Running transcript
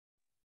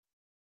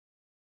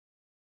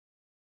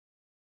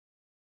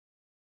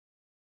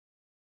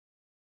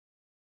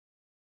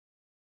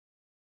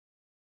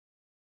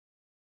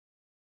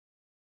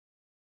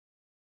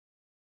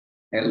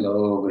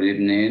Hello, good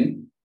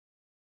evening.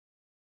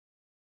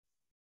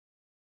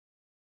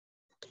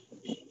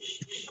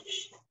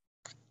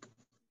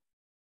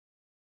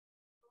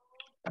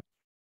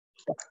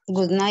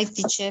 Good night,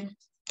 teacher.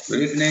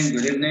 Good evening,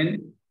 good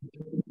evening.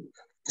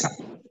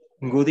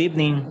 Good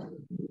evening.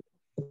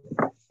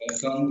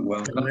 Welcome,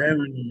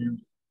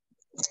 welcome.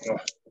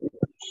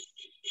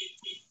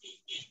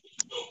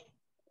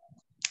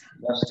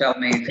 Just tell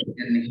me if you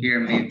didn't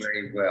hear me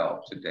very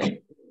well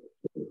today.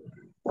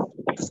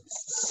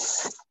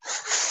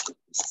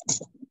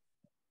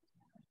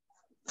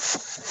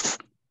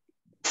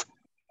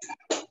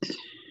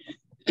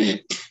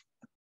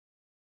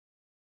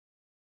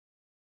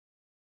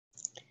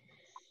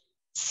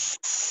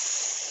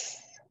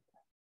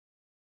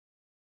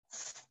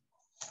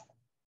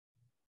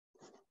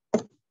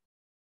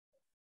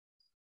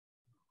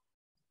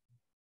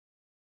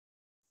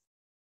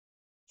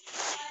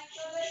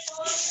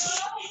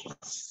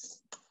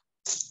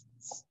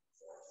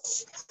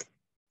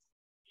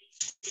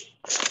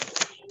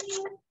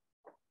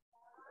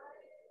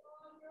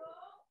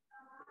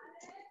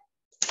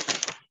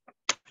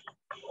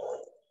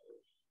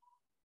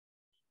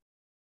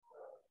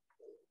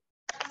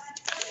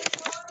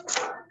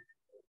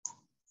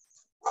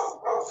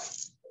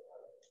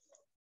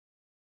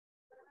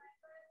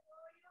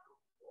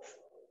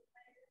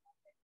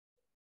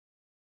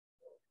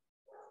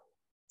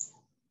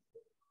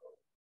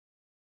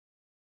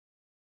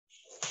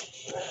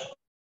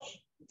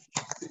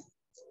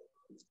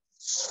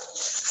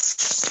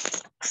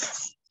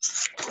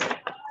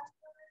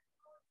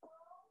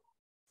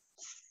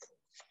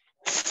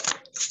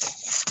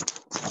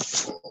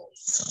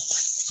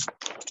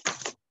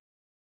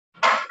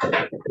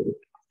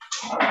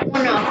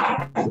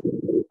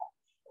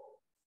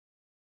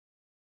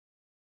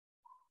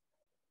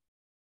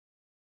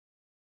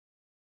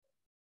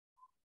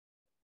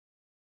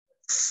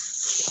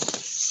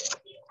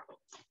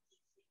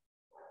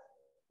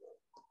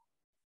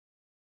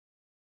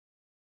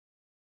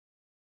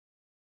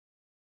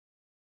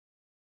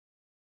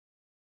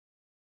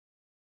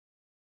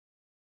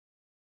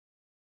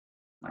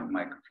 My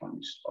microphone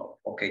is off.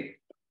 Okay.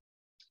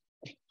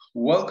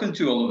 Welcome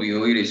to all of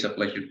you. It is a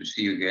pleasure to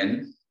see you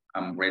again.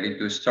 I'm ready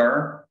to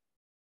start.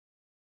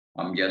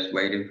 I'm just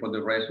waiting for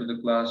the rest of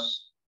the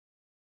class.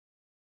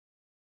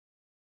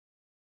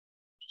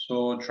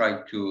 So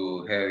try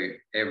to have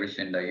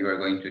everything that you are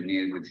going to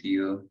need with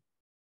you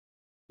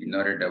in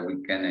order that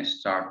we can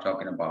start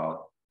talking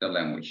about the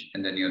language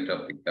and the new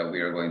topic that we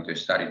are going to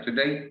study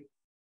today.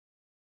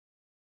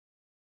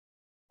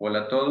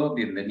 Hola a todos,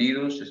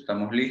 bienvenidos,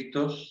 estamos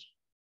listos.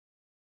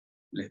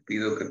 Les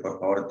pido que por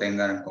favor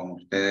tengan con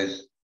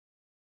ustedes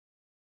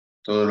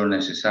todo lo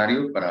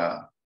necesario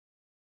para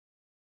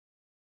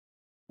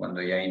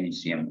cuando ya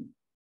iniciemos.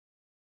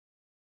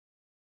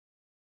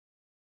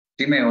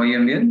 ¿Sí me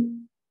oyen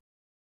bien?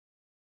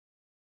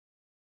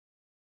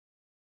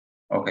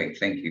 Okay,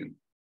 thank you.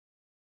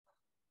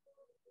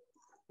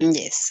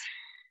 Yes.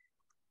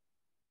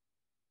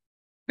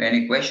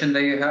 Any question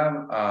that you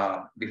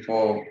have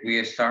before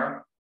we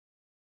start?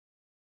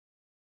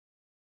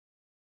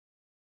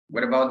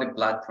 What about the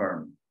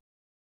platform?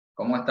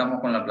 ¿Cómo estamos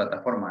con la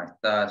plataforma?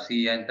 ¿Está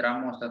si ya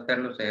entramos a hacer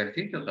los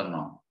ejercicios o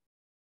no?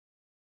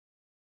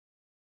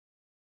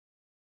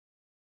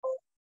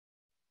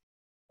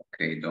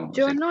 Okay,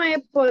 Yo no he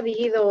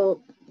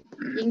podido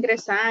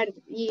ingresar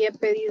y he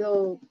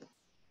pedido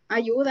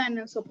ayuda en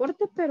el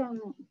soporte, pero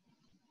no,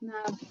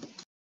 nada.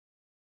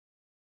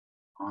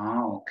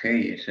 Ah, ok,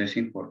 eso es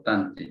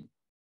importante.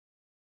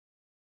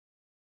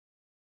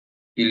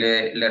 ¿Y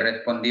le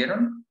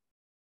respondieron?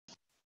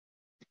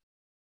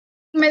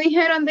 Me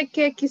dijeron de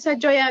que quizás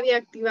yo ya había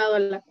activado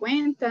la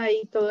cuenta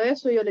y todo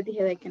eso, yo les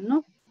dije de que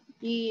no.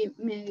 Y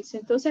me dice,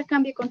 entonces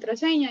cambie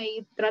contraseña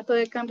y trato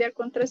de cambiar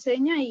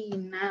contraseña y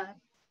nada.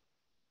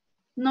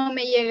 No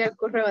me llega el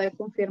correo de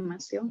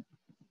confirmación.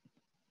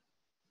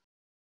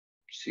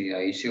 Sí,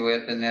 ahí sí voy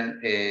a tener,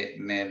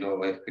 me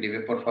lo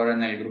escribe por favor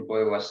en el grupo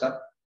de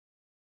WhatsApp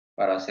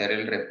para hacer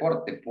el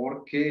reporte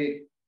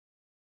porque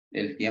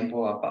el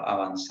tiempo va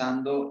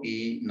avanzando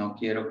y no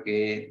quiero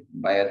que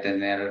vaya a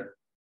tener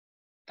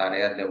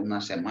tareas de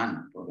una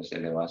semana porque se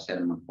le va a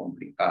hacer más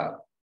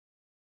complicado.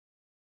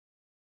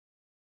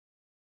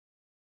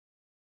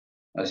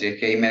 Así es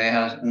que ahí me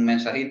dejas un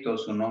mensajito,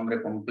 su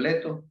nombre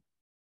completo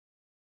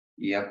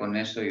y ya con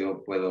eso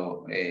yo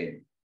puedo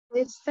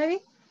 ¿Está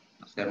bien?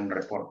 hacer un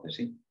reporte,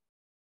 ¿sí?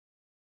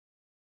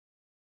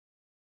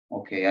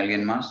 Ok,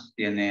 ¿alguien más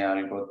tiene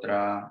alguna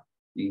otra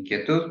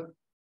inquietud?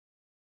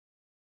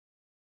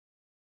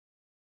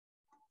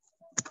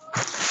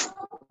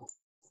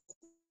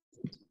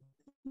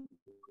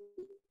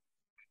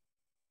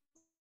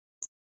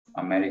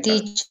 América.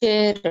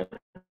 Teacher,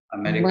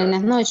 América.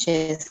 buenas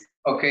noches.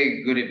 Ok,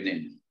 good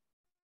evening.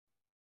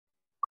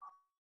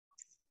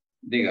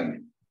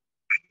 Dígame.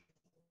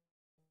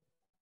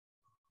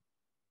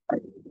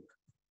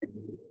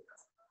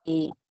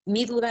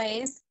 Mi duda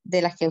es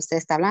de las que usted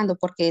está hablando,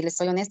 porque les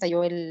soy honesta,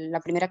 yo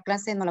la primera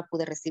clase no la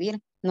pude recibir.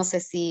 No sé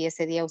si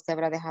ese día usted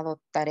habrá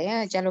dejado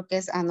tarea, ya lo que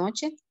es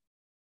anoche.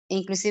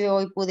 Inclusive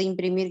hoy pude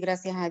imprimir,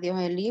 gracias a Dios,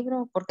 el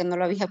libro, porque no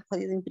lo había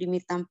podido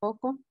imprimir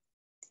tampoco.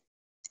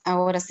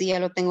 Ahora sí ya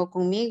lo tengo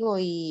conmigo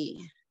y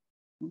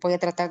voy a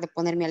tratar de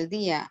ponerme al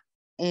día.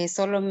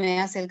 Solo me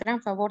hace el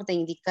gran favor de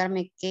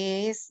indicarme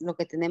qué es lo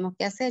que tenemos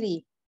que hacer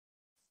y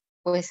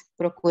pues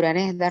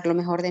procuraré dar lo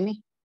mejor de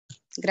mí.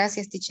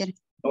 Gracias, teacher.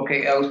 Ok,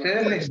 a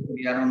ustedes les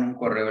enviaron un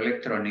correo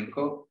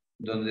electrónico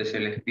donde se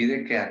les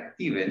pide que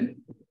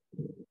activen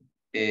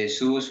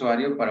su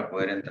usuario para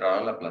poder entrar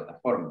a la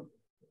plataforma.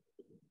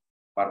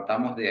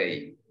 Partamos de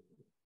ahí.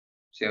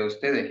 Si a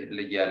ustedes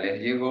ya les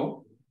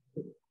llegó,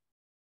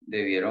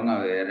 debieron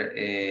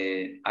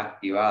haber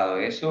activado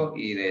eso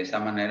y de esa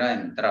manera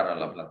entrar a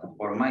la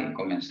plataforma y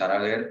comenzar a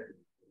ver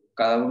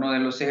cada uno de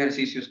los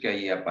ejercicios que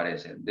ahí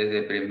aparecen. Desde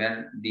el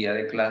primer día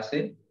de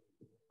clase,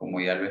 como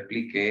ya lo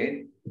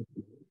expliqué,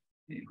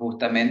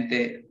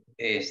 justamente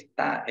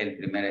está el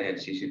primer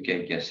ejercicio que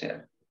hay que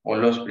hacer, o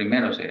los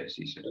primeros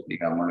ejercicios,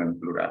 digámoslo en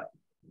plural.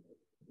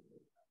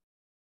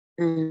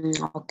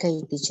 Ok,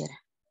 teacher.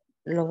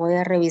 Lo voy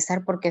a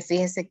revisar porque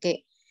fíjese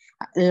que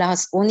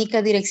las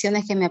únicas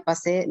direcciones que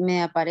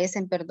me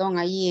aparecen, perdón,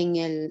 ahí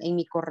en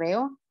mi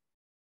correo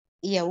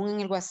y aún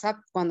en el WhatsApp,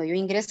 cuando yo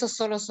ingreso,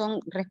 solo son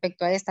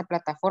respecto a esta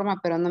plataforma,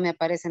 pero no me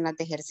aparecen las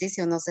de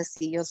ejercicio. No sé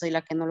si yo soy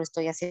la que no lo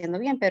estoy haciendo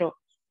bien, pero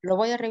lo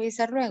voy a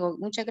revisar luego.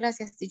 Muchas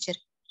gracias, teacher.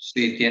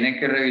 Sí, tienen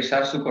que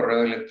revisar su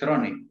correo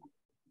electrónico.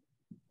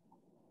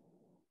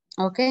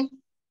 Ok.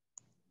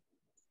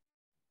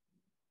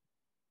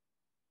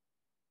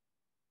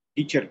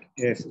 Teacher,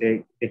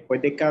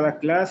 después de cada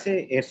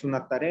clase es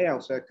una tarea,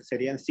 o sea que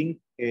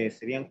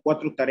serían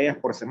 4 tareas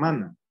por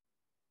semana.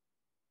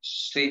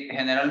 Sí,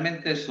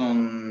 generalmente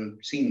son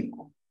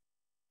 5.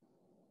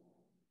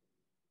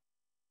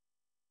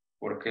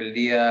 Porque el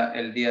día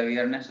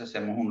viernes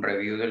hacemos un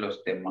review de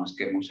los temas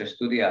que hemos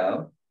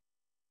estudiado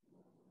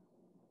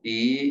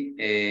y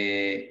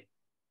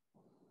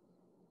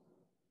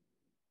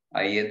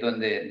ahí es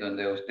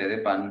donde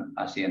ustedes van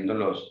haciendo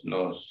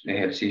los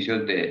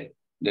ejercicios de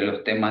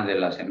los temas de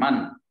la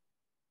semana.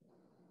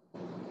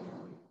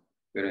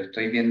 Pero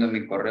estoy viendo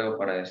mi correo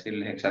para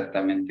decirles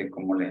exactamente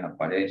cómo les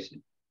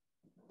aparece.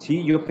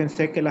 Sí, yo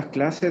pensé que las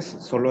clases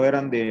solo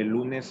eran de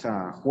lunes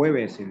a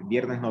jueves, el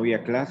viernes no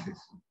había clases.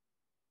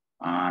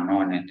 Ah,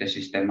 no, en este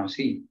sistema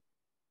sí.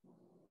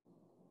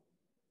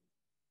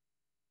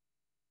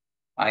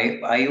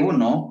 Hay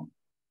uno,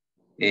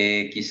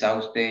 quizá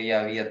usted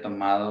ya había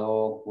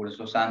tomado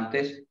cursos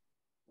antes,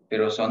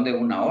 pero son de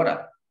 1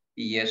 hora.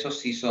 Y esos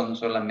sí son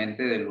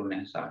solamente de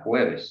lunes a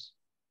jueves.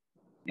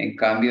 En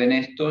cambio, en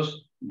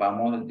estos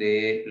vamos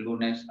de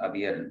lunes a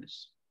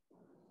viernes.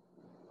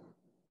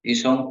 Y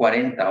son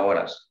 40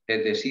 horas,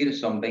 es decir,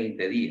 son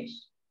 20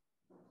 días.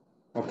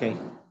 Ok.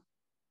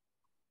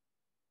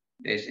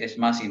 Es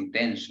más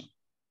intenso.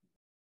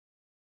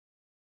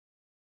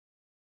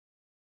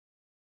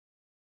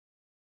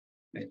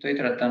 Estoy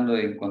tratando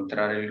de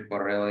encontrar el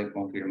correo de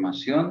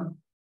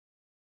confirmación.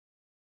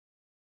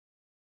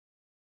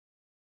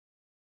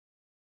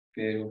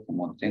 Pero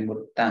como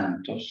tengo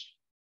tantos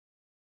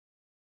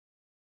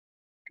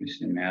que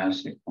se me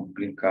hace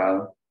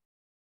complicado.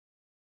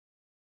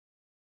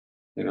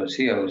 Pero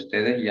sí, a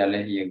ustedes ya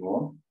les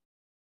llegó.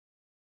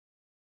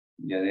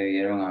 Ya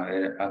debieron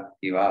haber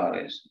activado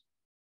eso.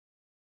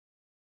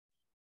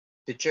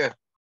 Teacher,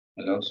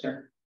 Hello,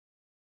 sir.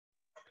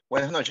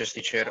 buenas noches,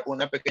 teacher.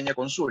 Una pequeña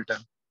consulta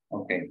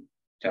Ok,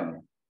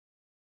 chao.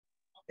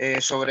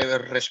 sobre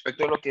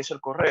respecto a lo que es el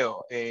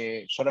correo.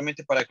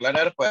 Solamente para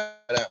aclarar,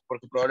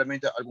 porque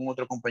probablemente algún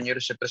otro compañero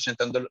esté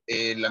presentando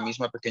la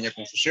misma pequeña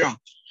confusión.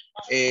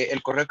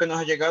 El correo que nos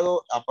ha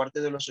llegado,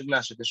 aparte de los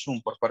enlaces de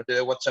Zoom por parte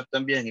de WhatsApp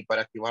también, y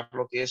para activar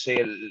lo que es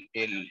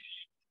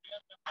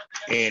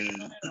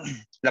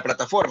la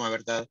plataforma,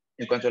 ¿verdad?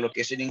 En cuanto a lo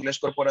que es el inglés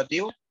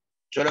corporativo,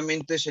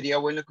 solamente sería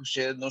bueno que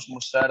usted nos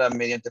mostrara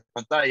mediante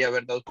pantalla,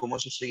 ¿verdad?, cómo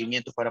es su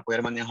seguimiento para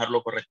poder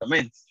manejarlo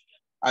correctamente.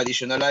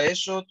 Adicional a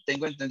eso,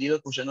 tengo entendido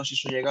que usted nos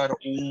hizo llegar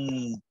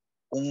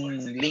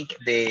un link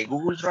de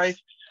Google Drive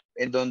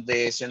en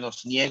donde se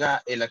nos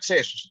niega el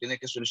acceso, se tiene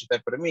que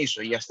solicitar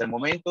permiso y hasta el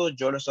momento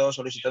yo lo he estado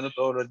solicitando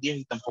todos los días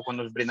y tampoco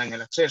nos brindan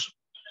el acceso.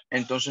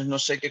 Entonces no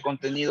sé qué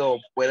contenido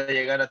pueda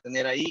llegar a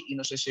tener ahí y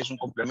no sé si es un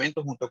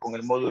complemento junto con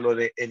el módulo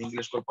de el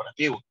inglés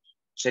corporativo.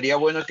 Sería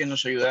bueno que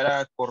nos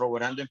ayudara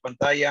corroborando en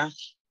pantalla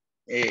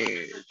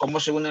cómo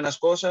se unen las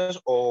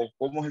cosas o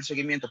cómo es el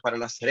seguimiento para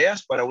las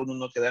tareas para uno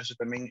no quedarse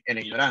también en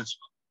ignorancia.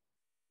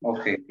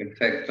 Ok,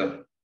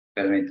 perfecto.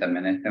 Permítame,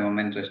 en este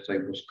momento estoy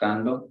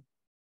buscando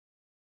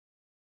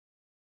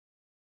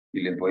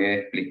y les voy a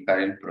explicar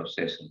el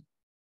proceso.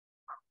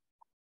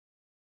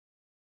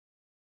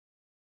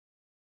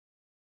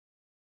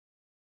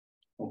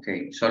 Ok,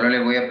 solo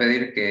les voy a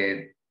pedir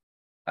que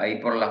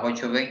ahí por las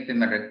 8:20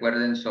 me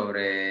recuerden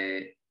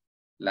sobre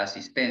la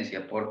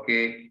asistencia,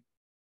 porque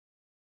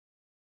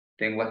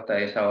tengo hasta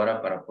esa hora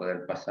para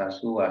poder pasar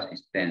su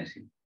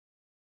asistencia.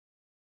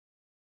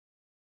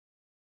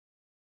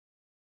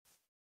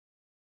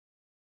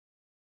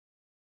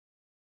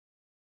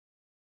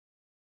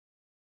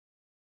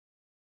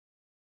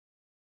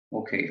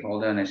 Okay,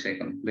 hold on a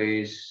second,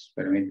 please.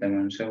 Permítame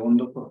un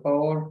segundo, por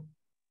favor.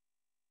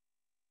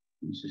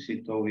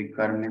 Necesito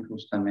ubicarme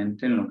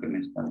justamente en lo que me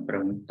están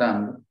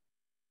preguntando.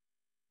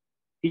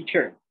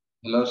 Teacher,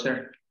 Hello,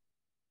 sir.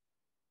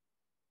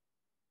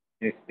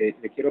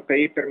 le quiero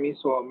pedir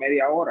permiso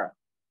media hora.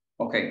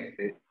 Okay.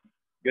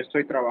 Yo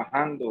estoy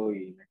trabajando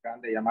y me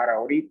acaban de llamar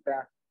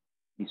ahorita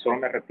y solo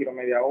me retiro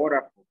media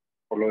hora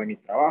por lo de mi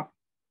trabajo.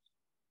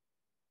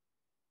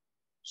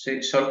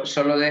 Sí,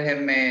 solo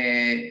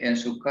déjeme, en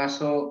su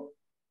caso,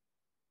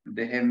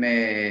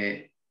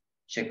 déjeme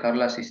checar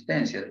la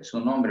asistencia, su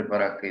nombre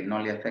para que no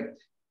le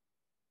afecte.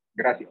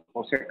 Gracias.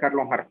 José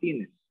Carlos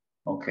Martínez.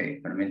 Ok,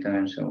 permítame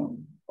un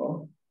segundo, por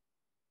favor.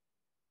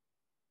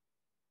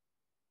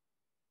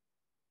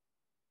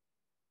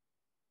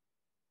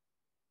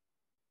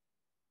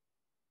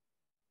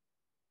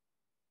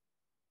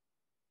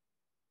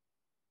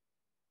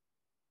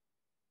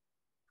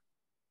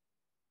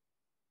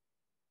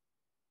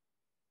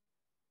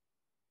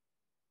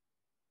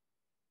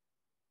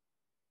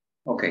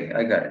 Ok,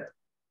 I got it.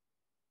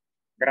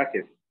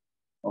 Gracias.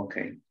 Ok.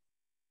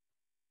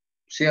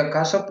 Si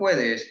acaso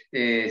puedes,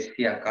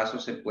 si acaso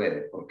se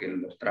puede, porque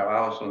los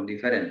trabajos son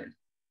diferentes.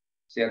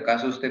 Si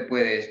acaso usted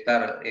puede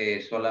estar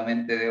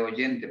solamente de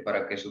oyente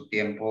para que su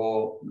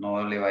tiempo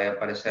no le vaya a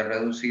parecer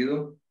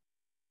reducido,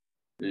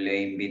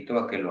 le invito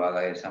a que lo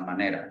haga de esa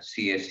manera,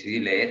 si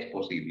le es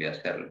posible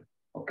hacerlo,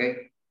 ¿ok?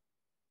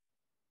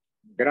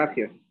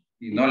 Gracias.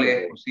 Si no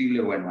le es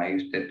posible, bueno, ahí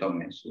usted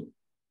tome su...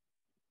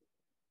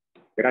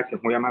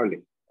 Gracias, muy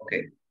amable. Ok.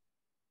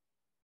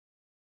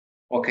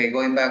 Ok,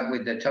 going back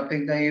with the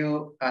topic that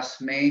you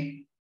asked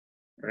me,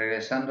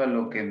 regresando a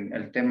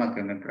el tema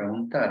que me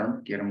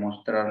preguntaron, quiero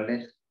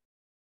mostrarles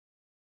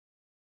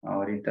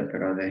ahorita,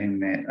 pero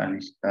déjenme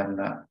alistar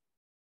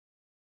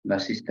la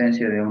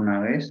asistencia de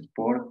una vez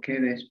porque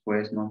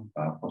después nos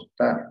va a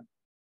costar.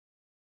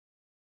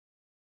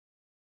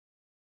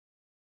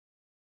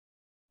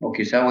 O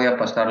quizá voy a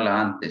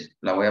pasarla antes,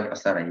 la voy a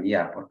pasar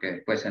allá porque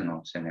después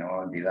se me va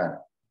a olvidar.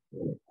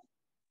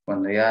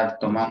 Cuando ya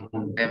tomamos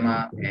un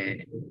tema,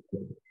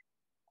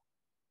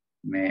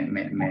 me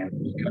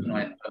emociono,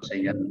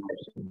 entonces ya no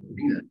se me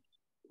olvida.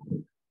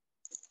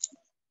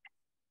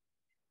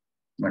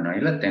 Bueno, ahí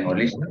la tengo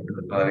lista,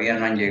 pero todavía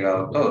no han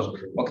llegado todos.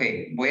 Ok,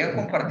 voy a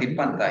compartir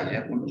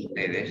pantalla con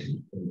ustedes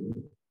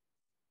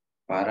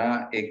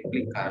para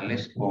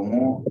explicarles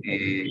cómo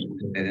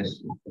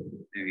ustedes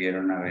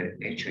debieron haber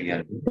hecho ya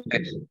el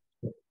proceso.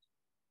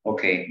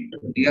 Ok,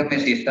 díganme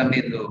si están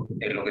viendo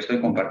lo que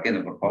estoy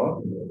compartiendo, por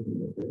favor.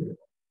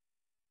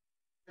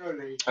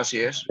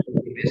 Así es.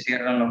 ¿Me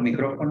cierran los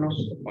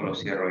micrófonos o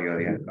los cierro yo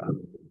de acá?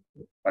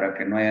 Para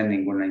que no haya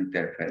ninguna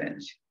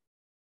interferencia.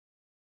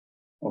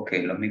 Ok,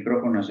 los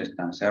micrófonos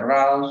están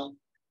cerrados.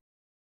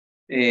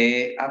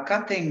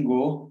 Acá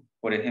tengo,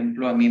 por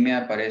ejemplo, a mí me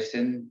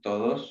aparecen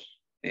todos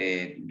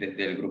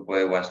desde el grupo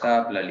de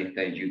WhatsApp, la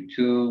lista de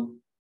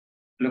YouTube.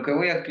 Lo que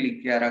voy a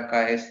cliquear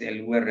acá es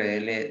el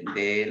URL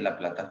de la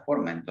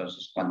plataforma.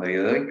 Entonces, cuando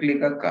yo doy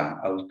clic acá,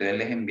 a ustedes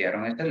les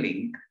enviaron este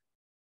link.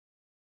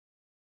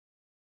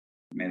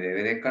 Me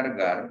debe de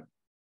cargar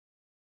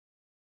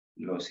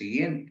lo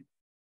siguiente.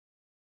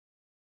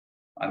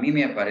 A mí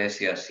me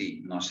aparece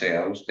así, no sé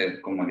a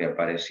usted cómo le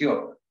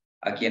apareció.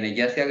 A quienes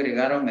ya se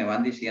agregaron me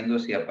van diciendo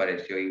si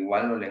apareció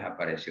igual o les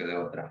apareció de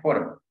otra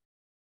forma.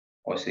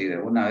 O si de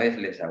una vez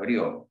les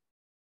abrió.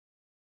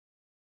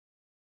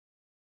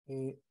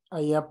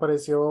 Ahí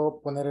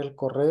apareció poner el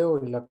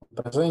correo y la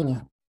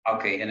contraseña.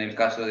 Ok, en el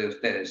caso de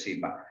ustedes sí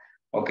va.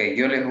 Ok,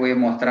 yo les voy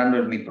mostrando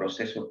en mi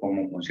proceso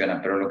cómo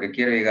funciona, pero lo que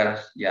quiero llegar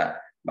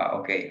ya va.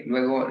 Ok,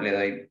 luego le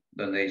doy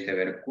donde dice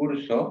ver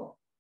curso.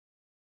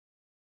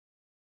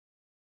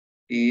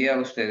 Y a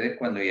ustedes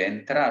cuando ya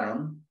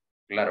entraron,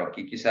 claro,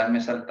 aquí quizás me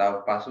he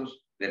saltado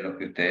pasos de lo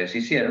que ustedes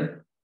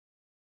hicieron.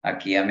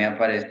 Aquí ya me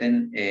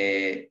aparecen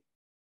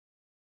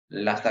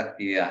las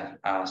actividades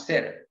a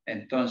hacer.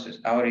 Entonces,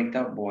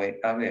 ahorita voy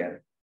a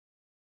ver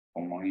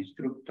como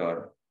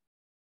instructor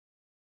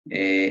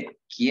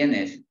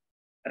quiénes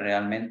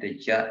realmente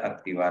ya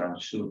activaron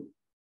su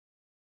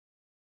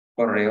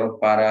correo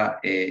para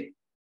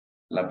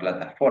la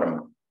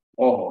plataforma.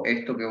 Ojo,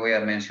 esto que voy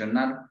a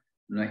mencionar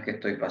no es que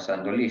estoy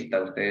pasando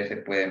lista. Ustedes se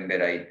pueden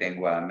ver ahí.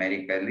 Tengo a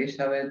América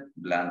Elizabeth,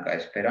 Blanca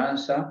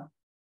Esperanza,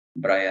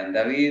 Brian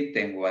David,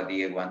 tengo a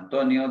Diego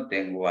Antonio,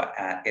 tengo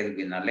a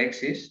Edwin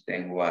Alexis,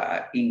 tengo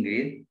a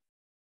Ingrid.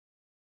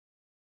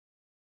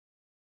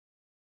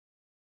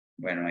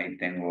 Bueno, ahí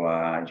tengo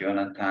a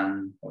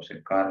Jonathan,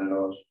 José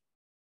Carlos,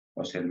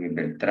 José Luis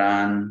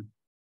Beltrán,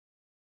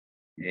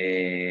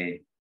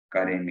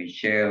 Karen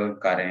Michelle,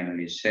 Karen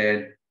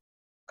Lisette,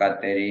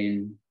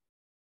 Catherine,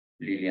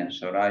 Lilian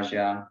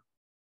Soraya,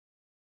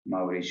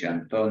 Mauricio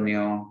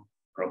Antonio,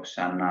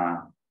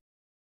 Roxana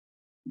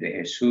de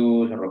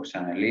Jesús,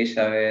 Roxana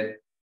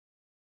Elizabeth,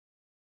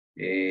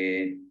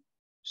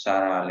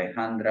 Sara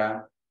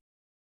Alejandra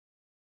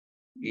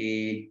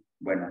y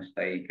bueno,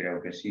 hasta ahí creo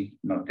que sí,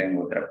 no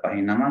tengo otra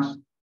página más.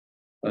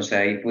 Entonces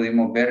ahí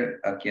pudimos ver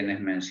a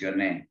quienes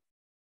mencioné.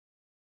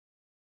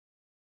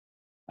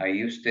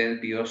 Ahí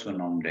usted vio su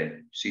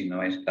nombre. Si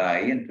no está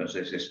ahí,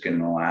 entonces es que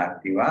no ha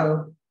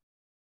activado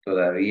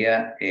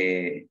todavía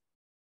el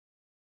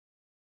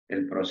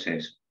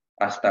proceso.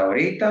 Hasta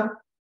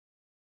ahorita,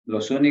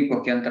 los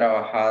únicos que han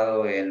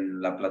trabajado en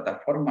la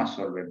plataforma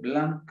son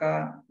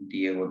Blanca,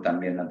 Diego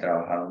también ha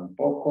trabajado un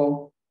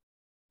poco,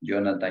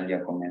 Jonathan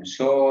ya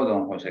comenzó,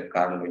 don José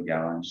Carlos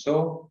ya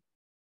avanzó,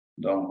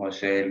 don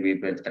José Luis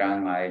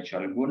Beltrán ha hecho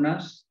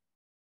algunas,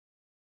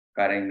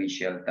 Karen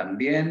Michelle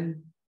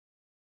también,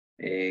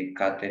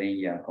 Catherine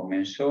ya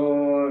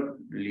comenzó,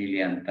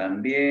 Lilian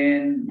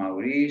también,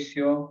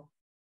 Mauricio,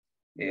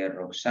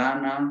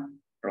 Roxana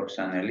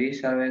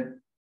Elizabeth,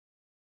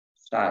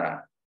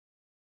 Sara.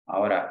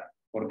 Ahora,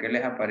 ¿por qué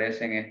les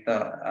aparecen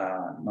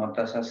estas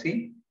notas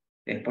así?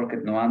 Es porque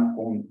no han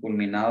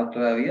culminado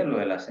todavía lo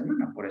de la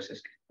semana, por eso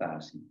es que está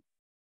así.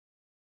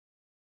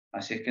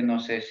 Así es que no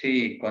sé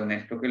si con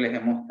esto que les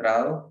he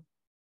mostrado,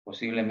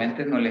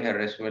 posiblemente no les he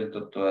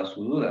resuelto toda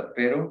su duda,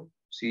 pero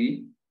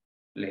sí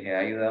les he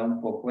ayudado un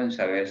poco en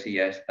saber si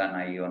ya están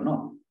ahí o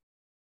no.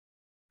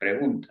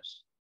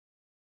 Preguntas.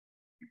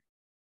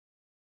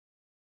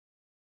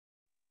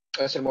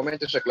 Hasta el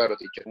momento está claro,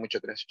 teacher.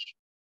 Muchas gracias.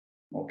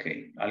 Ok.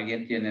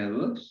 ¿Alguien tiene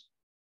dudas?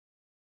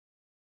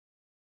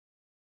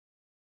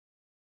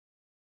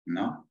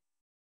 ¿No?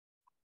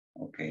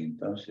 Ok,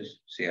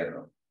 entonces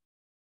cierro.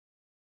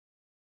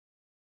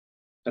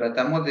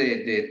 Tratamos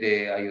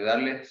de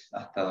ayudarles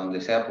hasta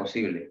donde sea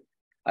posible.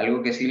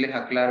 Algo que sí les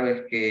aclaro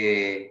es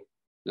que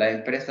la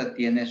empresa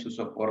tiene su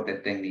soporte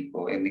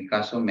técnico. En mi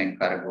caso me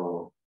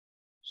encargo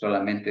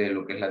solamente de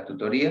lo que es la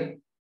tutoría.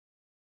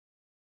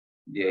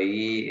 De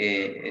ahí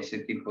ese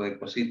tipo de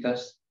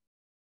cositas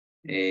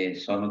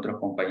son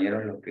otros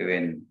compañeros los que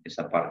ven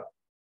esa parte.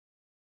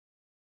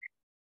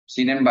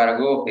 Sin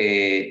embargo,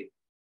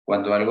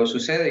 cuando algo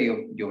sucede,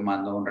 yo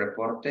mando un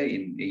reporte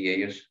y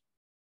ellos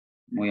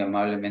muy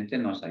amablemente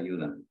nos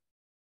ayudan.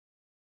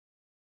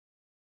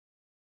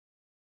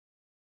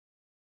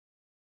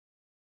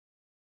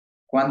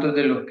 ¿Cuántos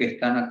de los que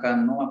están acá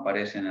no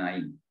aparecen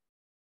ahí?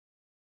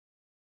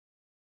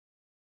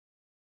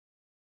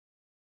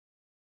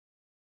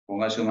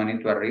 Ponga su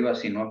manito arriba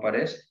si no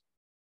aparece.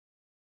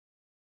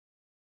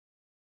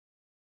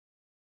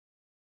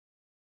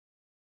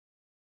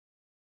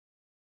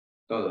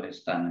 Todos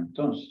están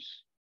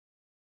entonces.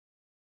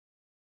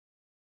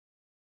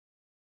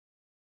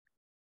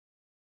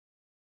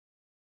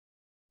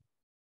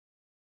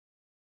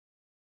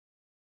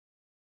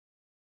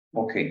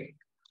 Okay.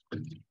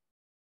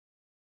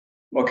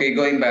 Okay,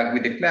 going back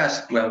with the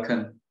class.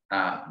 Welcome.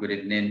 Good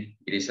evening.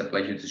 It is a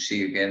pleasure to see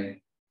you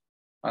again.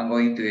 I'm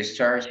going to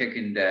start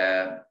checking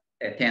the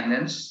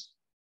attendance.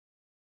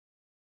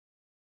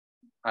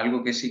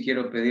 Algo que sí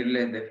quiero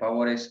pedirles de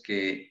favor es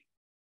que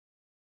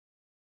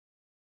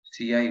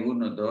si hay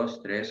 1,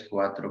 2, 3,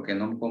 4 que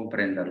no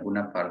comprenda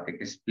alguna parte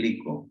que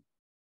explico,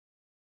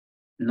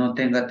 no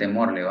tenga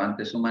temor,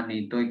 levante su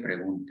manito y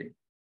pregunte.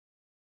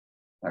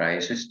 Para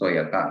eso estoy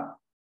acá.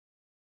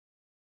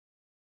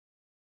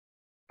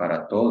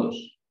 Para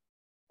todos.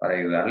 Para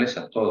ayudarles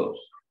a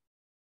todos.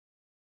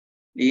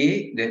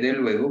 Y desde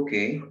luego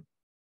que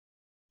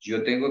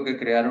yo tengo que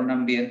crear un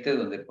ambiente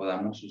donde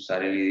podamos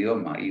usar el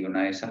idioma. Y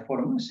una de esas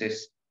formas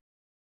es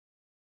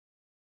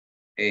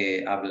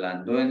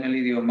hablando en el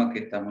idioma que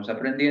estamos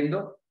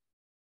aprendiendo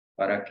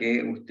para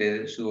que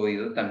usted, su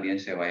oído también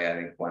se vaya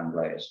adecuando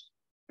a eso.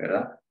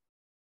 ¿Verdad?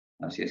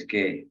 Así es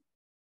que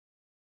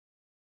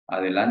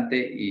adelante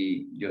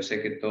y yo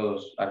sé que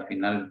todos al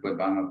final pues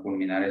van a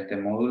culminar este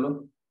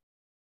módulo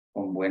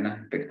con buenas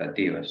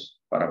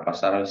expectativas para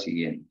pasar al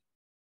siguiente.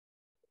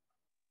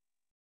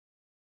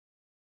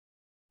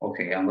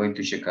 Okay, I'm going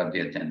to check out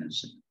the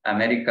attendance.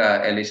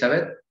 America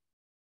Elizabeth?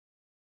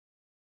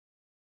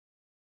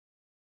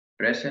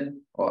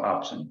 Present or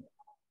absent?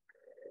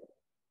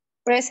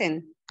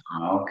 Present.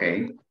 Ok.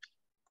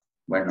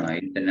 Bueno,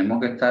 ahí tenemos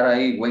que estar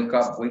ahí. Wake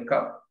up, wake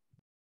up.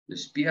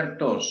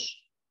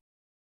 Despiertos.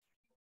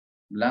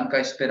 Blanca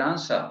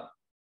Esperanza.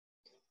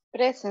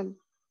 Present.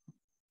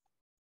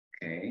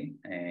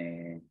 Ok.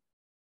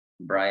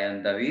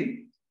 Brian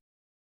David.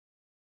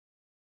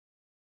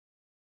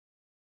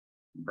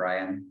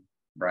 Brian.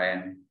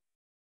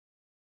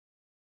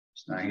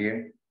 It's not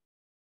here.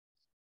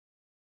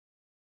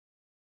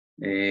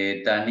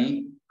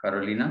 Dani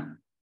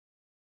Carolina.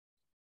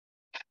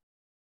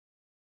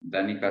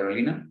 Dani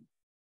Carolina.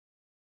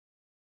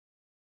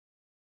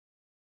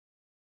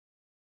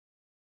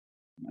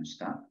 No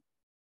está.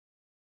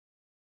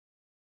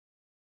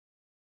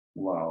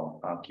 Wow,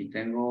 aquí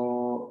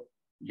tengo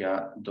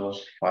ya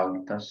 2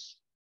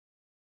 faltas.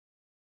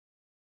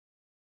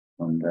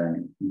 Con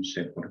Dani, no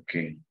sé por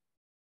qué.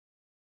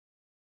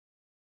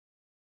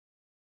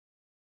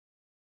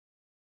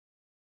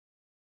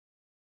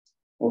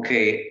 Ok,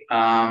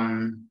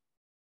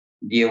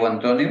 Diego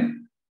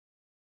Antonio.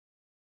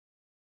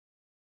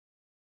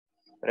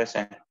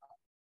 Present.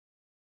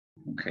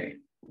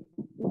 Ok.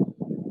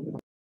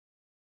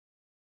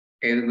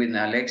 Edwin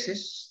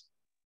Alexis.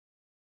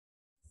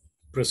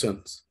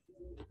 Present.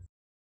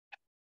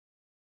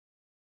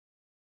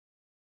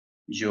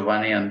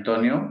 Giovanni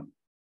Antonio.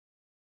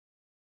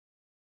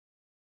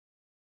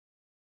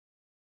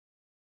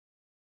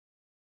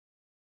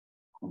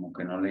 Como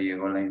que no le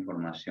llegó la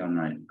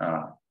información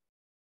a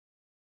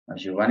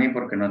Giovanni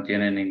porque no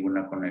tiene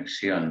ninguna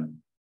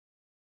conexión.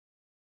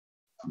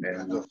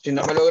 Vean. Si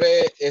no me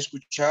logré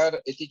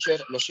escuchar,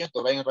 teacher, lo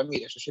siento, Brian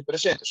Ramírez, yo soy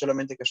presente,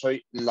 solamente que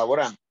soy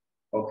laborando.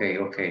 Ok.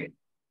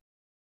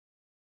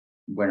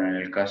 Bueno, en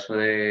el caso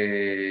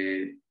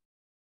de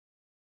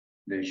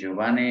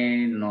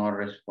Giovanni no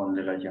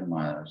responde las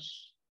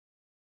llamadas.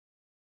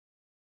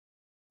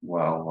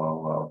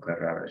 Wow, qué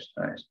raro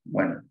está esto.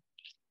 Bueno.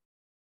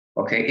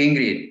 Ok,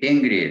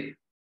 Ingrid.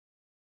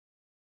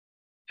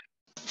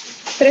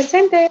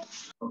 Presente.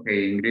 Ok,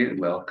 Ingrid,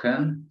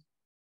 welcome.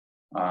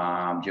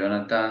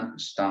 Jonathan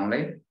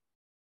Stanley.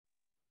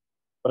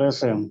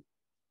 Present.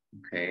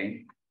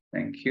 Okay,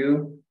 thank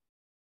you.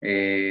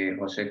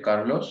 José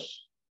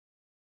Carlos.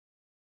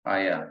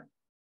 Ya.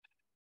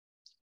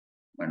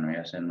 Bueno,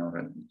 ya se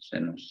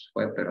nos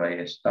fue, pero ahí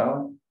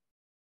estaba.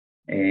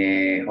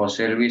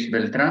 José Luis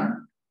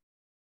Beltrán.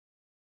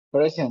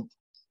 Present.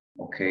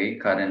 Okay,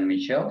 Karen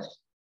Michelle.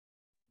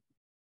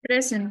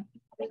 Present.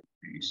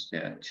 Is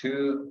there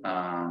two?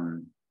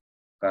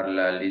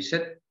 Carla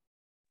Lisset.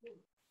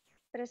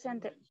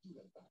 Presente.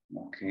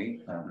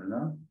 Okay,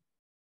 Carla.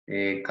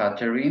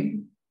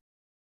 Catherine.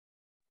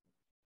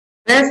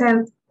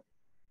 Present.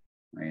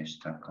 Ahí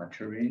está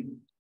Catherine.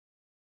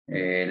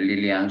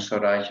 Lilian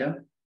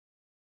Soraya.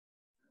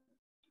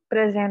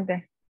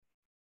 Presente.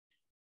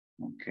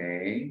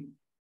 Okay.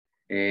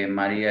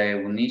 María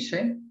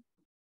Eunice.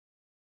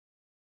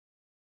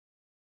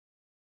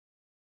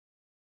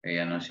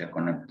 Ella no se ha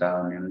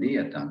conectado ni un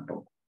día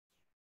tampoco.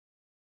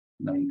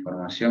 La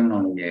información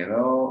no le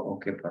llegó. ¿O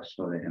qué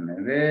pasó?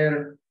 Déjeme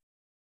ver.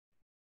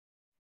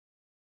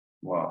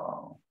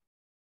 Wow.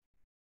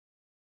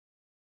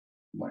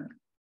 Bueno,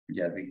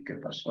 ya vi qué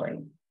pasó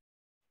ahí.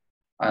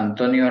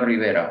 Antonio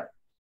Rivera.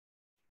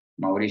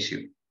 Mauricio.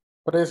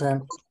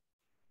 Present.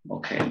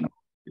 Okay.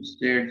 Is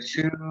there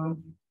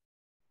two?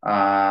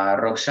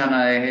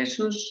 Roxana de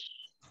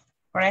Jesús.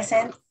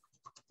 Present.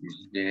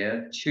 Is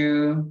there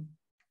two?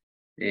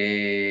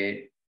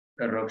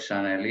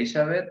 Roxana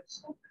Elizabeth.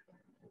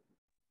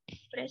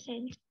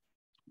 Present.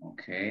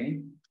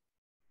 Okay.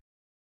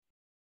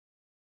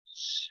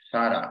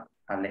 Sara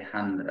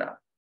Alejandra.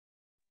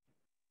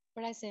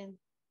 Present.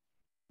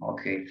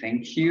 Okay,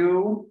 thank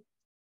you.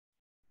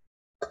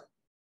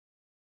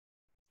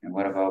 And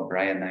what about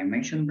Brian? I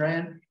mentioned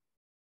Brian?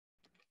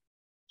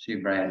 Sí,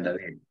 Brian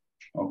David.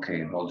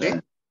 Okay, hold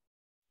on.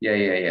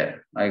 Yeah.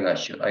 I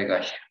got you.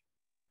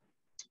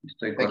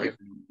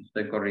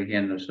 Estoy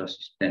corrigiendo su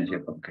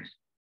asistencia porque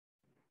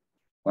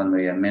cuando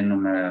llamé no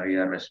me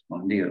había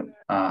respondido.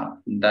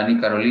 Dani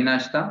Carolina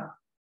está.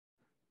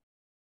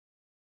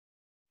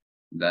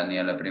 Dani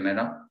a la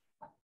primera.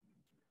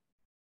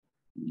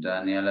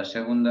 Dani a la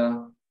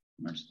segunda.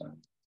 No está.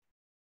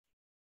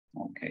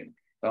 Okay.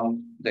 So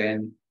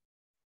then,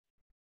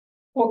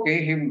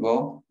 okay, here we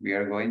go. We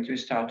are going to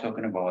start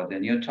talking about the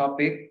new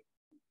topic.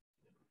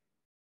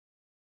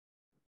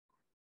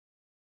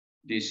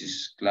 This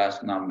is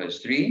class number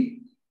 3.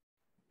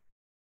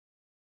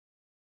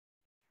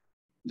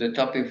 The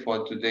topic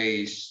for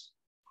today is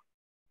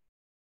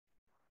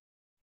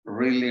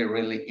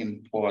really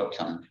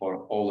important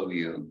for all of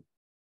you.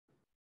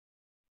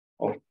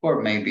 Of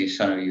course, maybe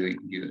some of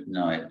you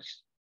know it.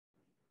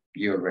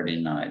 You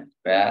already know it,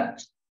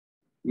 but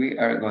we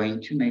are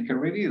going to make a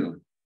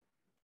review.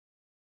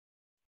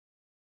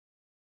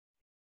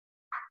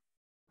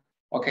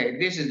 Okay,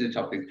 this is the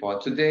topic for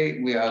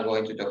today. We are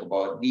going to talk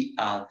about the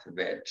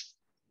alphabet.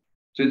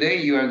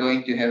 Today, you are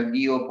going to have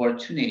the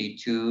opportunity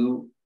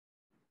to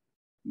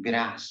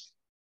grasp,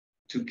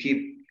 to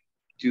keep,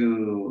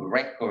 to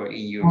record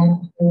in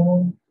your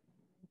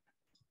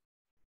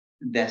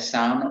the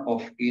sound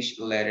of each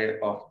letter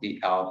of the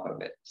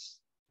alphabet.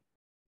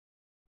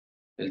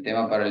 El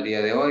tema para el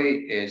día de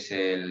hoy es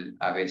el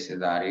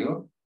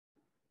abecedario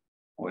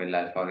o el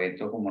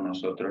alfabeto, como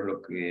nosotros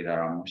lo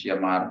queramos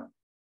llamar.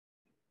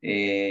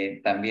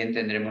 También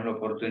tendremos la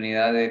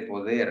oportunidad de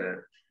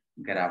poder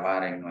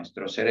grabar en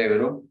nuestro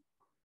cerebro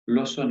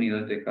los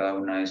sonidos de cada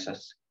una de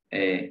esas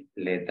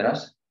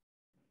letras,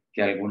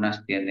 que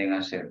algunas tienden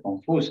a ser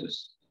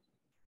confusas.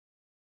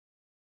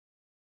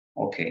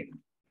 Okay.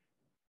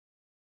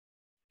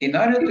 In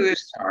order to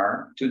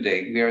start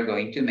today, we are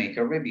going to make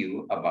a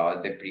review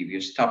about the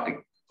previous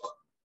topic.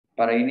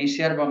 Para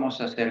iniciar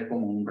vamos a hacer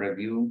como un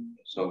review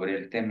sobre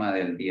el tema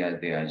del día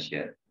de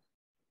ayer.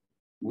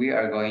 We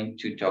are going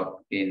to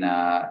talk in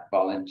a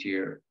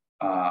volunteer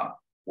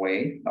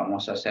way.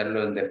 Vamos a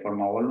hacerlo de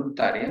forma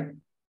voluntaria,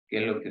 que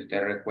es lo que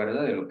usted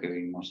recuerda de lo que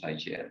vimos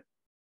ayer.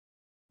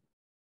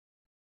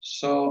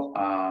 So,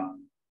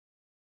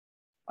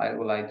 I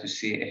would like to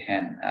see a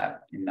hand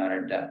up in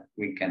order that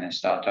we can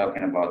start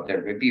talking about the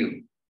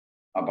review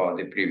about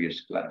the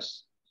previous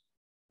class.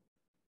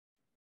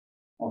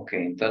 Ok,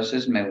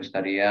 entonces me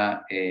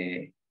gustaría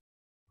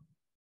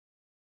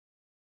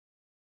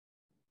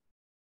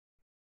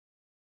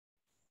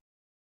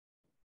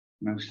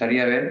Me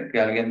gustaría ver que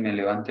alguien me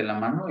levante la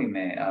mano y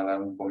me haga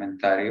un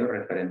comentario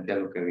referente a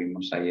lo que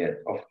vimos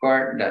ayer. Of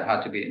course, that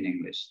had to be in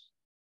English.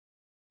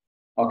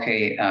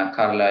 Okay,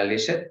 Carla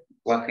Lisette,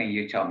 what can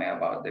you tell me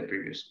about the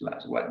previous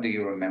class? What do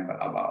you remember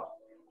about?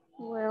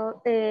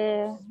 Well,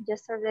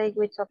 yesterday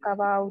we talked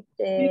about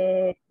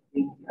the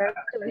verb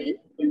to be,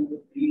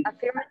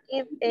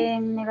 affirmative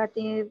and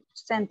negative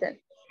sentence.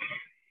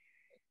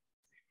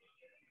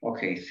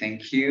 Okay,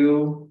 thank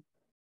you.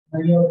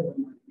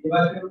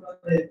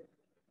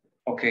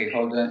 Okay,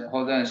 hold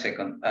on a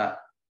second.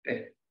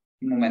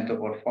 Un momento,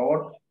 por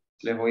favor.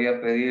 Les voy a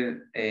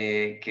pedir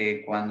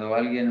que cuando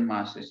alguien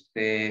más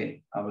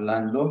esté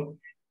hablando,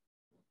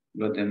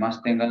 los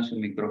demás tengan su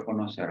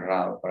micrófono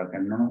cerrado para que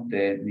no nos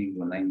dé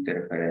ninguna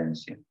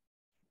interferencia.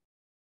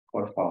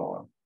 Por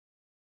favor.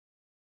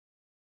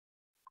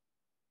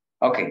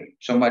 Okay,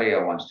 somebody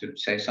wants to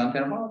say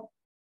something about?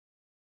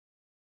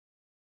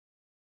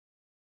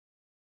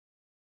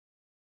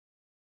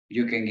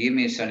 You can give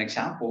me some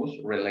examples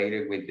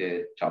related with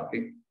the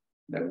topic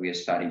that we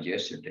studied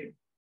yesterday.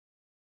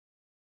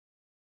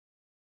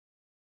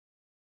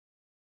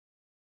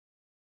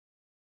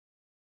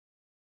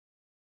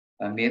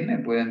 También me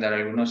pueden dar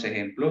algunos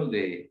ejemplos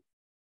de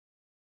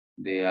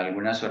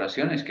algunas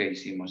oraciones que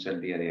hicimos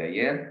el día de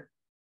ayer.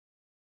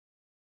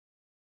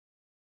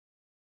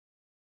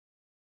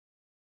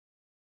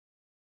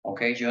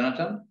 Okay,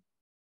 Jonathan.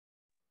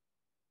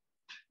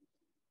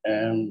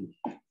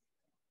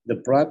 The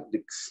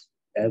practice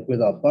with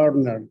a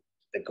partner,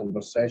 the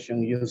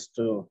conversation used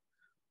to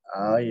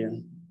I,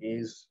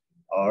 is,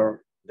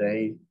 are,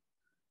 they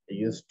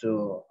used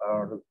to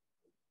are,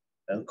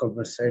 and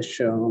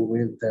conversation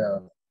with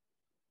the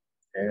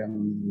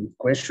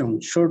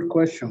question, short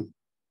question,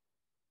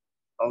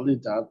 only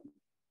that.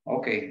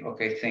 Okay,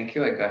 thank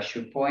you, I got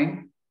your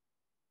point.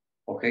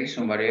 Okay,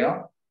 somebody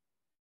else?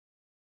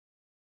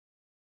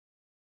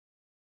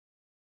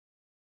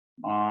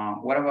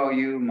 What about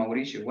you,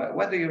 Mauricio?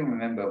 What do you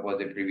remember about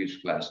the previous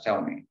class?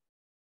 Tell me.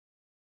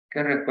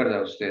 ¿Qué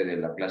recuerda usted de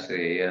la clase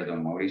de ayer,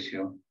 don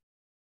Mauricio?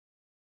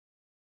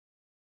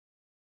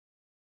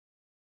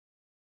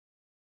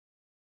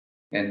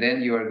 And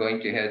then you are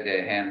going to have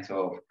the hands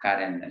of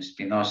Karen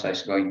Espinosa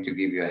is going to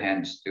give you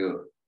hands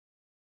too.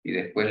 Y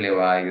después le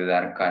va a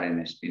ayudar Karen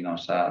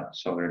Espinosa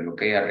sobre lo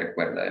que ella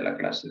recuerda de la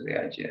clase de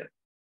ayer.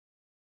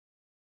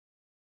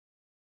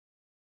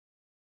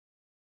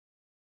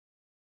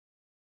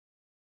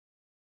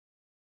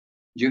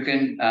 You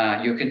can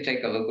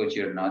take a look at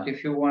your note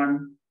if you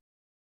want,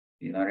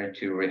 in order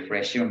to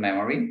refresh your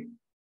memory.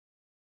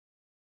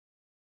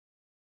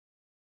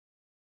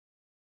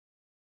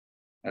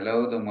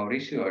 Hello, Don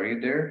Mauricio, are you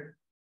there?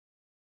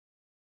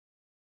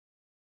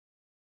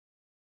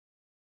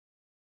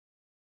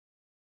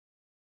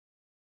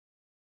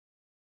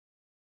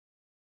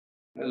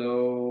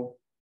 Hello.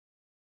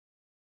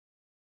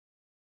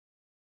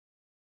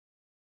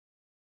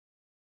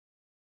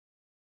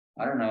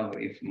 I don't know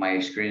if my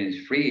screen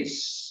is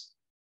freeze.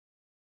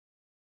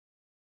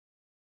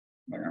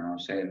 Bueno, no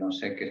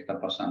sé qué está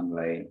pasando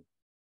ahí.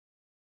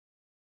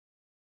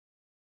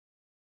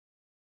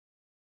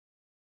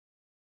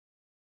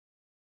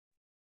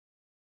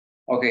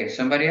 Okay,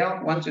 somebody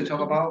else wants to talk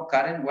about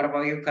Karen? What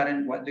about you,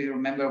 Karen? What do you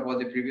remember about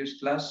the previous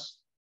class?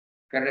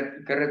 ¿Qué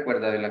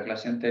recuerda de la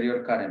clase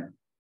anterior, Karen?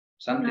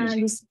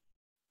 Something.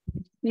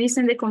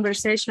 Listen the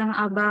conversation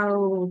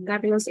about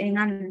Carlos and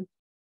Ana.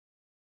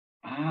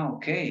 Ah,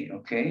 okay,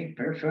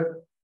 perfect.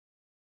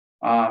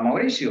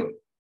 Mauricio,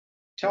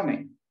 tell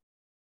me.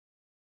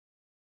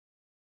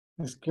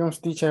 Excuse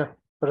teacher,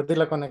 perdí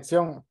la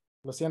conexión,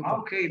 lo siento.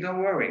 Okay,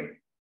 don't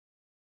worry.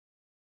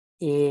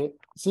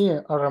 Sí,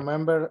 I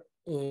remember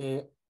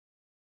a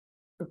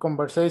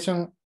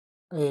conversation,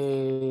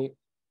 the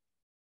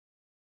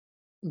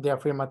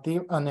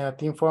affirmative and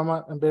negative form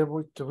and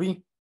verb to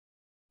be.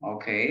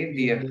 Okay,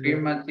 the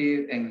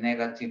affirmative and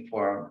negative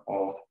form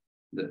of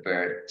the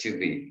verb to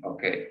be.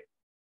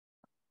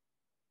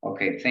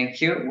 Okay,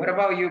 thank you. What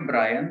about you,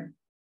 Brian?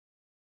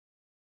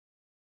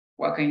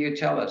 What can you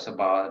tell us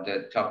about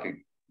the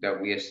topic that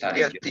we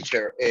studied? Yeah,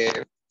 teacher.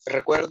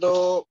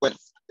 Recuerdo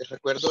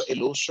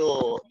el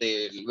uso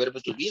del verbo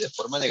to be de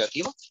forma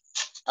negativa,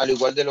 al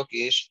igual de lo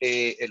que es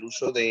el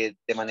uso de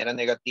manera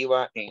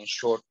negativa en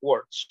short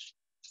words.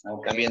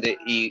 Okay. También de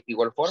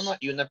igual forma,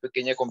 y una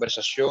pequeña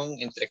conversación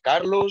entre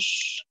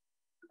Carlos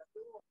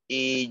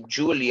y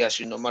Julia,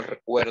 si no mal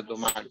recuerdo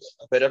mal,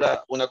 pero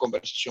era una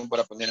conversación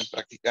para poner en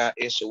práctica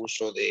ese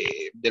uso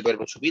del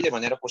verbo to be de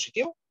manera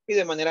positiva y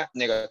de manera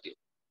negativa.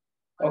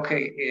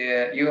 Okay,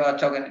 you are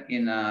talking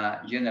in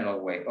a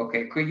general way.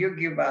 Okay, could you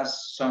give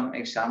us some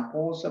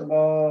examples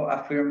about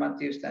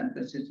affirmative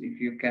sentences,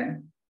 if you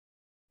can,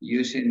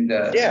 using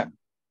the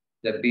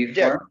be form?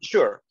 Yeah,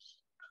 sure.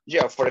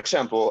 Yeah, for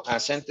example, a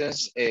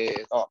sentence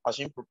as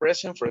in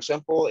present, for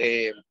example,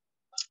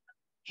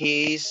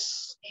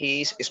 he's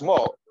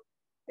small,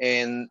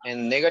 and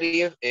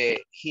negative,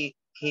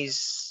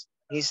 he's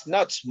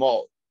not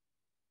small.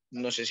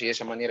 No sé si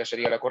esa manera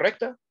sería la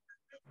correcta.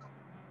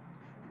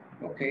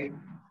 Okay,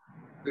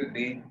 could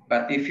be.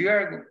 But if you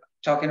are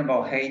talking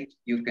about height,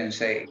 you can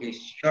say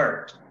he's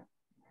short.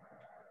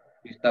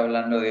 Si está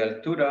hablando de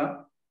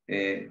altura,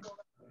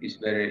 it's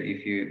better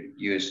if you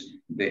use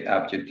the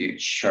adjective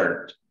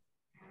short.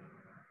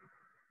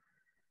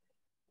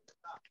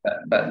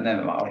 But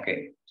never mind,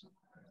 okay.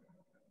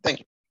 Thank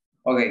you.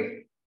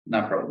 Okay,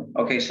 no problem.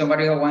 Okay,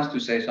 somebody else wants to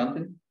say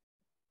something?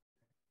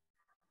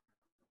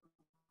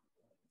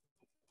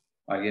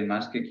 ¿Alguien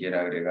más que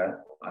quiera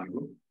agregar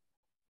algo?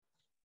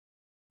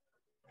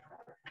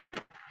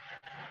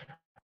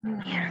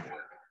 I'm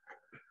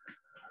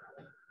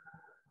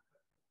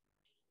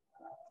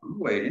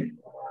waiting.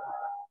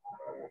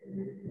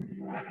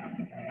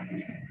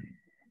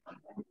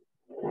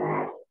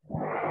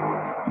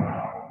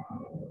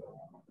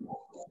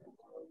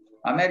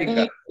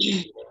 America,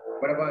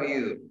 what about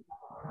you?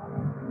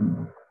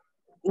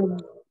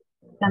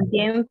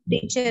 También,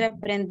 teacher,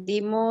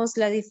 aprendimos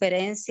la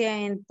diferencia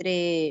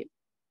entre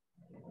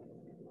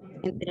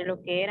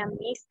lo que era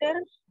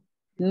Mr.,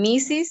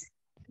 Mrs.,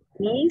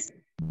 Miss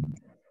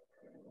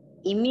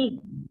y me.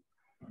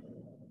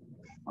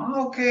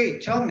 Oh, okay,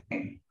 tell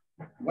me.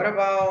 What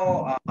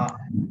about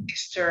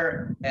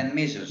Mr. and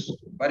Mrs.?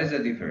 What is the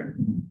difference?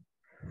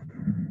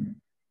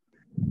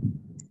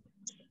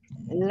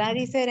 La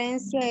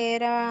diferencia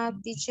era,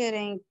 teacher,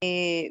 en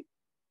que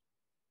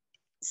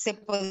se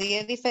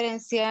podía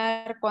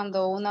diferenciar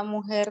cuando una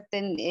mujer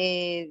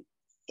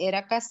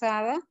era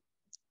casada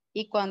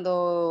y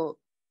cuando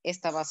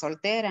estaba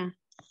soltera.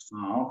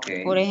 Ah,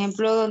 okay. Por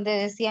ejemplo, donde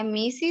decía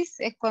Mrs.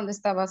 es cuando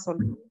estaba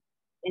soltera.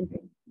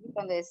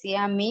 Cuando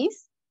decía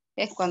Miss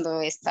es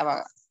cuando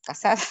estaba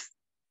casada.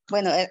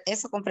 Bueno,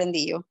 eso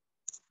comprendí yo.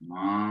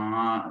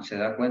 Ah, ¿se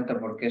da cuenta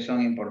por qué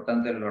son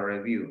importantes los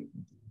reviews?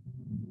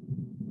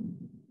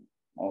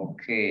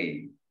 Ok.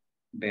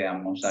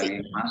 Veamos,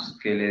 ¿alguien más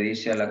que le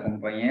dice a la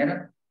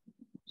compañera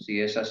si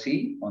es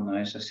así o no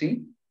es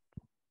así?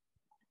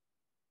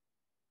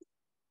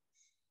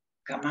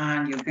 Come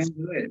on, you can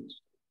do it.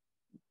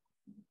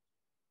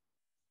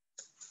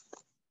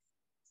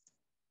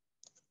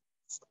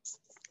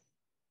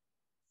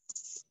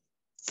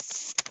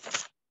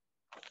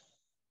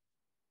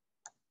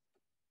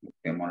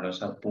 Busquemos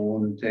los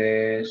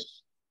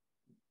apuntes.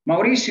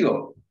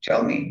 Mauricio,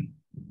 tell me.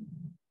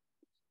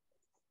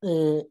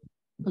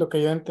 Lo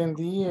que yo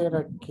entendí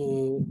era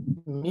que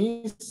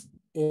Miss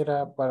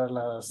era para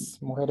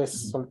las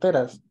mujeres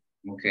solteras.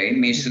 Ok,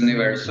 Miss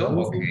Universo,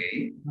 ok.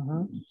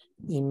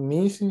 Y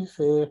Mrs.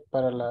 es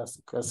para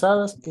las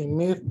casadas y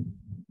Miss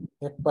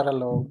es para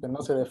lo que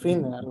no se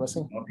define, algo así.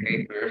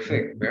 Ok,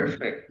 perfecto,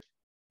 perfecto.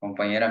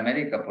 Compañera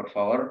América, por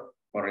favor,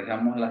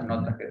 corrijamos las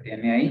notas que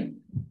tiene ahí.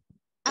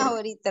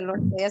 Ahorita lo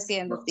estoy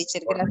haciendo,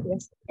 teacher,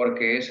 gracias.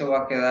 Porque eso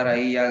va a quedar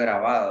ahí ya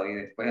grabado y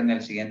después en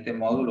el siguiente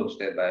módulo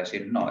usted va a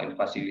decir, no, el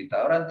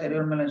facilitador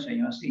anterior me lo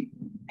enseñó así.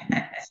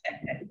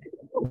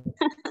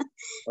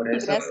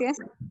 Gracias.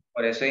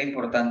 Por eso es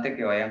importante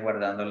que vayan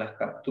guardando las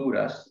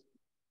capturas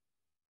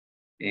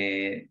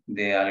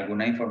de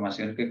alguna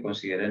información que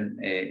consideren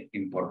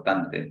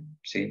importante,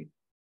 ¿sí?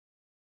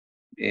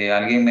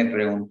 Alguien me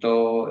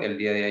preguntó el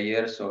día de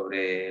ayer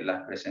sobre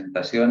las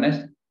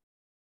presentaciones.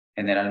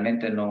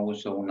 Generalmente no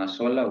uso una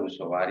sola,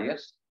 uso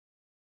varias.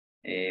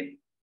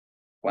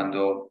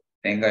 Cuando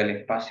tenga el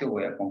espacio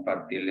voy a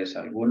compartirles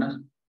algunas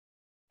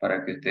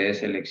para que ustedes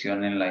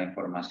seleccionen la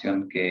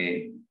información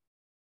que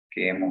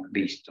hemos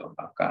visto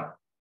acá.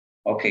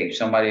 Okay,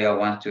 somebody else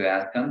wants to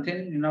add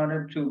something in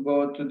order to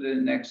go to the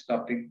next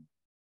topic.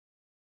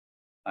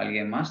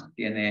 ¿Alguien más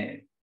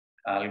tiene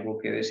algo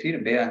que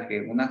decir? Vean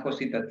que una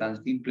cosita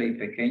tan simple y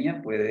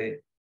pequeña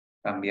puede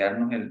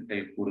cambiarnos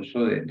el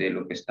curso de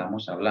lo que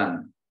estamos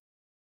hablando.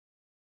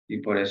 Y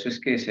por eso es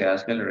que se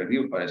hace el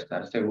review, para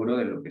estar seguro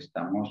de lo que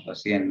estamos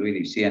haciendo y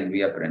diciendo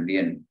y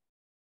aprendiendo.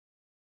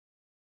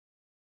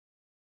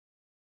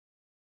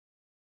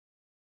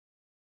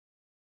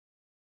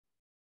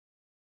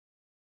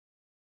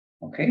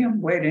 Okay,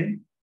 I'm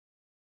waiting.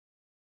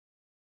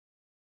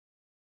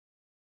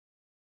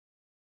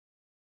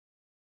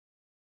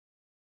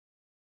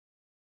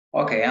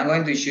 Okay, I'm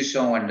going to choose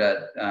someone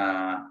that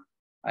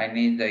I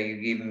need that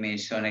you give me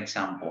some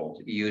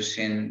examples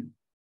using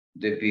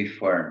the be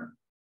form.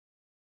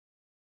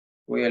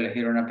 Voy a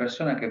elegir una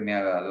persona que me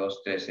haga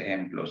 2, 3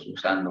 ejemplos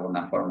usando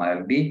una forma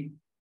del be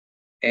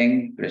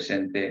en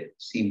presente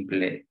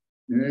simple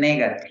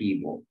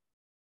negativo.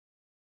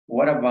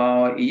 What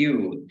about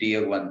you,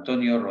 Diego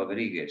Antonio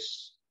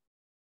Rodríguez?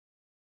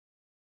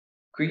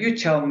 Could you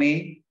tell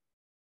me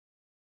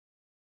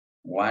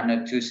 1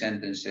 or 2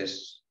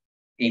 sentences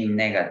in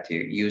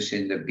negative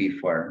using the be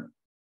form?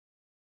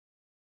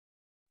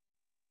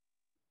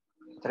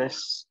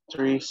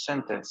 3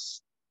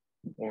 sentences.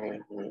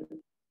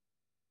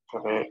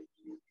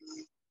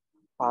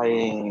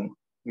 I'm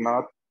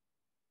not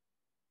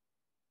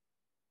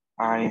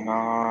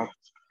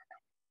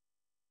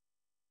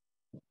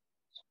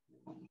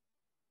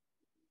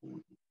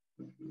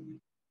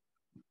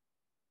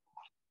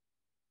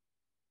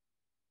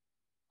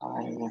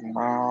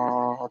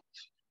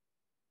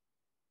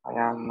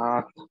I'm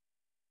not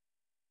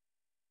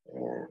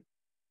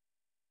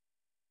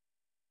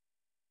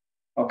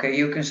Okay,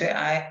 you can say,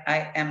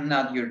 I am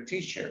not your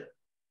teacher.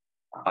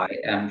 I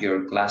am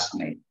your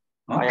classmate.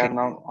 Okay. I am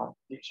not a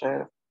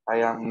teacher. I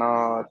am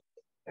not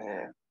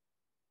a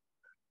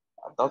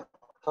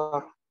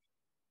doctor.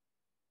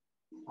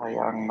 I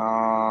am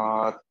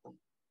not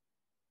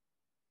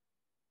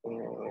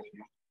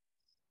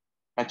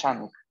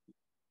mechanic.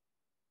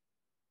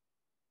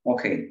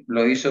 Okay,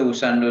 lo hizo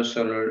usando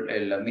solo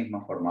la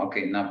misma forma.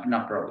 Okay, no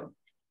problem.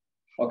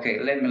 Okay,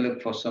 let me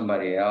look for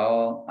somebody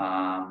else.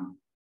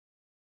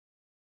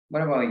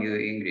 What about you,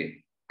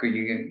 Ingrid? Could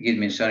you give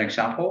me some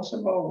examples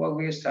about what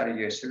we started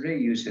yesterday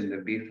using the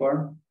be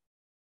form?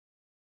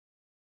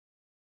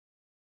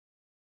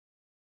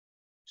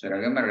 ¿Será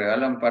que me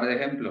regala un par de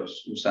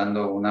ejemplos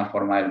usando una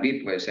forma del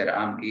be? Puede ser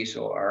am, is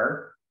o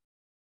are.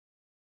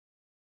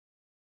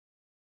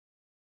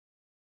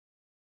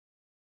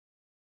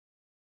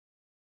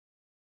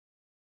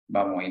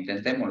 Vamos,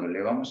 intentémoslo,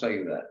 le vamos a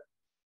ayudar.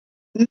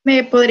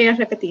 ¿Me podrías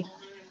repetir?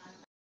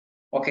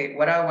 Ok,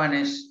 what I want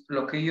is,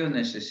 lo que yo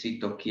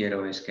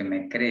quiero es que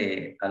me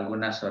cree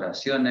algunas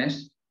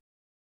oraciones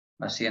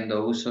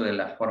haciendo uso de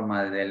la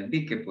forma del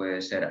be, que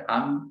puede ser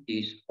am,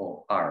 is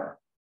o are.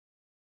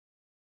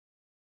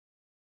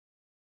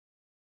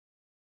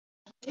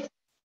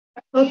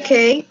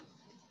 Ok.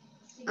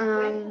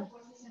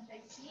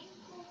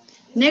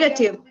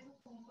 Negative.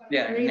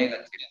 Yeah,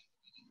 negative.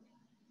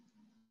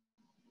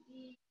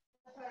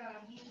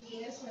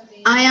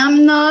 I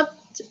am not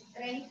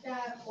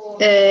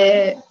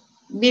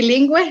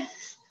bilingüe.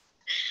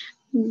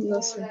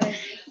 No sé.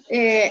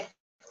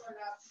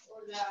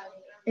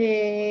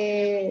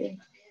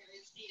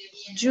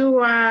 You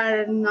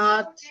are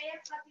not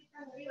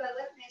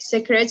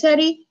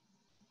secretary.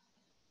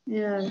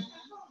 I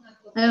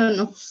don't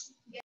know.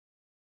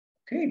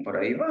 Ok, por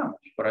ahí vamos,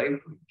 por ahí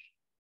vamos.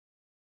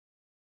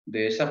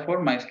 De esa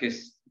forma es que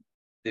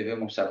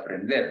debemos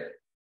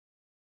aprender,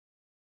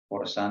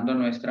 forzando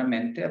nuestra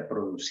mente a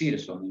producir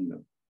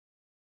sonido.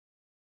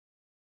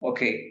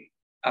 Ok,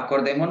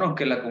 acordémonos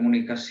que la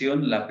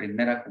comunicación, la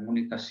primera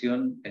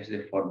comunicación es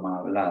de forma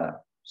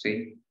hablada,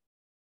 ¿sí?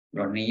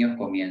 Los niños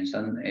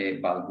comienzan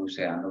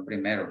balbuceando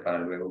primero para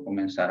luego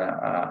comenzar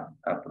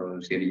a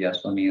producir ya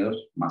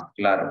sonidos más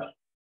claros.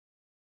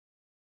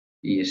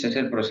 Y ese es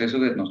el proceso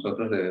que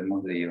nosotros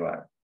debemos de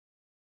llevar.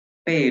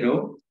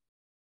 Pero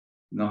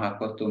nos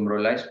acostumbró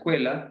la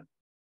escuela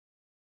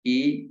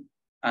y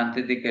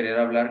antes de querer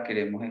hablar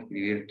queremos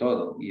escribir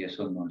todo y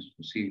eso no es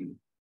posible.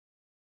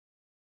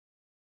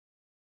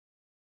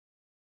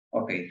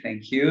 Okay,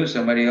 thank you.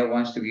 Somebody else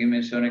wants to give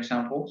me some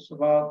examples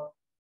about?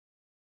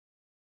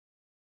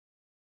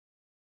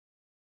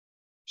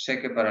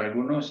 Sé que para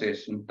algunos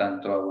es un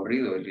tanto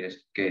aburrido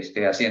que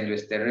esté haciendo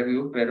este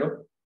review,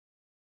 pero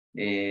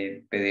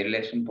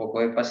pedirles un poco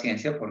de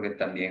paciencia porque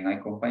también hay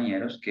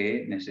compañeros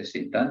que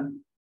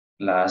necesitan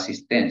la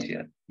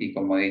asistencia. Y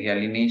como dije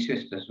al inicio,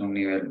 esto es un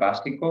nivel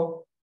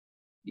básico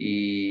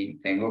y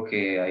tengo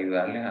que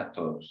ayudarles a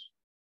todos.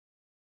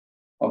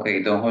 Ok,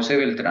 don José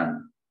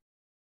Beltrán.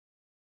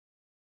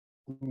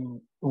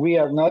 We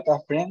are not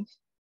a friend.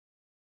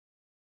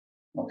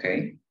 Ok.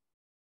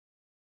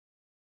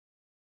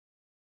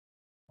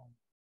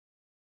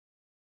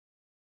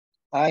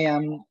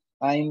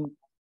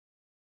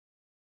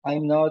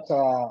 I'm not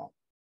a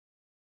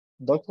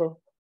doctor.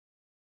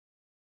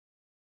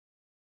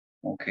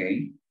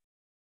 Okay.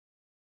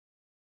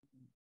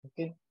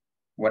 Okay.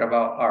 What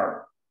about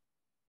are?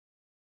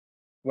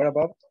 What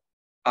about?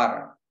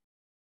 Are.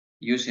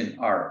 Using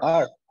are.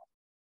 Are.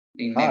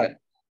 In Are. negative.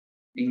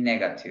 In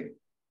negative.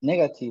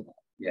 Negative.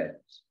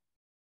 Yes.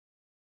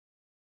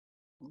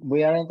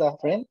 We aren't a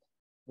friend.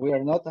 We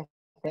are not a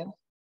friend.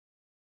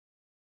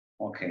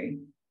 Okay.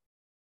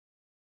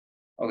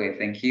 Okay,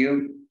 thank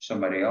you.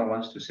 Somebody else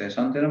wants to say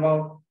something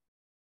about?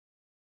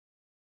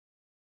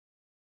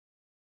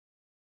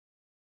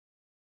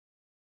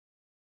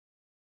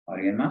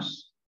 ¿Alguien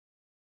más?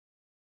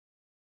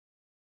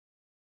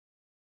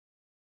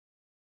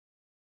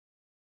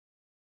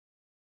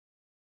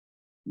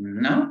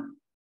 ¿No?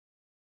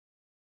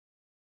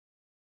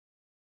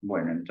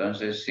 Bueno,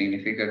 entonces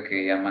significa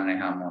que ya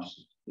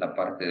manejamos la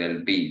parte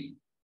del be.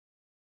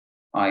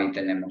 Ahí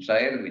tenemos a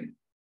Edwin.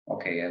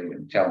 Ok,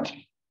 Edwin, chao.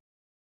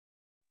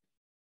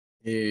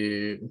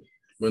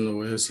 Bueno,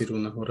 voy a decir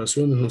unas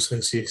oraciones, no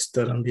sé si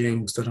estarán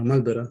bien o estarán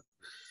mal, ¿verdad?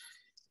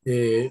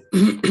 I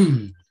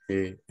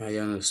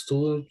am a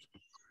student,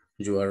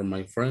 you are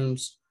my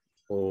friends,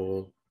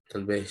 o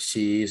tal vez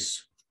she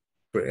is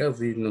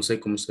pretty, no sé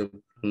cómo se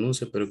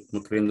pronuncia, pero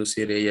como queriendo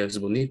decir ella es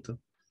bonita.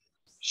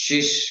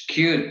 She's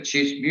cute,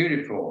 she's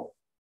beautiful.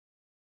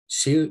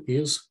 She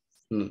is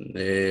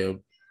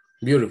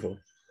beautiful.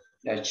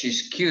 Yeah,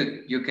 she's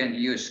cute. You can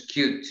use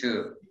cute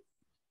too.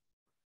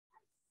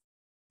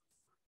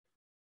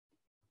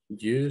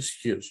 Use.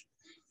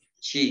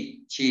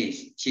 She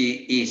is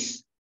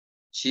cute.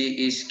 She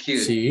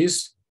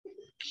is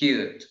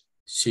cute.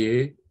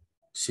 She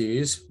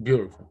is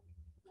beautiful.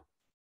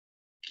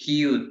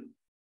 Cute.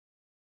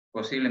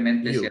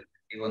 Posiblemente Cute. si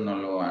adjetivo no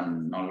lo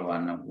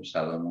han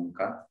usado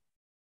nunca.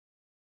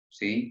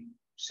 ¿Sí?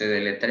 Se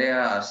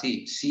deletrea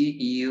así,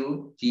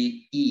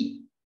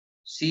 C-U-T-E.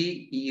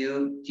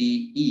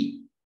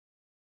 C-U-T-E.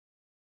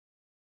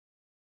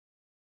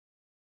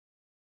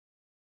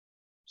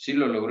 ¿Sí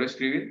lo logró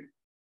escribir?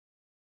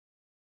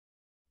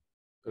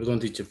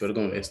 Perdón, teacher,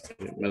 perdón.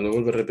 Me lo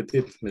vuelvo a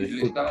repetir. Me Le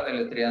disculpo. estaba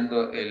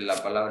deletreando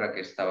la palabra que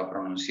estaba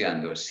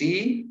pronunciando.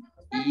 C-U-T-E.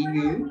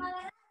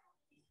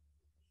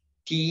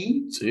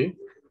 Sí.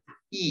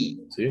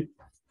 Sí.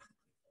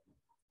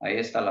 Ahí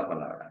está la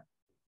palabra.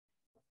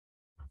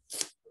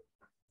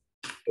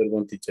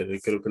 Perdón, teacher,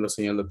 creo que la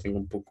señal la tengo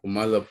un poco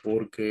mala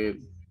porque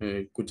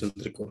me escucho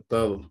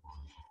entrecortado.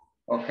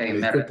 Ok, Me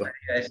me disculpa.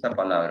 refería a esta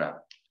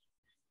palabra.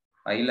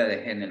 Ahí la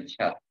dejé en el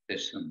chat de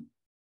Zoom.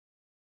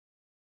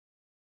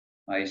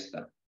 Ahí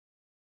está.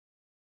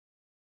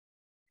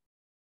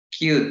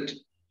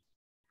 Cute.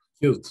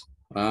 Cute.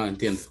 Ah,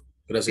 entiendo.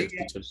 Gracias, Sí,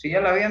 teacher. sí,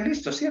 ya la habían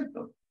visto,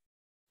 ¿cierto?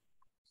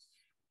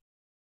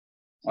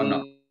 ¿O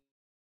no?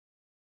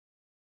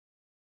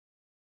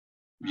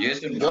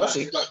 Yes or no? Yo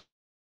sí.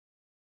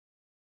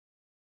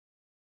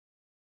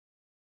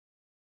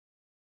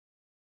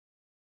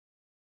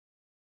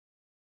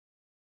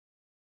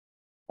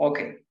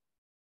 Okay.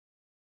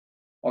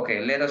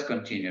 Okay, let us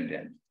continue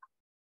then.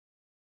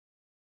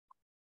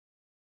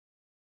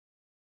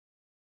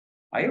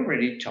 I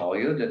already told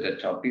you that the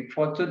topic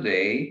for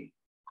today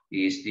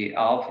is the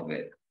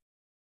alphabet.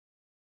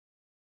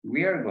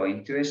 We are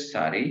going to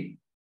study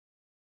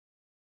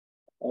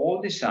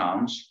all the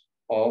sounds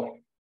of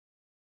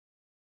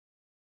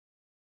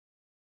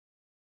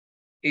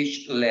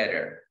each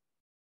letter.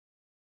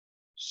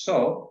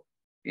 So,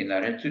 in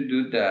order to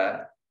do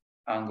that,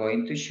 I'm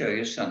going to show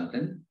you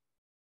something.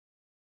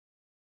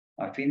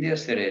 A fin de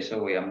hacer eso,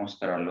 voy a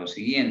mostrar lo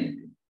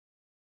siguiente.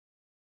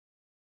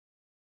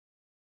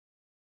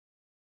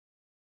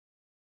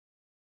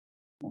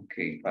 Ok,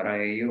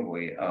 para ello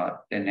voy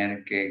a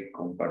tener que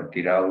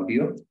compartir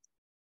audio.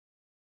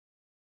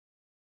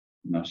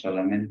 No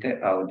solamente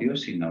audio,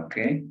 sino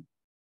que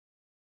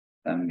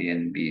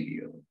también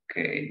vídeo. Ok.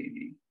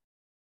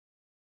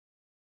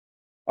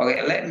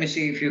 Okay, let me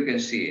see if you can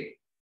see it.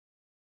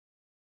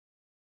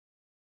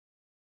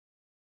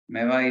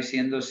 ¿Me va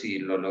diciendo si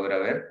lo logra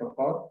ver, por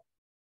favor?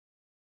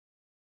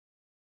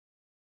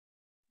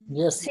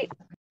 Yes.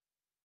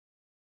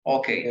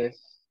 Okay.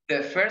 Yes.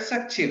 The first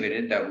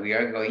activity that we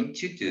are going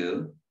to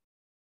do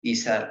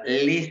is a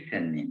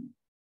listening.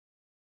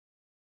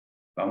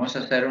 Vamos a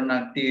hacer una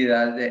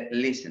actividad de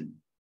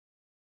listen.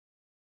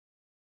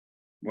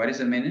 What is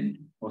the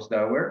meaning? What's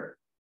the word?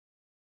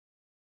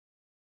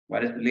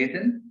 What is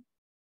listen?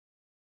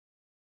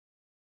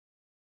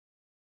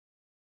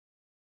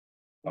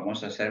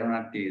 Vamos a hacer una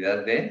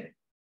actividad de...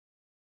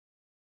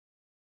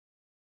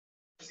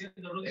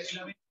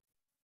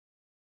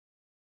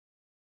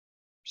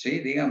 Sí,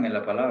 dígame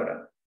la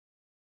palabra.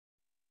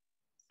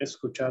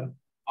 Escuchar.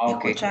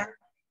 Okay.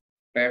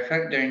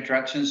 Perfect. The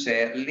instructions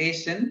say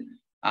listen.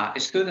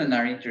 Students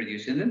are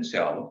introducing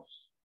themselves.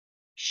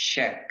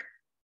 Check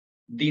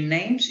the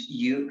names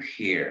you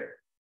hear.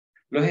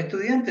 Los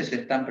estudiantes se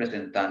están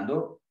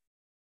presentando.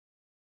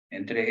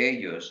 Entre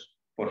ellos,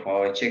 por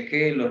favor,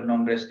 cheque los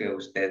nombres que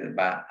usted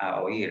va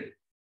a oír.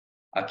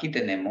 Aquí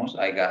tenemos,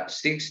 I got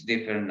 6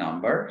 different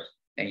numbers,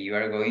 and you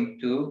are going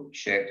to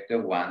check the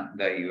one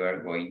that you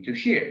are going to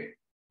hear.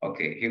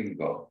 Okay, here we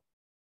go.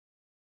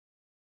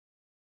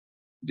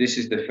 This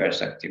is the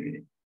first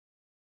activity.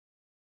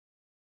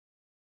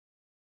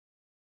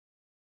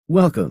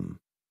 Welcome.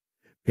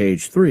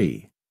 Page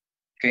 3.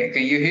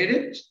 Can you hear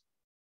it?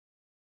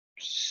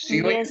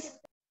 ¿Sí oye? Yes.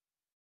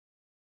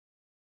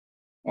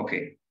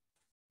 Okay.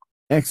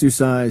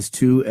 Exercise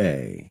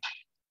 2A.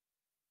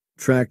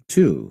 Track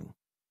 2.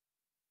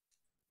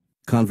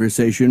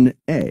 Conversation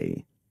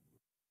A.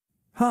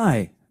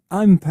 Hi,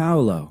 I'm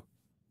Paolo.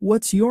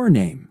 What's your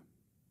name?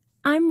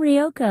 I'm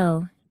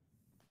Ryoko.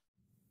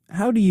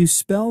 How do you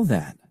spell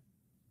that?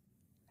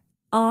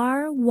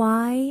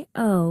 R-Y-O-K-O.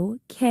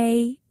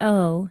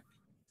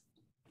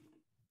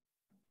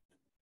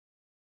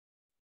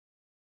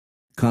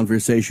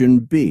 Conversation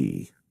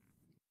B.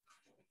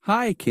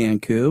 Hi,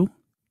 Kanku.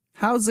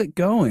 How's it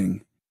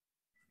going?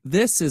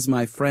 This is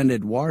my friend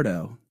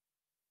Eduardo.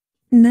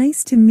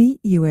 Nice to meet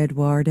you,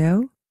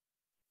 Eduardo.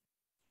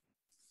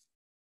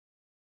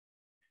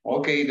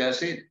 Okay,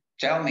 that's it.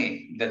 Tell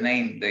me the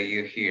name that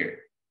you hear.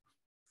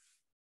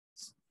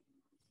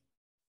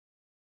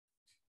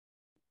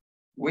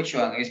 Which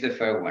one is the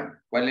first one?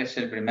 ¿Cuál es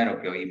el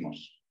primero que oímos?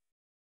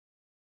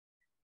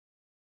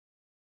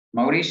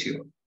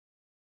 Mauricio.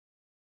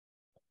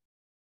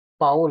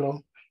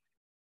 Paulo.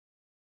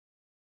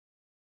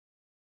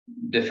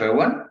 The first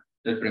one?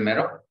 El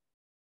primero.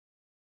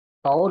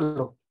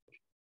 Paulo.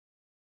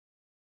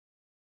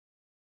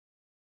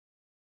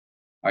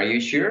 Are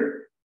you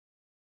sure?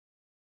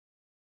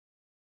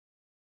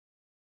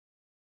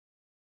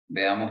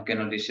 Veamos qué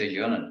nos dice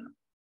Jonathan.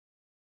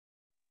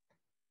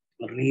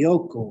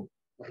 Ryoko.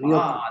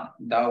 Ah,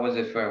 that was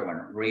the first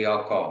one.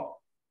 Ryoko.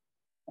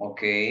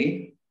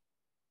 Okay.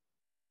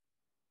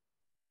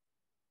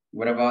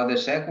 What about the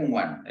second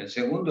one? El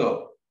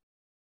segundo.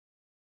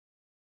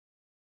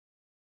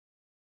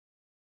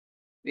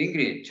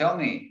 Ingrid, tell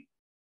me.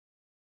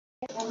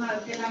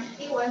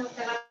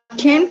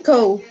 Can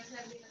go.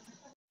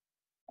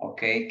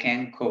 Okay,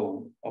 can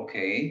go.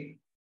 Okay.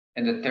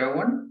 And the third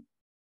one?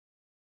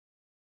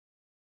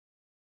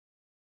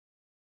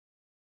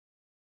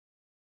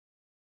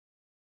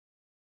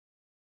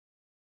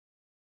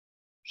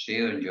 Sí,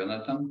 don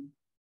Jonathan.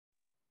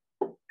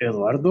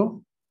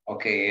 Eduardo.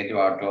 Okay,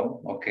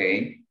 Eduardo.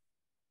 Okay.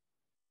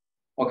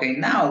 Okay,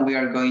 now we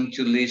are going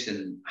to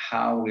listen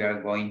how we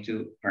are going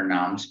to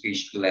pronounce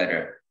each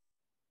letter.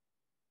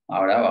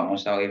 Ahora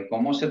vamos a oír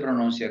cómo se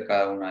pronuncia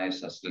cada una de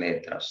esas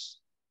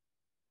letras.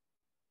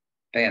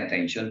 Pay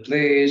attention,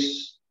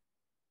 please.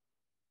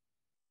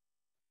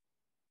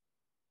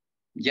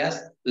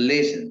 Just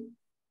listen.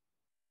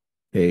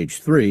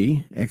 Page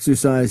 3,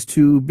 Exercise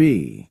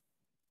 2B.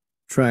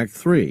 Track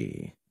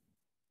 3.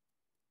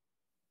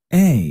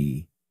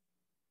 A,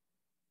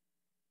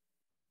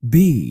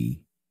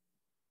 B,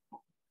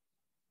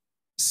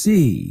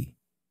 C,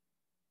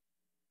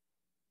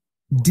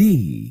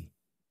 D,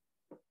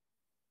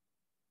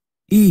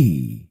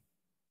 E,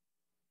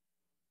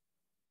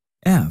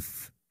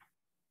 F,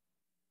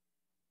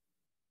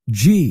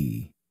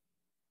 G,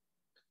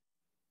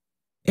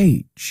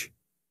 H,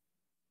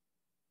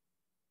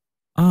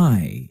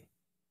 I,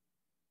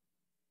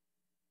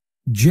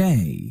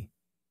 J,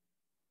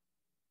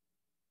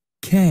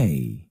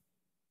 K,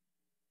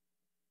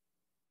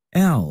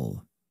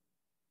 L,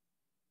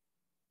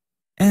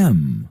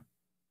 M,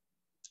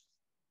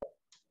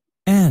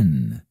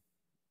 N,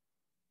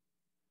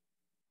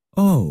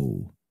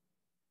 O,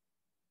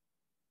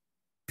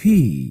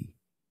 P,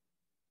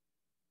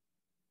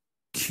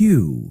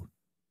 Q,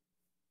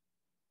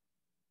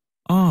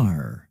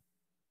 R,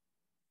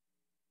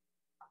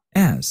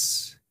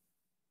 S,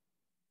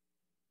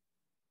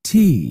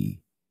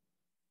 T,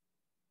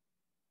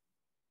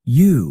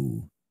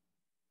 U,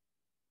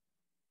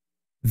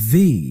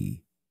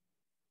 V,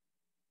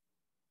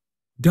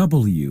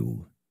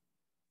 W,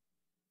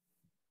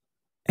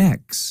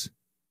 X,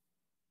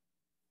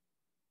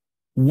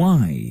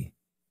 Y,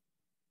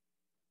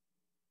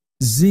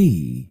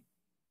 Z.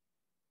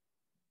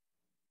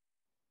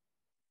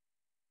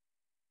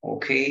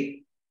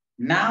 Okay,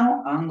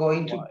 now I'm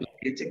going to play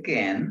it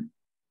again.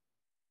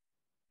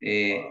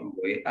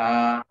 Voy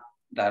a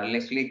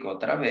darle clic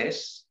otra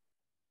vez.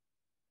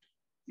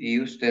 Y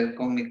usted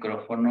con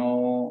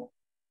micrófono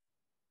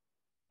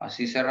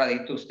así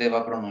cerradito, usted va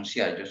a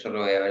pronunciar. Yo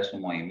solo voy a ver su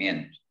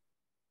movimiento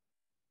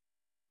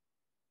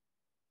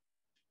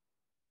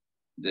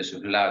de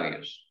sus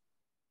labios.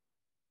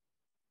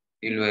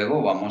 Y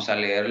luego vamos a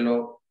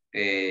leerlo.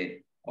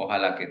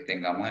 Ojalá que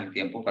tengamos el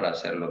tiempo para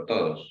hacerlo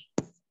todos.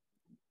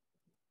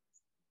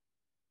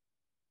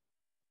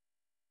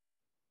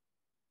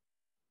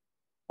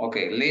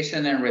 Okay,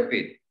 listen and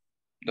repeat.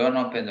 Don't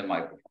open the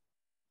microphone.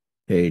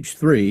 Page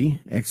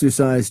 3,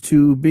 Exercise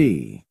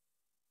 2B.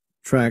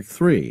 Track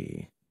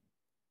 3.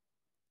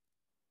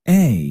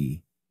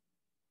 A,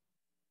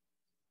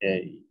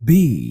 A,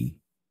 B,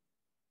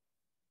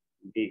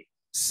 B,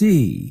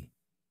 C,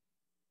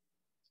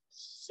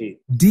 C,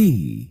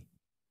 D,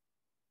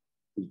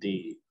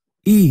 D,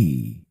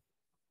 E,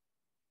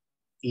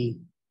 E,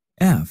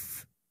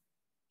 F,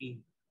 E,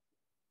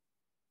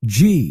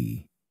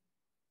 G,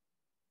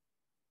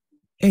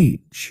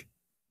 H,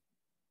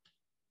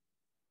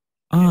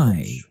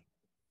 I,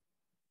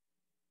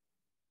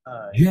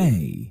 I,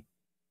 J,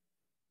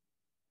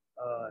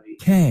 I,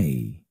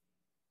 K,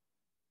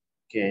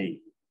 K,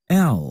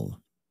 L,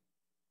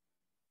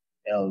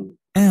 L,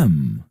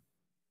 M,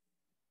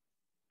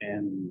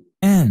 N,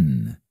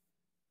 N,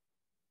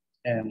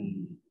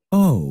 M,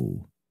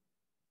 O,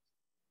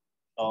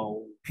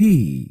 O,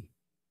 P,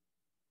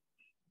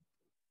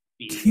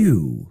 P,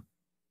 Q,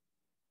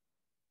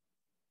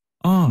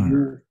 R,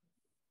 U,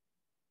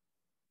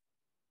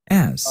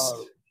 S,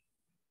 R,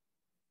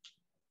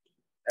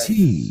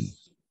 T,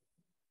 S,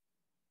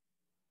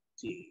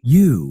 T,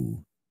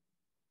 U,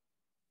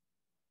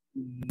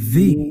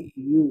 V,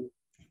 U,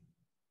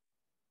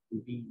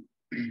 V,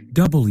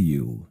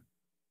 W,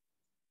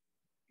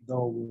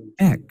 W,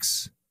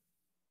 X,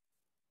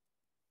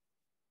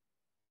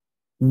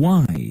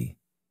 Y,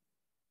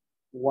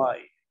 Y,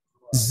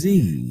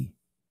 Z.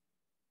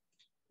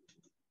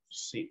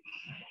 C.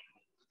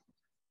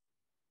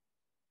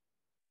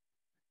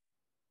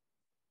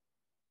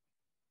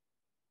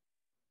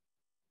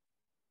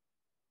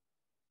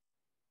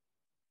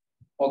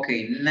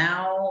 Okay,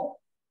 now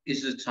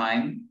is the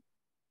time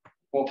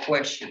for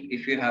question.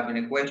 If you have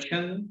any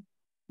question,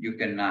 you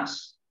can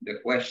ask the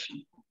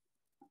question.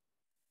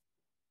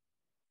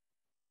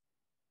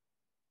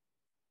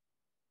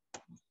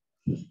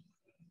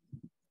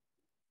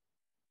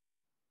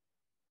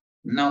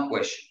 No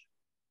question.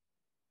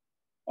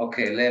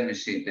 Okay, let me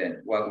see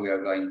then what we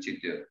are going to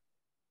do.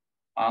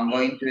 I'm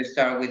going to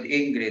start with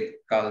Ingrid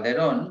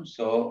Calderon.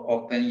 So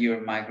open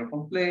your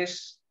microphone,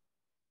 please.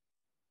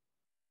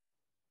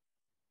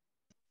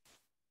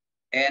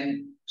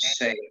 And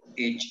say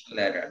each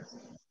letter.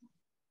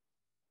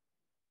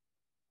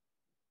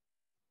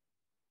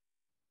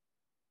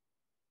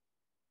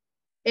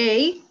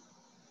 A.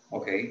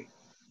 Okay.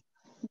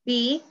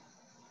 B.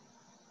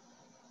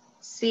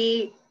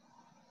 C.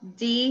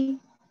 D.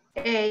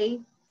 A.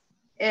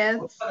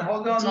 F.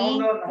 Hold on, G.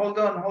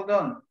 hold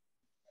on.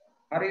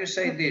 How do you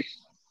say this?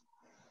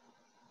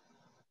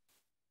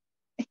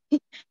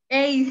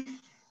 A.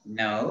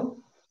 No.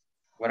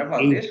 What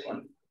about this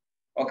one?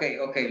 Okay.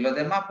 Los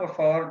demás, por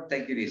favor,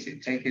 take it easy.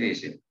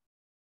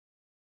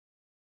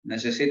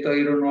 Necesito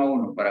ir uno a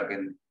uno para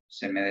que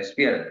se me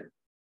despierte.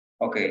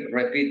 Okay,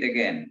 repeat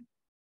again.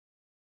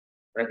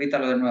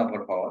 Repítalo de nuevo,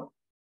 por favor.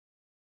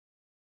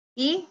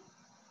 E.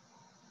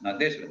 No,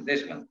 this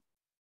one.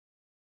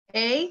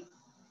 A.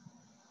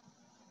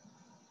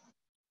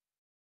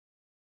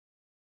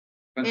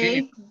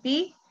 Continue. A.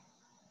 B.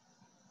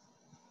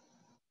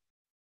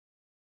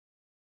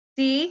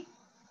 C.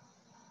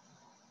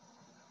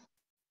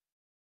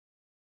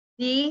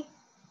 D.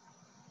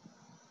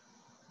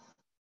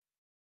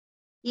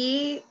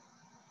 E.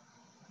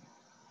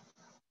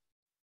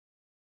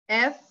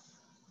 F.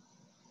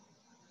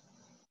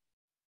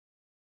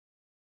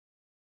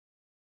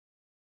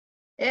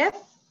 F.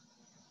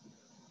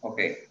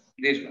 Okay,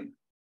 this one.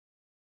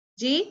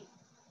 G.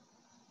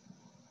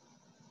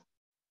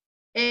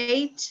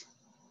 H.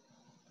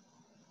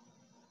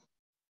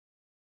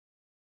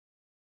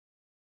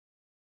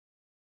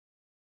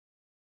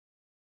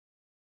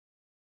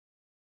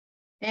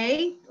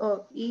 A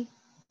or E.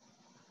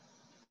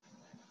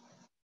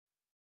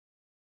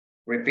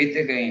 Repeat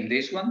again,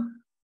 this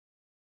one.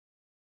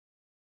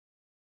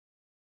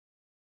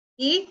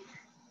 E.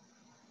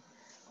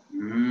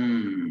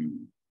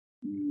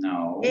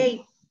 No.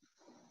 A.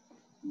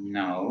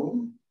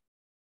 No.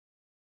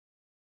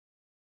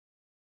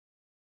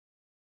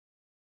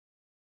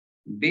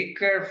 Be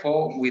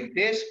careful with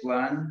this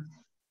one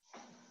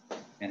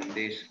and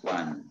this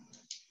one.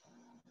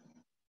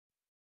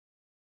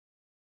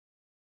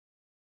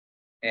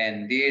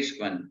 And this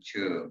one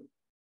too.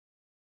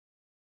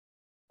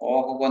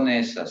 Ojo con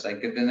esas, hay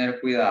que tener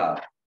cuidado.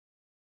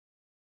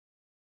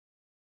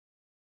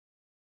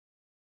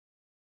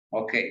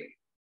 Okay.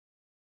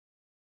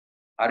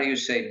 How do you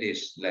say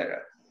this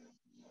letter?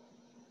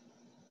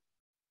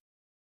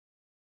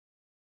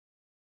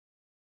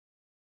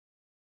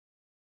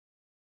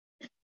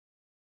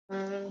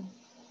 No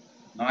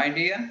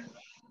idea?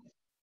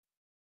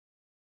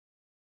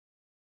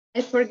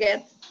 I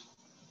forget.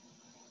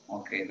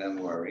 Okay,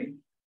 don't worry.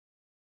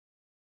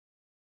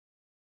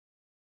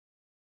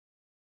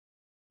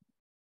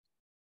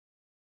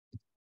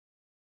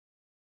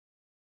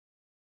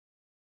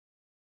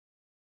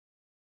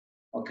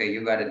 Okay,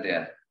 you got it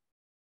there.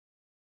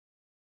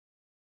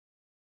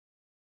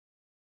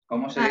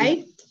 ¿Cómo se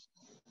dice?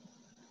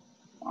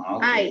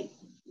 Okay.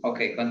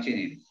 Okay,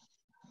 continue.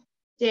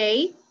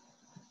 J.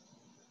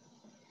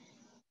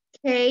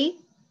 K.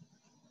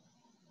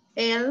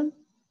 L.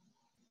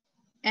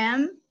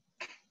 M.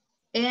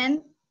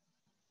 N.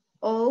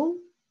 O.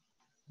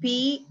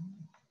 P.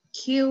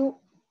 Q.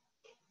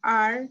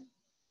 R.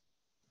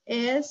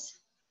 S.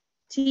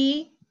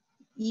 T.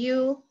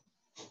 U.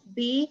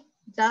 B.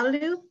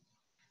 W.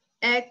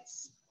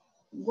 X.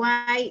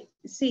 Y.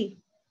 Z.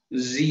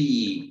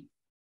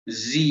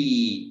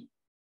 Z.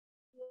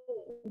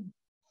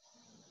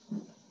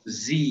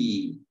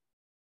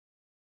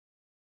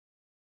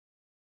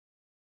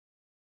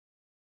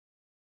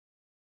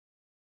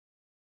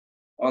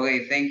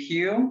 Okay, thank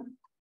you.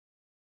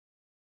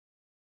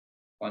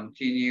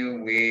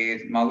 Continue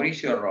with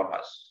Mauricio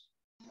Rojas.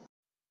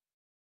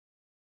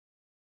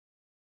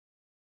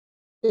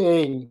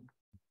 A,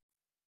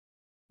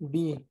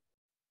 B,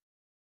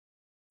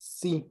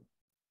 C,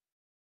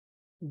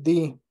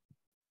 D,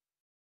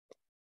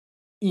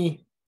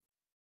 E,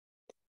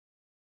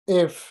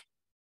 F,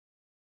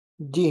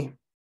 G,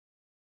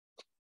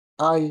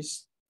 I.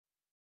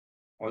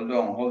 Hold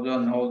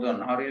on.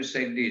 How do you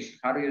say this?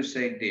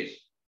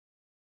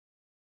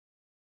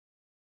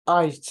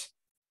 I.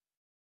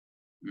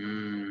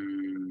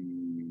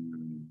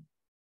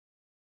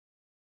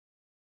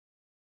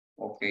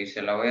 Ok,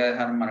 se la voy a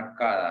dejar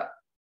marcada.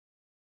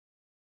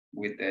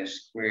 With the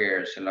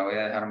square. Se la voy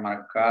a dejar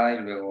marcada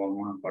y luego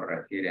vamos a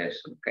corregir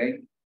eso, ok?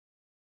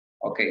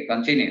 Ok,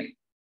 continue.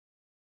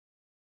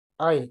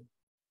 I.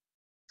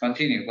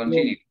 Continue.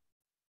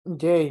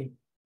 J,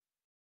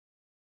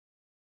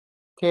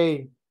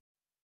 K,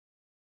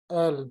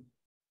 L,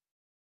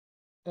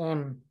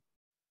 M,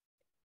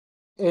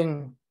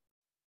 N,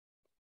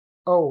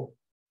 O,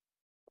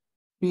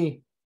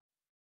 P,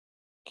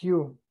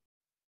 Q,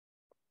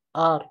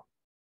 R,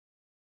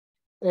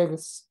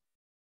 X,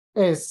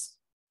 S,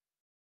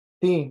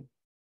 T,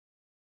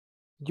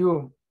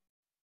 U,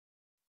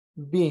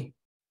 B,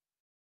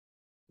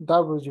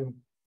 W,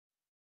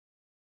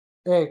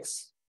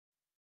 X,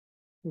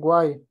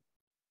 Y,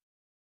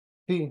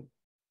 Z.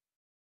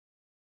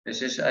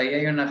 Ahí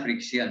hay una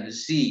fricción.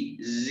 Z.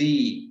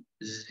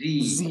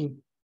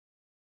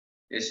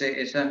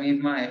 Esa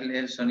misma es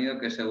el sonido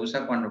que se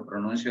usa cuando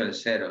pronuncio el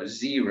cero.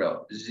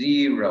 Zero.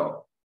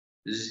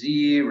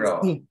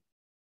 Sí.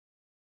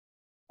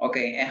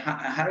 Okay, and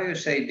how do you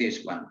say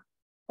this one?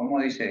 ¿Cómo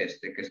dice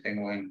este que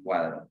tengo en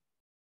cuadro?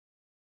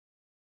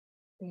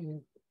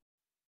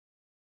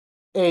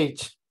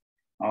 H.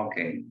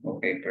 Okay,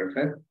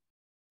 perfect.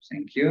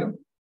 Thank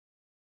you.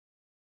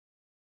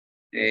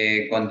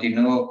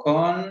 Continúo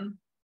con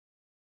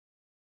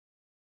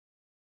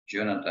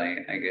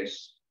Jonathan, I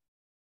guess.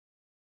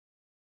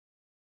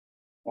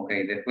 Ok,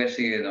 después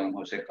sigue don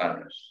José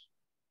Carlos.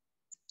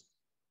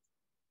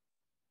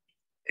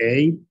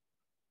 A,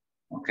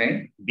 Ok.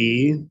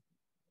 B,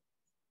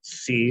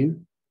 C,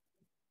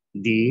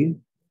 D,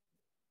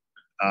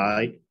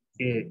 I,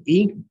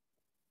 E,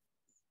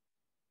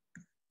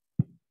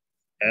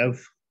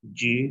 F,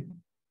 G,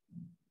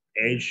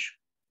 H,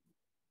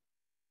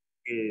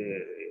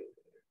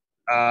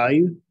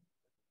 I,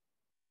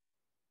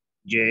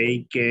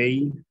 J,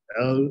 K,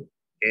 L,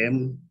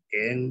 M,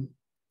 N,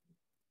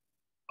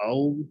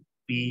 O,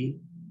 P,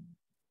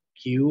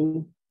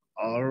 Q,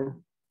 R,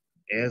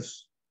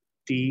 S,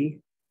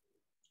 T,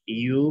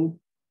 U,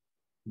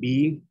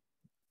 V,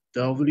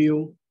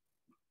 W,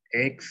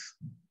 X,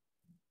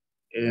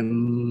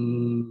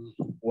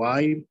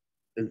 Y,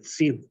 and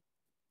Z.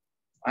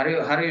 How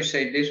do you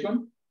say this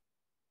one?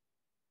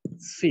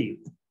 Sí.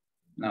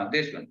 No,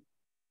 this one.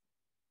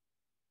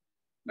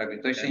 La que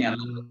estoy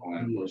señalando con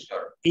el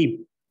cursor.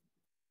 I.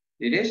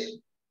 It is?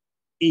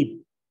 I.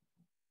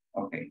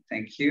 Okay,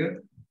 thank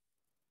you.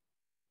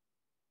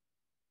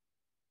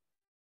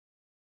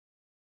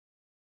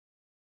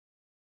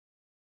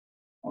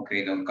 Ok,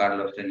 don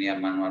Carlos tenía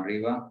mano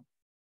arriba.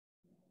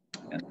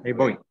 Ahí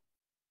voy.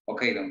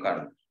 Ok, don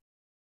Carlos.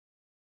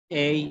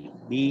 A,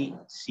 B,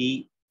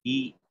 C,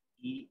 D,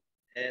 E,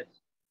 F,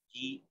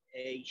 G,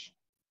 H,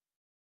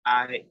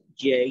 I,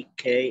 J,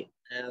 K,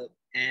 L,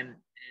 M,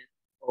 N,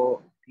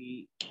 O,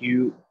 P,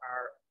 Q,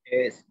 R,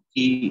 S,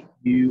 T,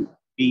 U,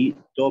 V,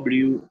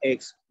 W,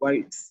 X,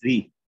 Y,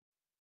 Z.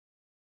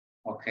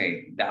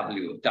 Okay,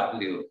 W.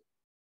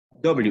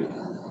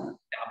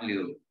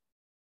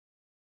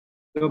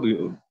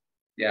 W.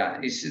 Yeah,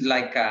 it's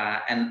like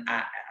an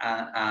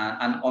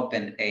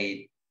open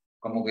A,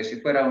 como que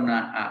si fuera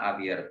una A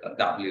abierta,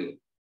 W.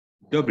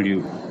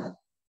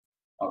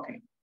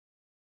 Okay.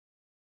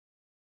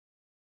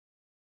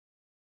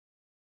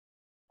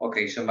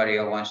 Okay, somebody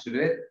else wants to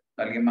do it.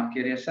 ¿Alguien más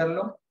quiere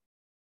hacerlo?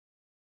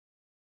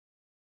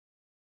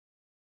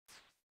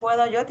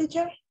 ¿Puedo yo,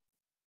 teacher?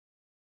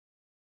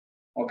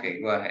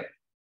 Okay, go ahead.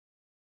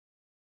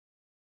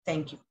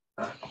 Thank you.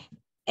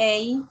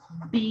 A,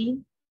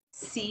 B,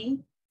 C,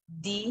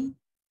 D,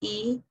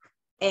 E,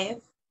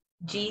 F,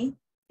 G,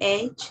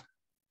 H,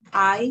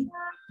 I,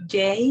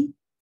 J,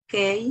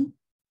 K,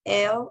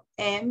 L,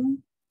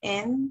 M,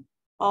 N,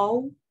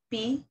 O,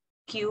 P,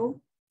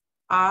 Q,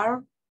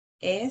 R,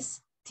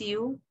 S, T,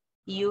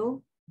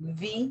 U,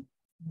 V,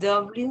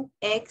 W,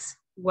 X,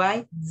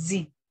 Y,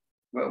 Z.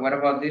 What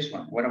about this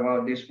one? What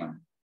about this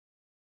one?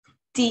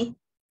 T.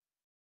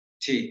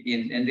 T.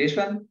 In this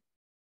one?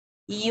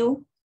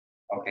 U.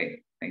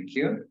 Okay, thank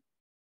you.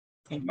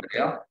 Somebody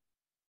else?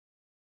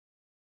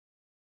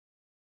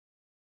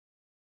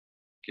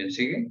 ¿Quién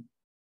sigue?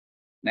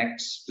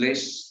 Next,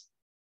 please.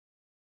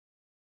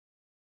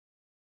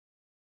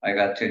 I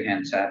got two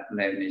hands up.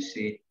 Let me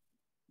see.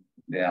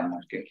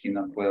 Veamos que aquí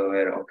no puedo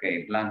ver.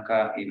 Ok,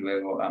 Blanca y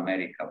luego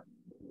América.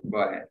 Go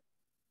ahead.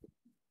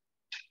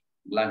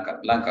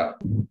 Blanca.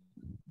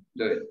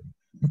 Do it.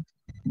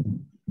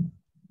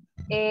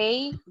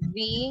 A,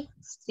 B,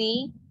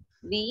 C,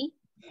 D,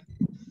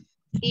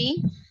 E,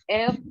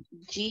 F,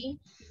 G,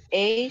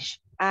 H,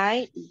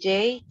 I,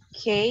 J,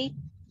 K,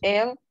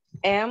 L,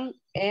 M,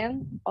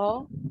 N,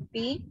 O,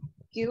 P,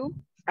 Q,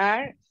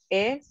 R,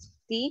 S,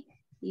 T,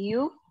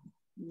 U,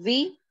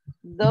 V,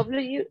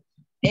 W,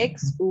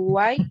 X,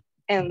 Y,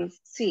 and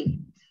Z.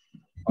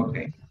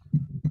 Okay.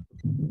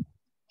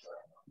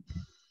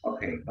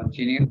 Okay,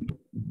 continue.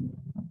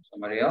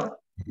 Somebody else?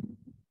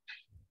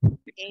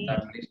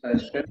 ¿Está lista de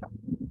espera?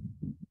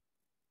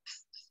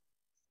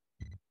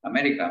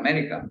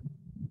 América.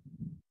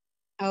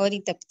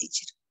 Ahorita,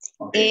 teacher.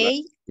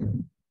 Okay, A,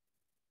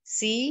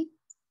 C,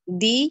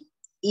 D,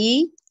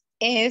 E,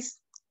 F,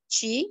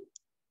 G,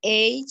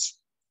 H,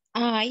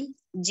 I,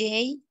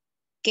 J,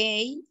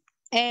 K,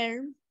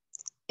 L,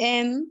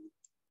 M,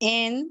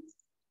 N,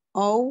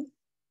 O,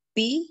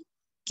 P,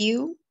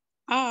 Q,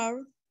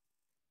 R,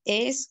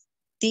 S,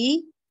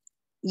 T,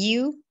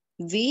 U,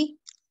 V,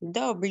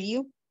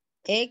 W,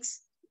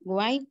 X,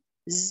 Y,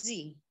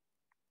 Z.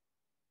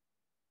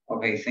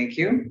 Okay, thank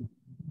you.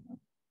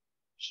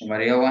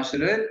 Somebody else wants to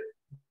do it?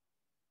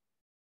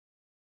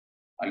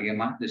 ¿Alguien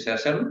más desea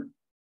hacerlo?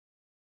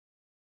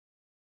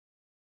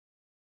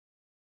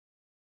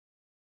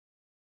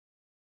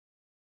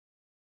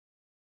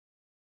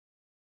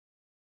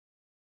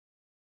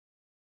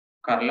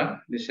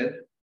 Carla,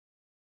 dice.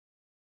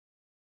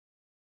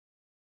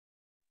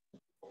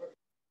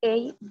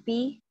 A,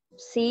 B,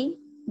 C,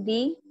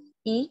 D,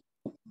 E,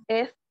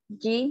 F,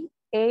 G,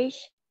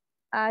 H,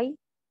 I,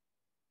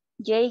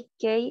 J,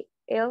 K,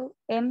 L,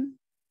 M,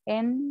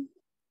 N,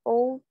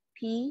 O,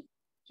 P,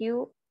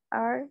 Q,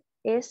 R,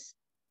 S,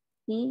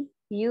 T,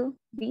 U,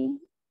 V,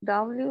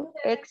 W,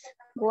 X,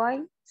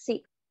 Y,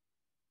 Z.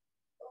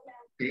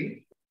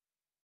 Okay.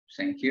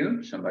 Thank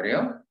you. Somebody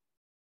else?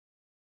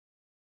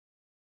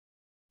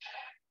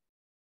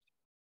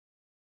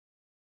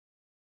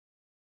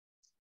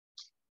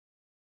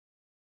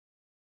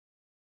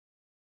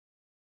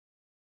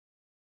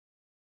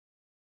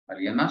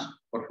 ¿Alguien más,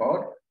 por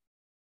favor?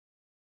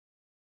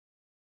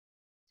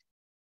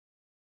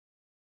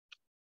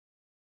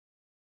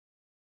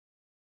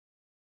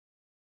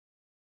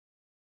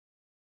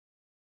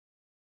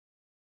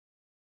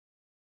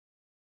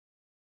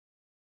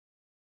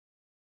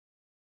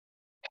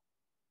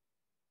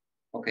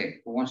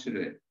 Okay, who wants to do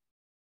it?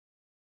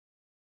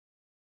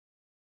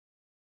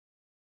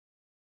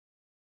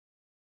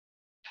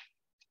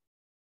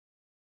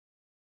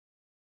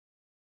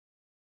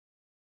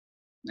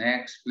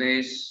 Next,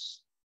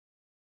 please.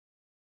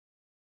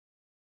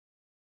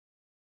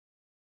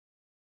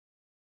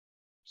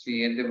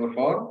 Siguiente, por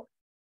favor.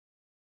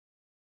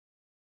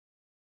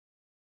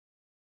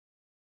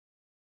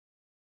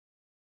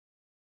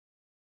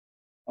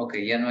 Ok,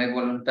 ya no hay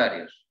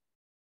voluntarios.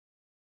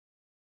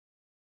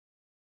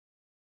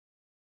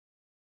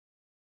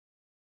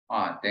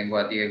 Ah, tengo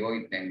a Diego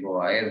y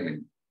tengo a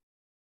Edwin.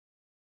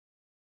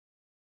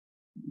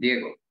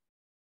 Diego.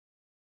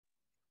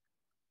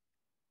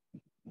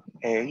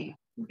 A,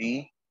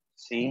 B,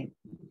 C,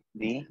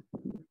 D,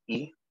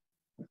 E,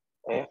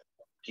 F,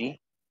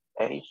 G,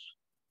 H,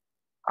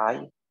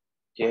 I,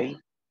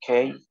 J,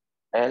 K,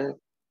 L,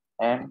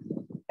 M,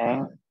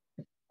 N,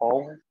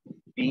 O,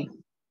 P,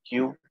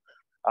 Q,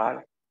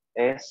 R,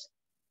 S,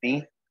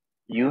 T,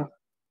 U,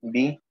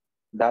 V,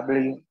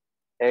 W,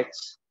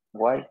 X,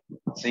 Y,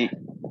 Z.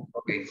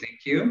 Okay,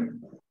 thank you.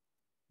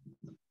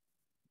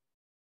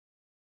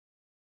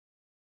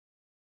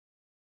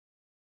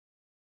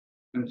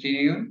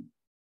 Continue.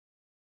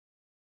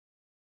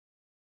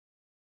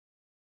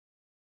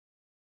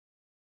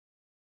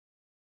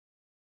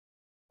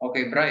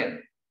 Okay,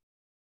 Brian.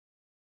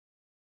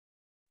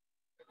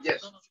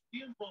 Yes.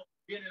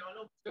 Viene el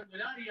balón buscando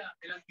el área,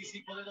 el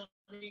anticipo de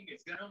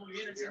Domínguez, ganó muy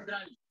bien el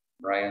central.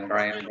 Brian,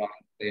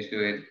 please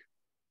do it.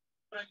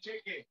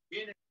 Cheque,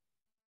 viene.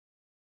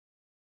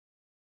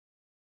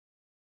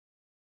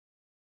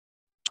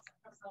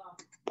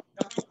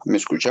 ¿Me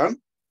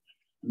escuchan?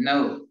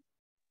 No.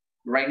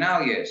 Right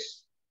now,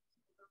 yes.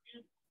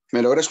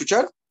 ¿Me logra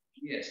escuchar?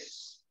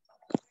 Yes.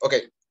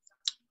 Okay,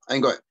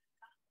 I'm going.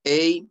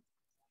 A,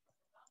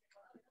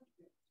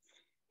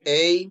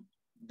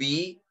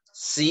 B,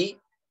 C,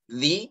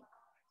 D,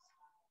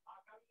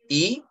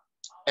 E,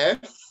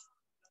 F,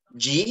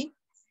 G,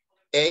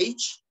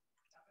 H,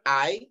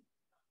 I,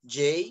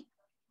 J,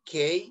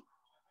 K,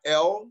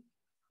 L,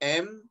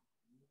 M,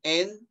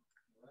 N,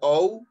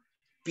 O,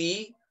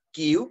 P,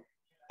 Q,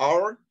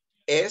 R,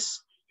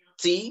 S,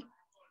 T,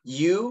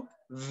 U,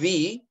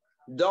 V,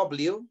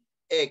 W,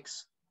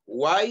 X,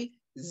 Y,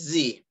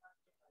 Z.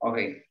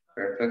 Okay,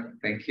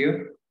 perfect. Thank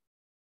you.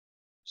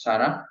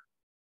 Sarah?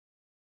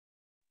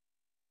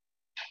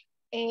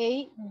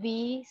 A,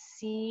 B,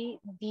 C,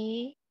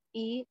 D,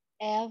 E,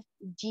 F,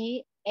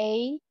 G,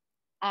 A,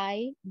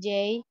 I,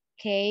 J,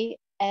 K,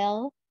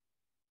 L,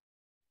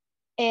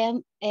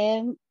 M,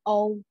 N,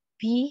 O,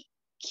 P,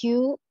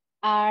 Q,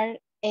 R,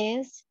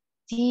 S,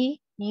 T,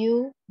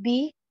 U,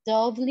 V,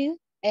 W,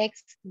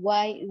 X,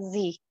 Y,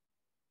 Z.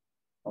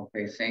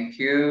 Okay, thank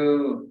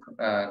you,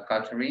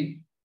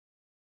 Catherine.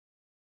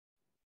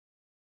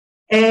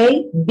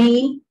 A,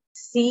 B,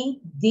 C,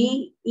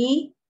 D,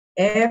 E,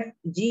 F,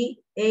 G,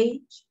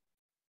 H,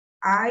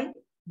 I,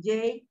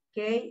 J,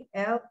 K,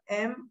 L,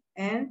 M,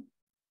 N,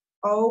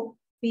 O,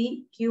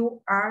 P,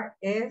 Q, R,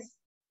 S,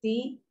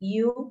 T,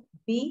 U,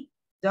 V,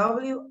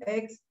 W,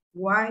 X,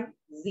 Y,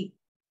 Z.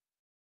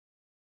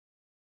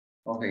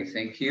 Okay,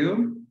 thank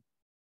you.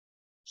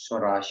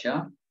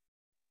 Sorasha.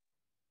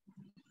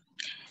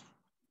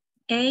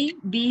 A,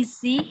 B,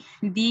 C,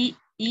 D,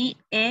 E,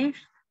 F,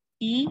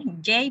 E,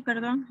 J,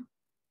 perdón,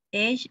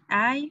 H,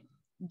 I,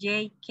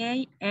 J,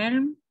 K,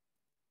 L,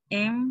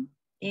 M,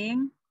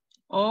 N,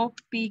 O,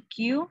 P,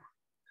 Q,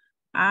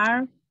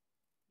 R,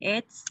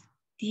 S,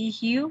 T,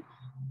 U,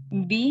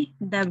 V,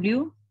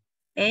 W,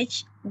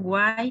 H,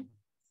 Y,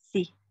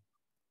 Z.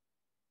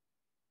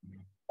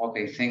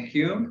 Okay, thank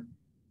you.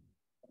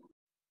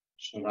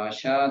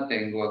 Sorasha,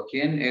 tengo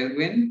aquí en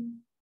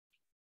Edwin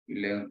y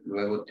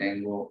luego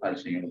tengo al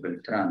señor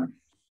Beltrán.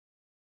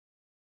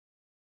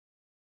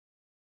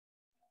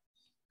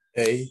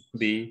 A,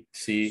 B,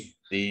 C,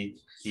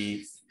 D,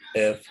 E,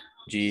 F,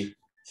 G,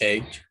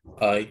 H,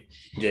 I,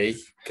 J,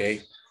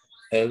 K,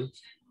 L,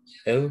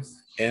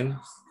 M,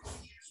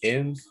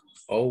 N,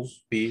 O,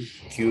 P,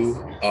 Q,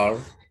 R,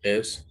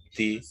 S,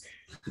 T,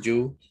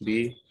 U,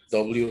 V,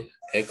 W,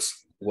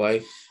 X,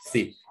 Y,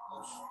 Z.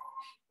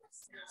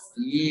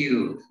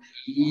 You.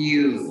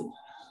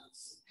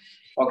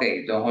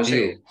 Okay, don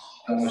José.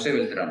 Don José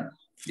Beltrán,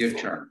 your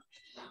turn.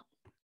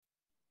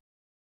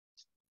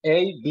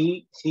 A,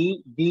 B,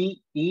 C, D,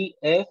 E,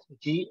 F,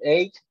 G,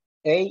 H,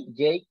 A,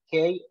 J,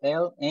 K,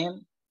 L,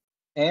 M,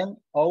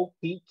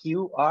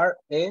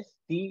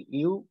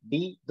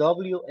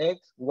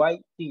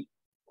 N-O-P-Q-R-S-T-U-B-W-X-Y-T.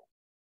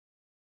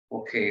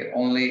 Okay,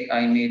 only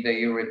I need that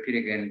you repeat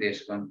again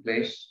this one,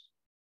 please.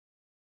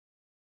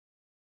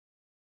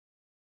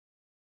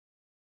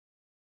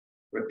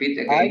 Repeat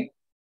again.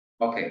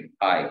 Okay,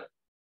 I.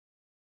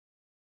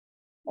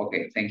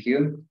 Okay, thank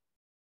you.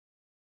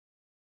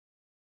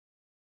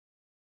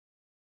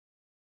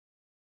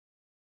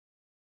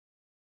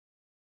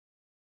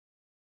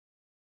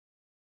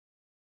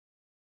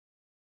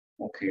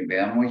 Okay,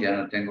 veamos, ya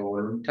no tengo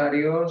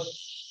voluntarios.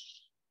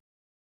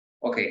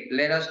 Okay,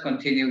 let us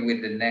continue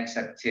with the next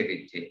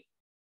activity.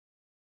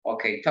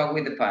 Okay, talk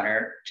with the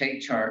partner,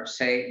 take turn,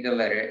 say the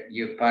letter,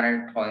 your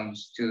partner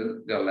points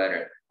to the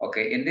letter.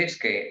 Okay, in this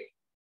case,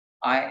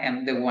 I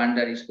am the one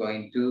that is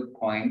going to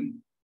point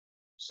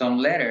some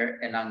letter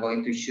and I'm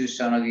going to choose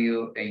some of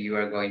you and you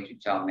are going to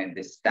tell me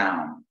the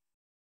sound.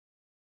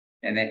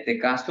 En este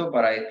caso,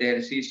 para este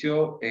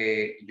ejercicio,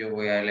 yo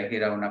voy a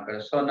elegir a una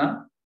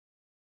persona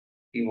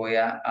y voy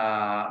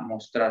a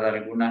mostrar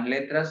algunas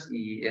letras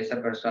y esa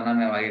persona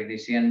me va a ir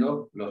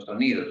diciendo los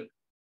sonidos.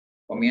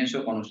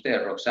 Comienzo con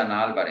usted,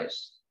 Roxana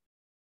Álvarez.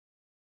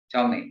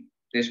 Tell me,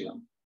 this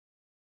one.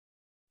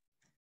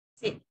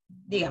 Sí,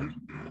 dígame.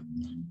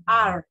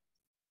 R.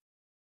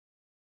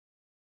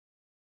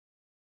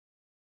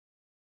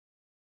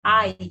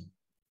 I.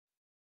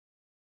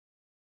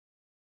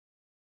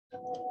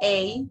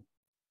 A.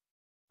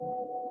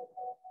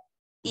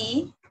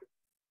 E.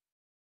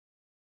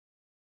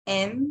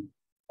 M.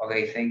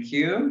 Okay, thank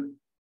you.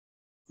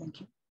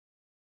 Thank you.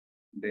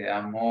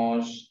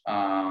 Veamos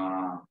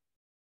a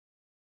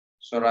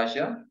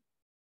Soraya.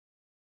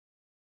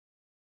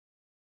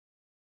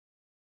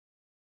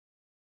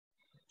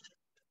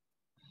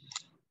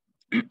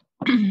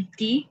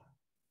 T.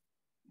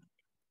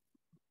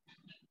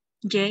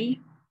 J.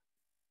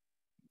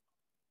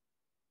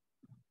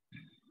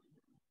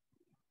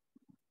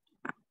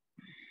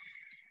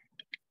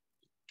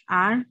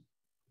 R.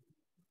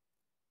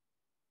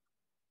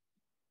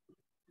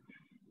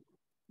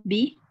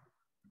 B.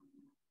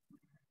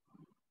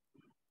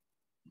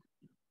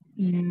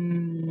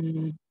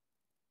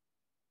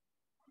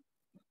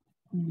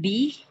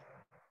 B.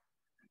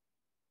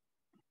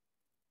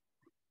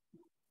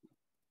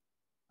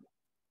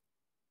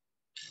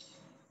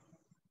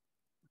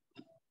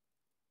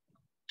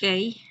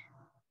 K.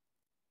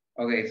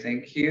 Okay,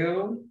 thank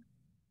you.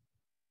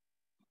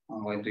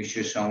 I'm going to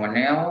choose someone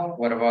else.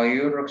 What about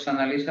you,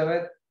 Roxana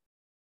Elizabeth?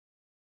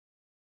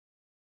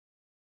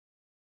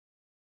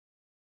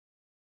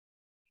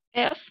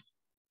 F.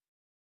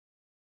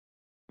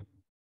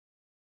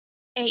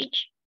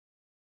 H.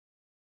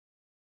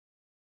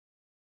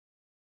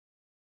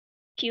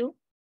 Q.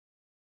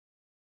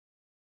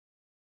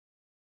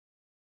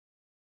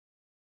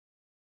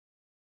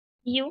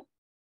 U.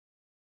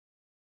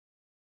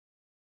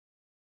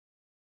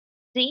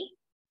 Z.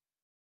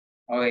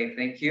 Okay,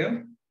 thank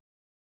you.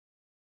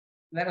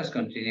 Let us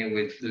continue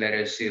with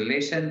letter C.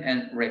 Listen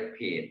and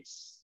repeat.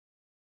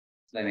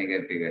 Let me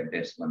get bigger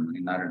this one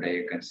in order that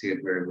you can see it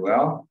very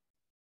well.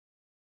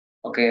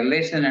 Okay,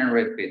 listen and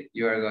repeat.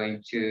 You are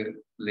going to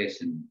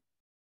listen.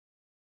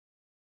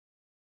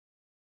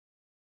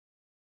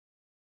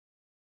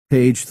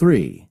 Page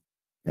 3,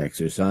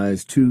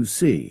 Exercise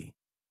 2C,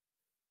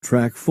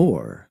 Track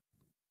 4.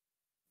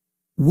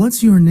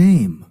 What's your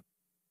name?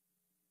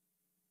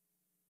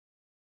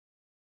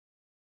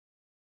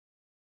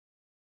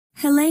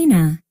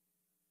 Helena.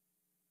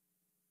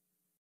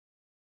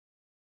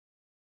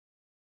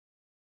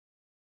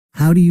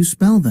 How do you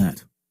spell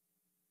that?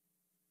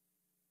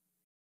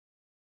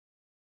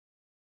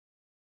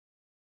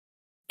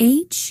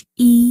 Helena.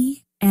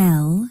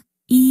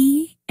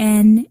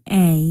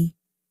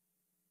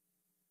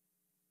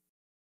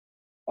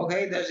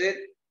 Okay, that's it.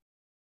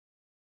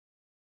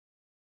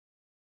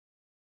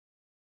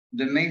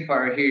 The main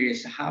part here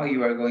is how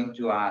you are going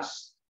to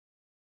ask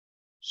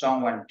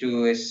someone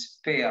to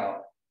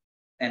spell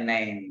a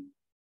name.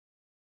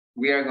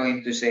 We are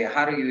going to say,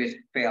 how do you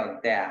spell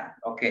that?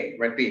 Okay,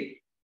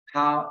 repeat.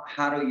 How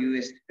do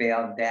you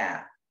spell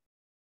that?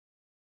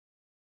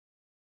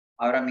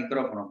 Ahora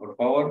micrófono, por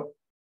favor.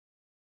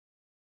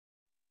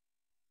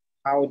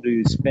 How do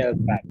you spell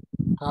that?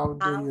 How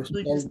do you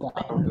spell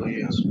that?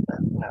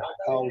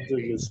 How do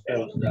you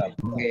spell that?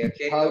 Okay,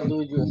 okay. How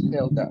do you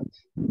spell that?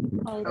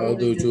 How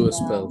do you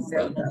spell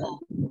that?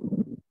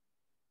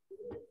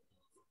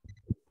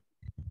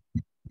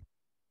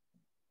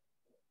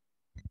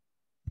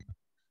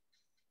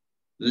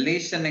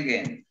 Listen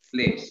again,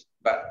 please,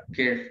 but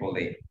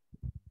carefully.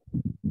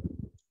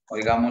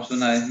 Oigamos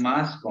una vez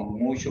más con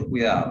mucho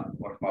cuidado,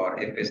 por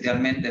favor,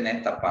 especialmente en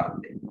esta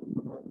parte.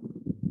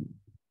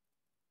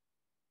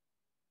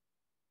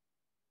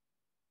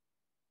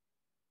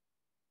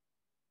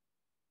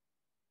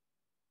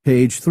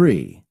 Page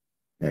 3,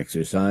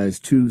 Exercise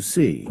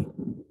 2C,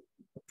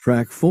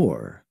 Track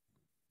 4.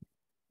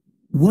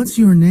 What's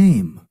your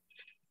name?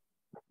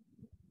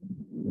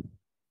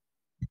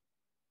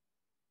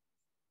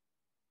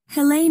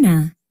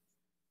 Helena.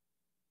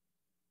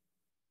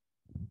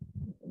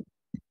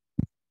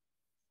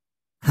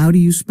 How do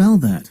you spell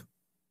that?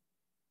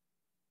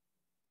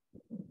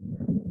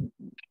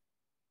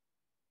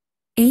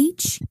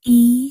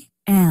 H-E-L-E-N-A.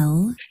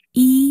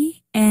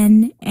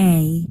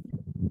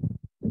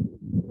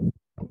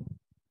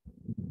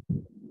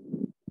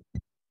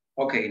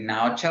 Okay,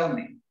 now tell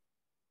me.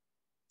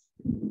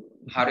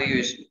 How do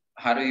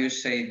you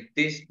say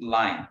this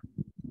line?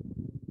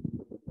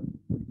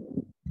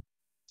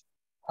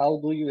 How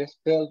do you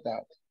spell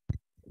that?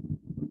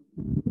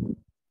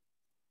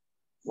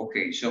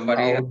 Okay,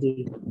 somebody How else? do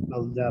you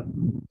spell that?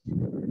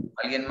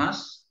 ¿Alguien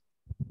más?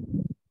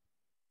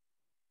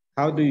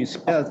 How do you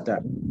spell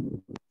that?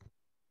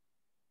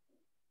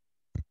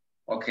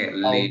 Okay,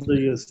 How do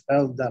you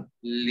spell that?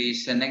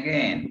 listen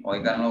again.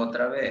 Óiganlo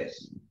otra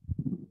vez.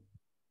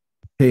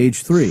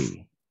 Page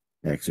 3,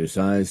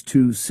 Exercise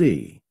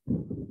 2C,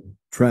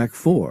 Track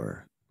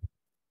 4.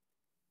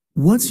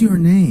 What's your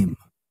name?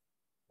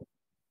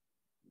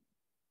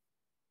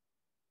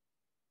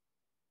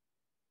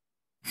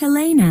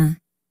 Helena.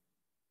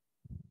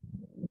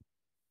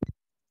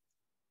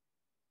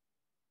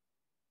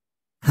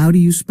 How do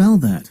you spell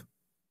that?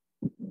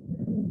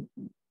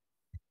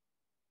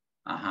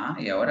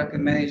 Ajá, ¿y ahora qué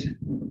me dicen?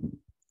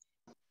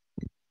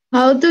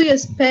 How do you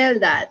spell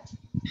that?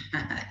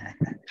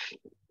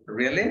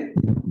 Really?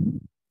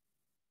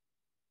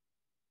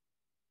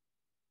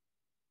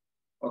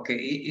 Okay,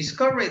 it's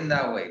correct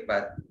that way,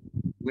 but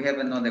we have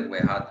another way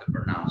how to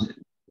pronounce it.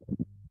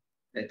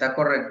 Está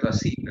correcto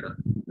así, pero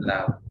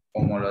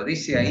como lo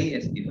dice ahí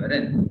es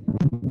diferente.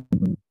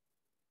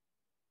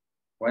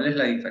 ¿Cuál es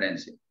la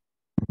diferencia?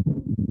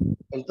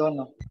 El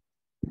tono.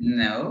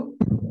 No.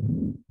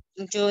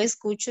 Yo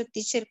escucho,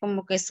 teacher,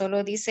 como que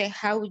solo dice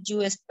how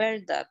you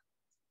spell that.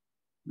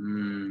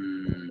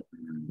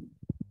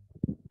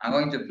 I'm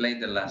going to play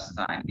the last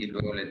time y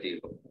luego les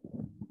digo.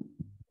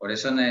 Por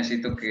eso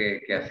necesito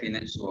que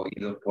afinen su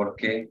oído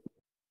porque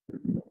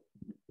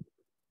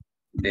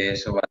de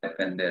eso va a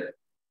depender.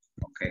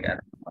 Ok,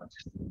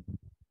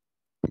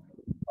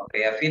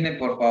 afinen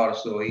por favor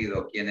su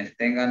oído. Quienes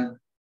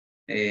tengan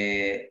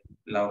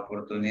la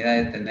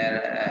oportunidad de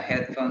tener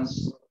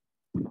headphones,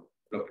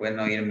 lo pueden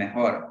oír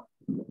mejor.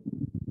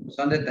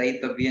 Son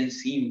detallitos bien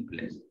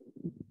simples.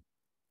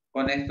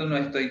 Con esto no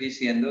estoy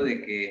diciendo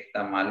de que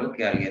está malo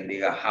que alguien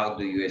diga how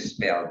do you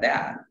spell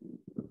that,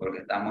 porque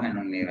estamos en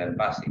un nivel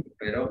básico,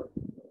 pero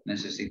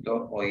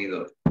necesito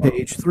oído.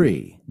 Page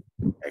 3,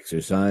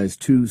 Exercise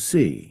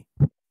 2C,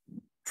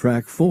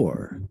 Track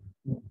 4.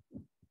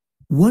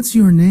 What's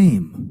your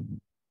name?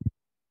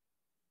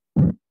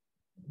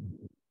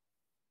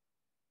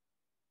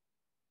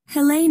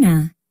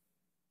 Helena.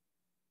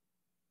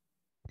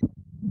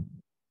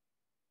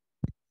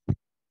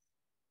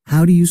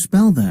 How do you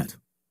spell that?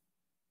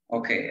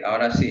 Ok,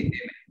 ahora sí,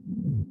 dime.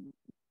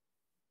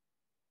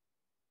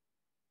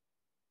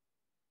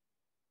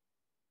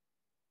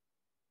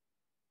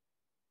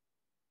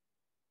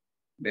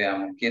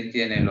 Veamos, ¿quién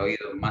tiene el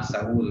oído más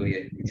agudo y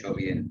escuchó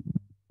bien?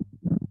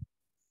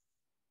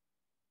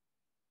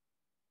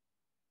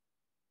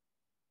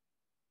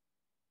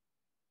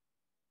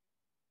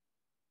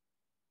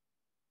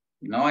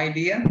 ¿No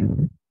idea?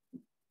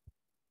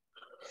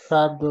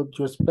 How do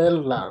you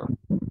spell that?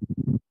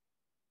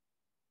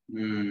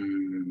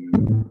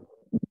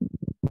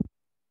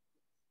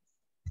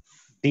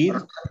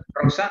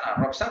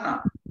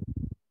 Roxana.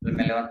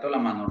 Me levantó la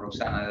mano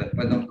Roxana,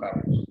 después don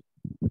Carlos.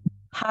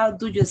 How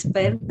do you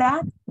spell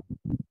that?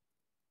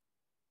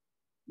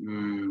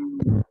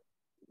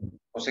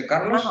 José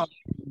Carlos.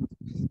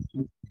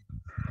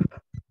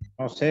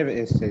 No sé, me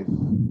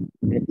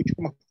escucho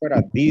como si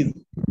fuera did,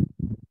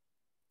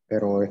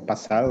 pero es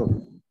pasado.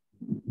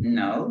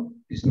 No,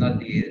 it's not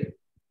did.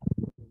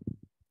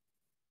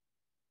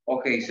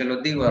 Ok, se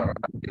los digo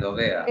rápido,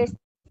 vea.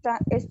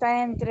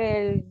 Está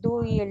entre el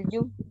do y el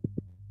you.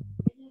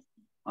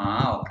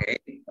 Ah, ok.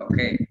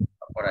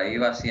 Por ahí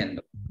va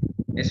haciendo.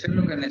 Eso es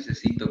lo que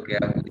necesito que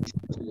agudice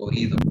su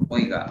oído.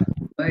 Oiga,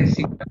 no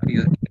decir que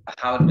yo diga,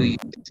 how do you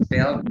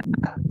spell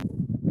that?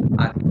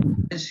 Aquí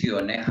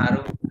mencione,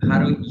 how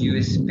do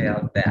you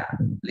spell that?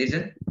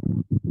 Listen.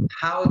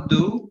 How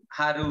do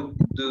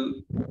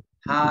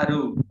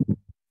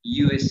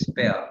you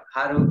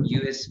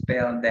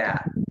spell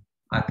that?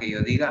 A que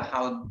yo diga,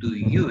 how do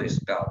you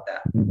spell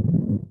that?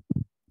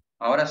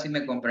 Ahora sí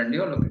me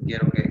comprendió lo que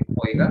quiero que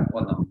oiga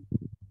o no.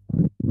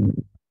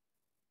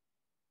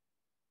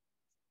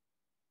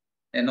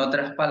 En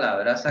otras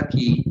palabras,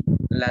 aquí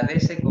la D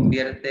se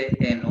convierte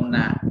en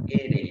una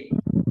R.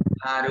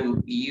 How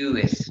do you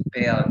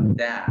spell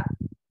that?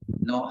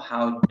 No,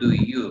 how do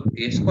you.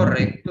 Es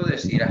correcto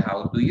decir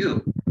how do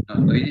you. No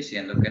estoy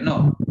diciendo que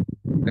no.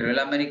 Pero el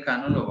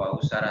americano lo va a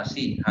usar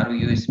así. How do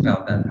you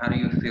spell that? How do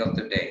you feel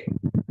today?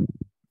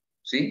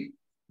 ¿Sí?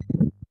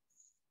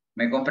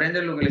 ¿Me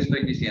comprende lo que le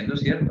estoy diciendo,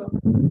 cierto?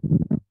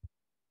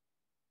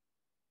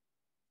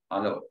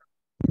 ¿Aló?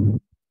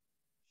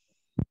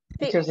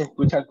 Sí. Se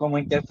escucha como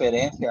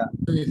interferencia.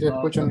 Sí, se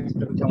escucha una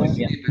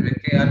interferencia. Sí, pero es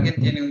que alguien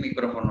tiene un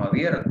micrófono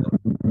abierto.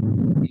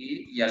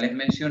 Y ya les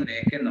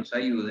mencioné que nos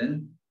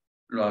ayuden.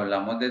 Lo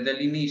hablamos desde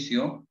el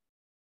inicio.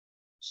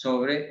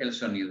 sobre el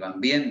sonido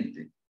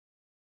ambiente.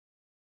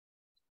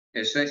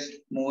 Eso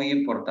es muy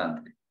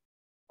importante.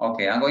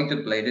 Ok, I'm going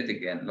to play it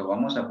again. Lo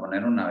vamos a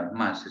poner una vez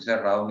más. He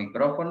cerrado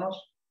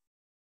micrófonos.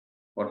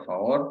 Por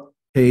favor.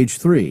 Page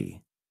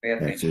 3, Pay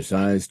attention.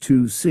 exercise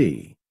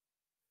 2C,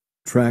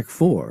 track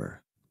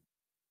 4.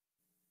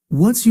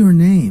 What's your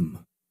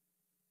name?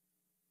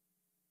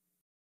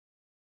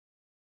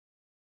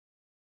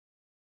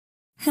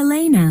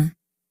 Helena.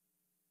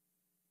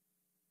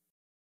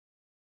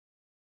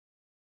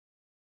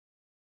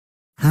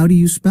 How do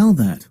you spell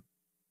that?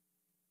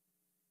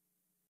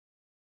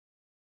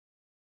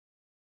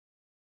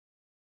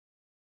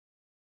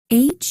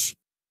 H-E-L-E-N-A.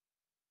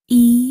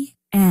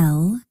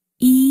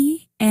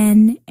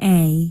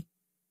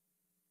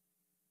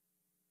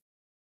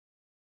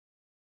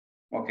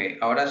 Ok,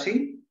 ahora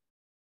sí.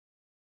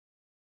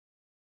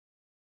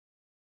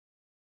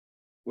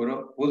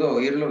 ¿Pudo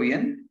oírlo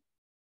bien?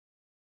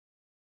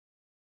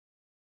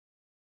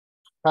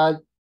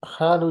 How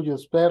do you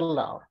spell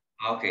that?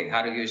 Okay,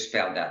 how do you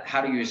spell that?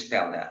 How do you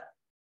spell that?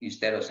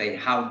 Instead of saying,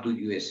 how do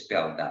you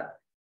spell that?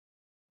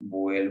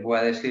 Vuelvo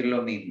a decir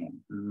lo mismo.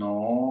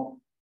 No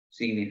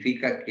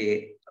significa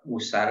que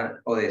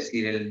usar o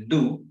decir el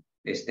do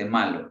esté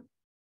malo.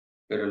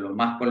 Pero lo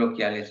más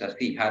coloquial es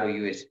así. How do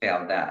you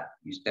spell that?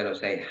 Instead of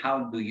saying,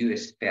 how do you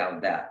spell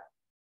that?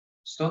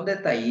 Son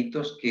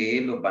detallitos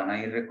que los van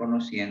a ir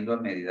reconociendo a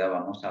medida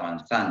vamos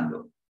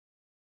avanzando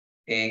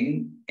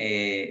en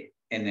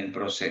el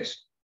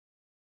proceso.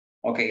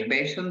 Okay,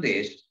 based on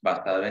this,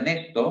 basado en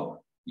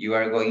esto, you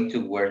are going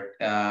to work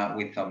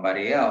with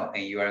somebody else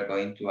and you are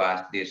going to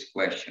ask this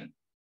question.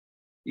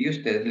 Y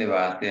usted le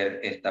va a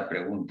hacer esta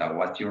pregunta.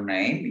 What's your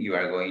name? You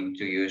are going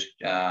to use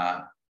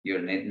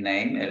your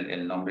name,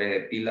 el nombre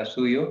de pila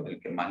suyo, el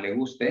que más le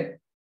guste.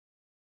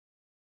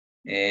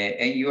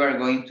 And you are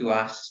going to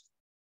ask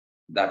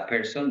that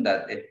person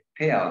that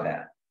spell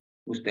that.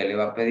 Usted le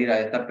va a pedir a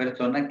esta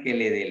persona que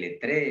le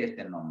deletree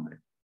este nombre.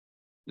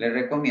 Le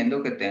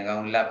recomiendo que tenga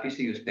un lápiz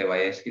y usted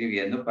vaya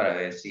escribiendo para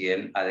ver si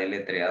él ha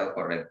deletreado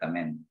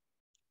correctamente.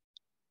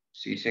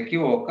 Si se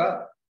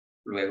equivoca,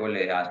 luego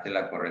le hace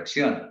la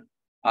corrección.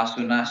 As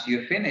soon as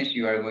you finish,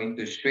 you are going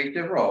to switch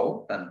the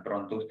role. Tan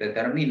pronto usted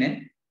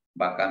termine,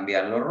 va a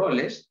cambiar los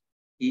roles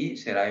y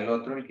será el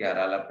otro el que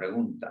hará la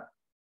pregunta.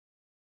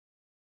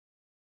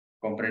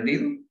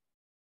 ¿Comprendido?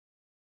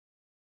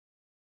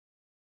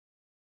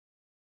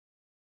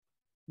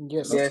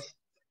 Yes. Yes.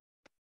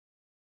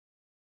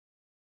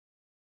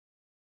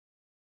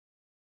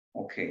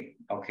 Okay,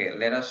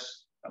 let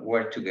us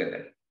work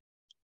together.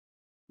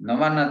 No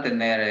van a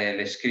tener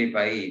el script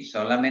ahí,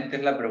 solamente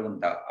es la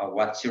pregunta,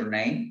 what's your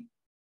name?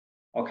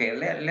 Okay,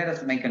 let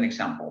us make an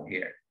example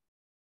here.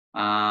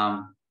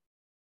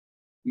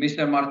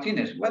 Mr.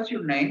 Martinez, what's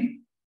your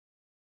name?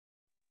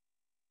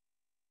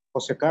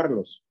 José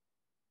Carlos.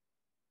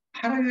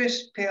 How do you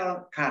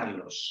spell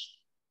Carlos?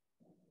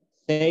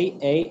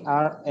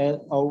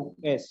 C-A-R-L-O-S.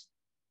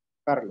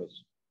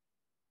 Carlos.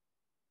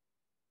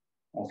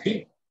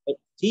 Okay.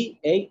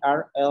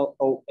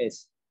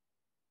 C-A-R-L-O-S.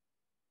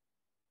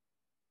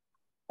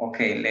 Ok,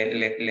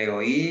 le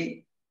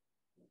oí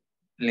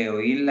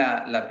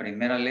la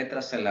primera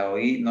letra, se la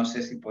oí, no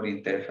sé si por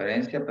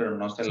interferencia, pero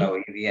no se la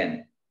oí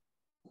bien.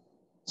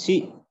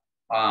 Sí.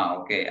 Ah,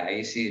 ok,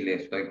 ahí sí le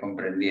estoy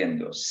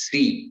comprendiendo.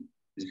 Sí,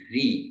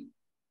 sí.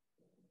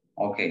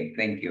 Ok,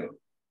 thank you.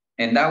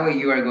 And that way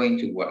you are going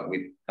to work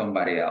with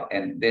somebody else.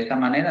 And de esta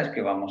manera es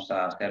que vamos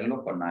a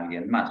hacerlo con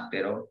alguien más,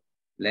 pero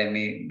let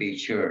me be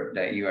sure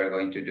that you are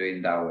going to do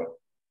it that way.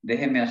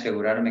 Déjeme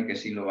asegurarme que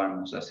sí lo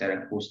vamos a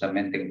hacer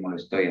justamente como lo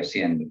estoy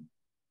haciendo.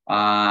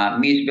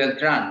 Miss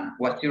Beltrán,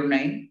 what's your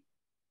name?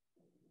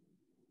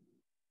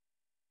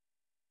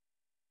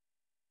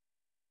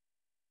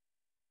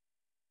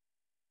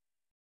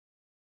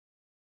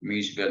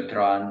 Miss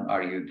Beltrán,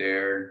 are you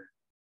there?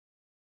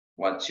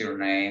 What's your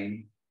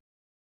name?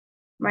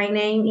 My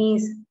name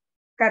is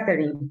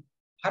Catherine.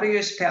 How do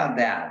you spell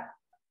that?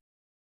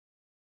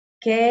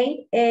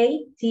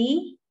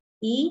 K-A-T-E-R-Y-M.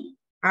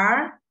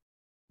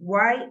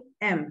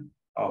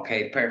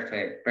 Okay,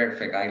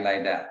 perfect. I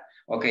like that.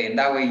 Okay, and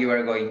that way you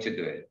are going to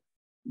do it.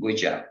 Good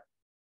job.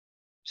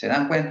 ¿Se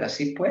dan cuenta?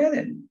 Sí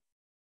pueden,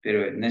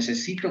 pero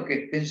necesito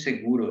que estén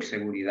seguros,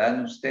 seguridad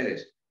en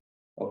ustedes.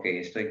 Ok,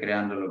 estoy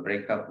creando los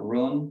breakup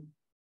room.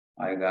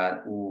 I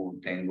got,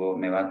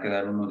 me va a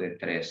quedar uno de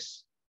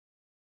 3.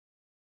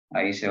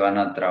 Ahí se van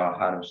a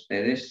trabajar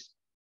ustedes.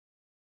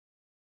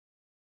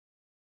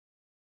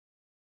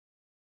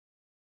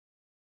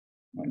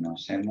 Bueno,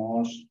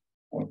 hacemos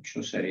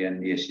 8, serían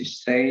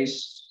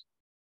 16.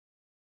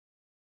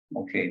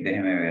 Ok,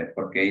 déjeme ver,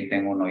 porque ahí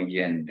tengo un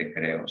oyente,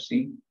 creo,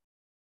 ¿sí?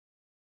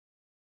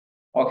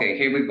 Okay,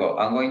 here we go.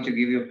 I'm going to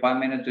give you 5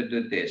 minutes to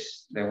do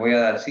this. Le voy a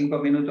dar 5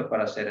 minutos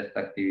para hacer esta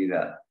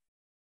actividad.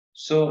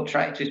 So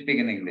try to speak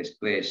in English,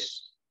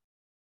 please.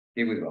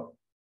 Here we go.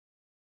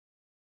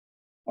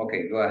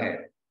 Okay, go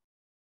ahead.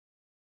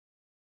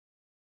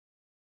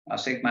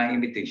 Accept my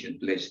invitation,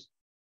 please.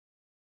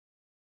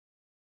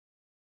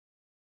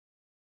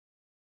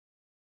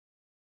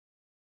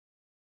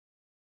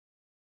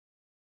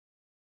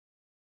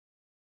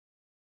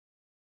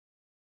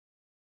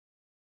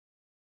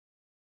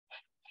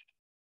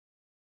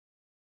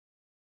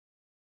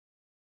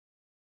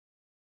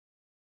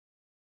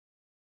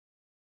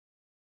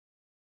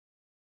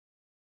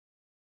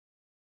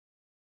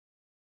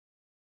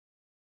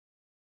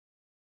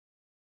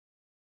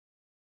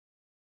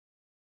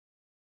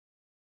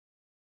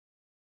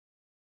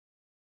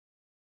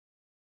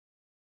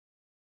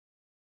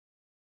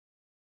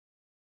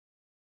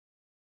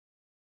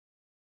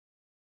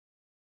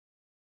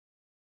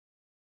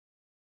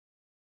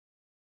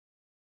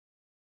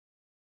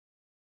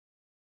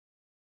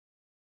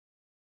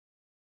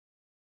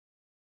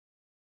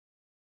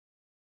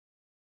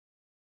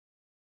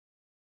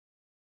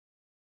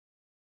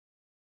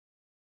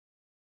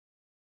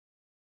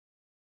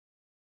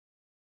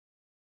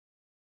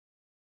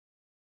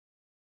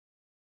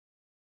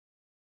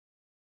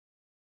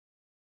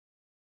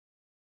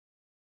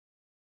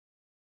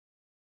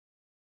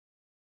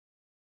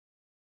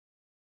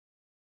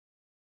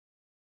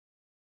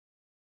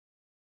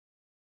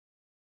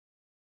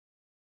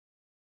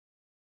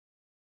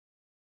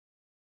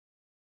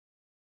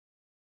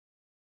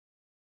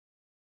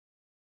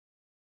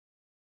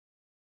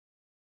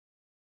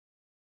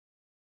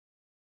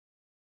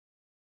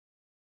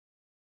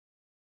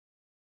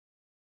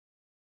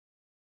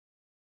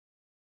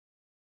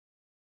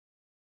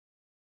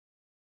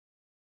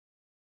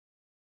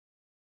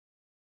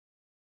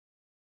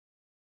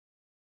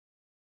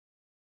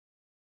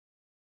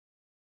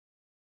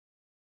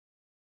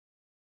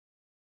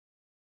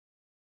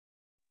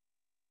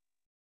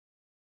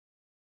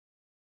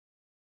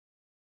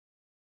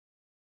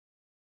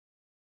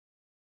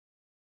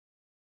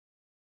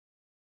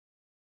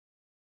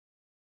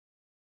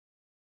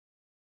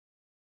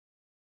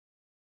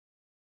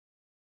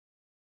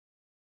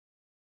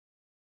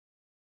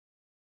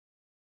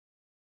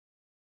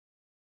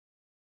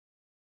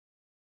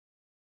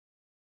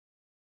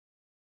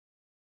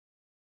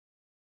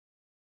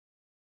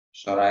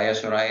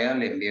 Soraya,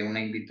 le envié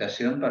una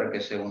invitación para que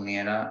se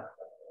uniera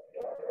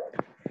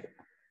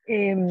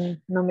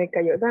No me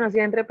cayó. Bueno, sí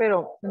entré,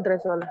 pero entré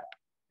sola.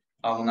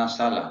 a una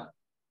sala.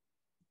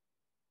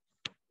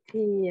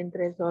 Sí,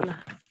 entré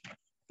sola.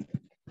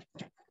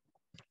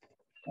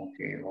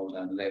 Okay, hold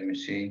on, let me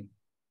see.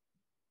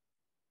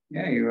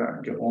 Yeah, you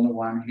are the only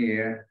one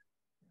here.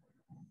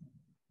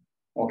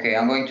 Okay,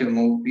 I'm going to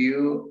move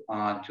you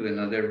to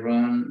another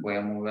room. Voy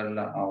a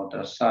moverla a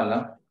otra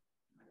sala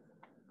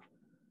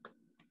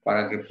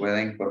para que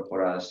pueda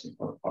incorporarse,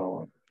 por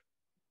favor.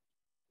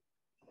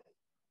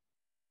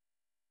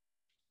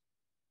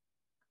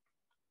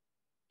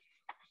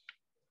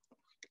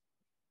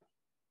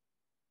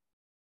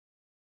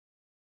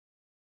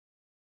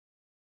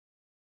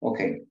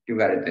 Okay, you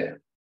got it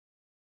there.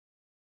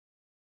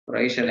 Por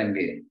ahí se le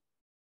envíe.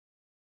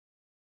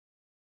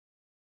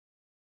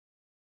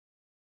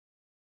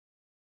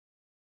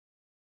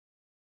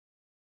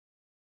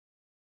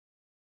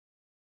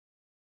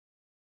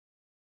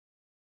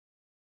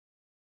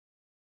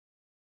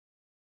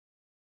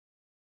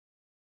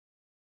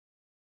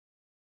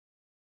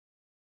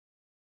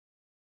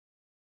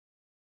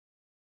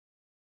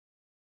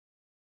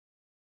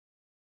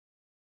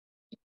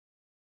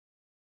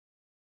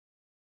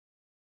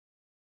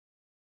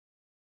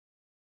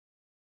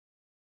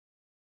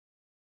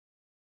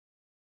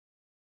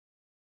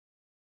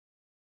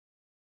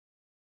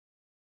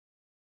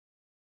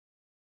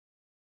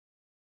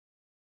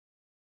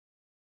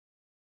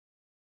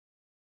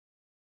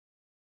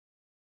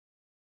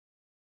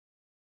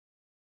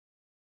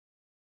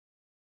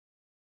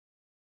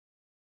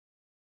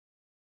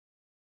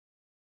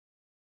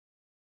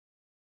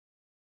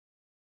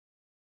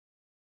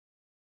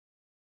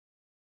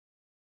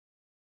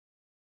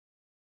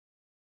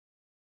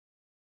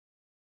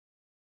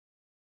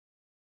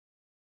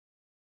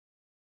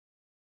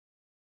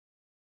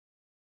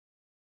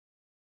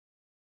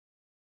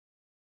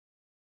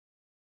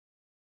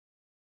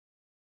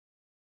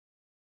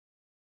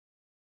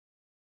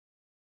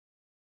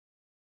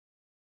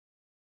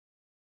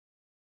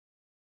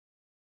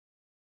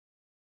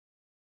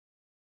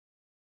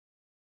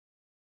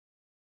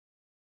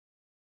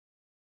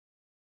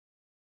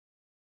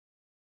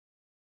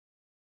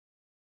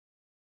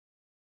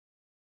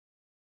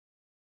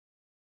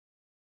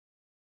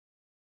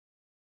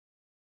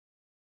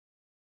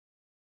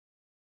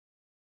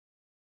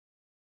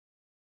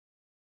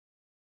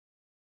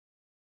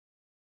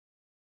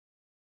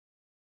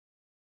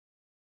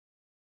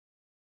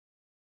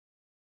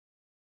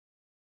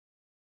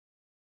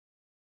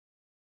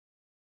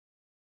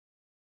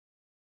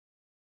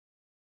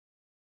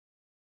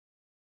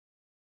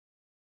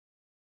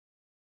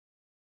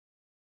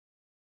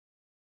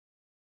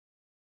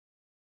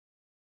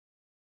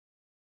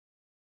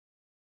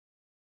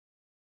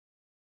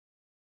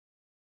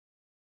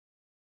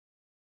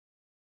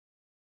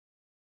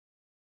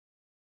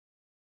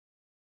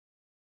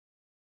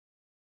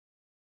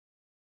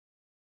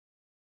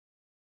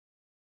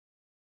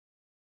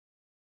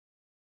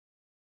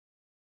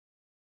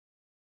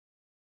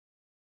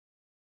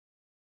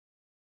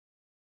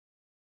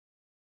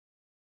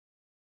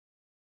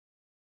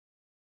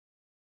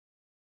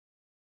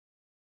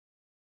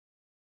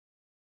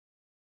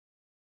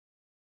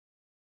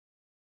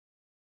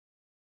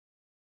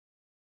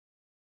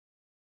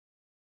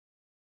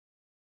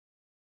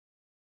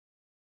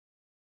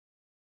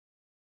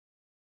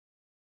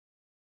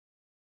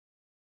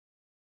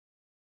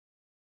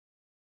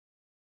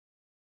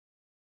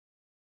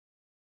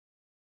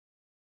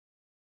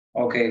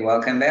 Okay,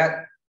 welcome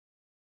back.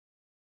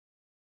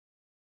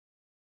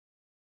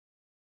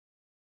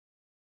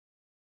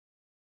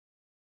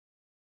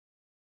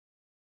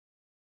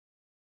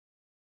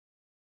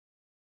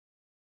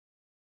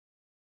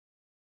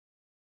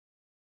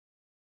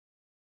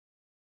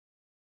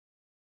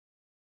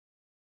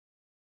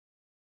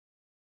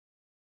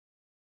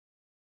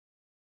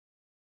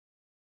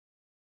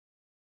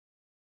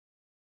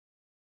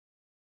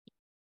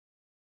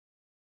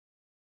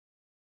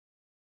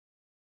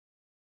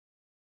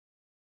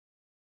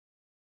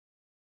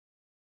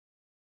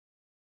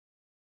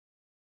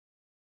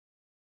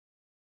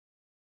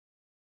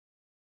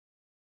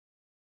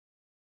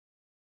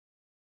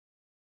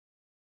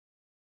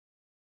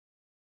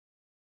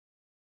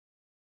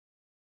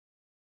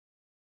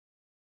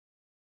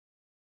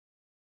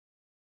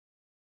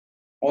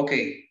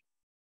 Okay.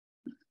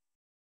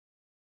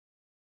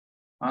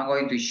 I'm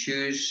going to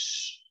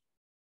choose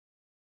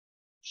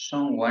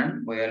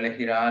someone. Voy a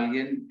elegir a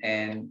alguien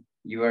and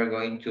you are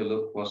going to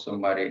look for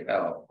somebody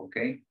else,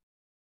 okay?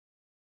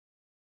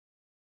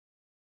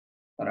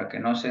 Para que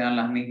no sean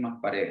las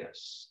mismas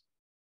parejas.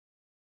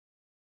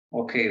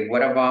 Okay,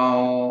 what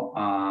about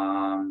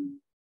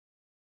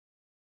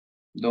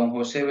Don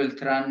José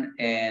Beltrán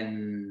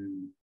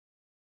and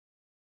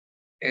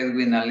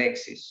Edwin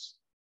Alexis?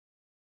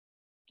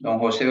 Don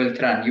José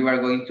Beltrán, you are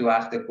going to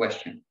ask the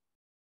question.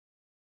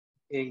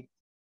 Okay.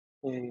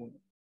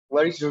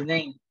 What is your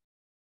name?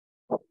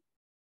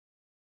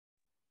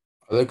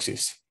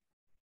 Alexis.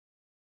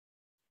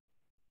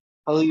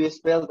 How do you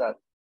spell that?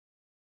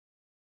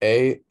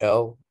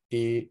 A-L-E-X-I-S.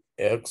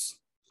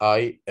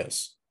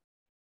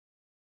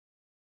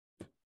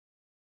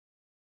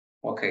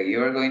 Okay,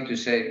 you are going to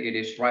say it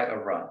is right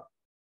or wrong.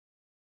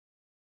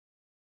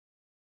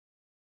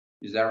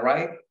 Is that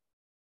right,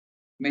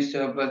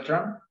 Mr.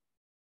 Bertram?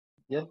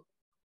 Yeah.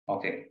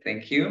 Okay,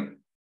 thank you.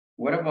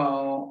 What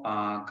about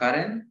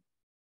Karen?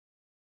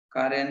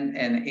 Karen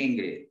and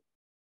Ingrid.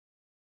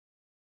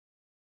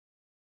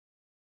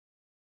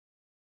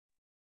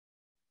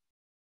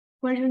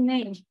 What's your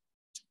name?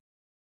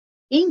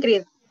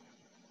 Ingrid.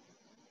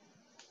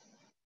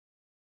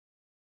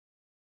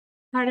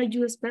 How do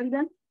you spell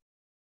that?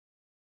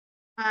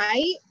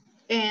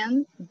 I-N-G-R-I-D.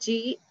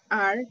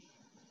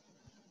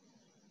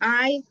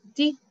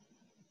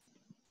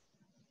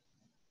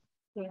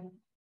 Yeah.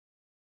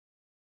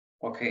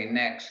 Okay,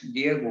 next,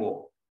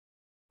 Diego,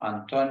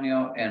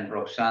 Antonio, and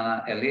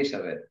Roxana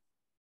Elizabeth.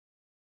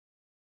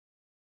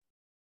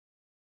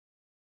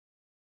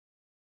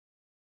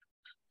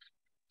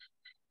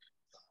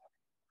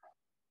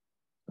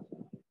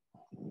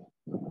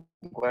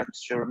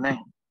 What's your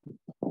name?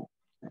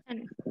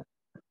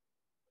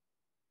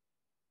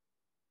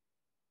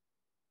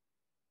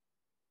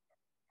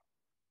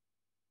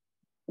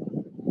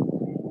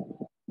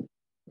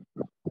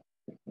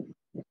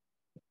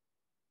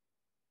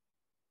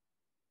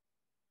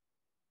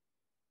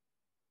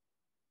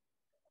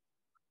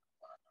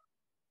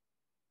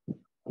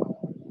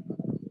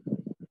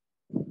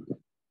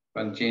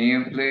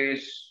 Continue,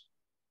 please.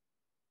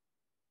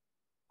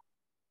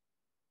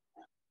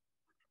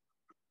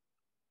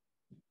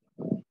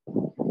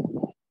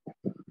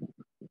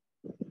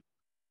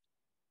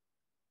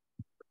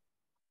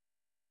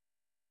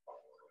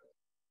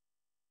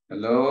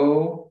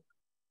 Hello.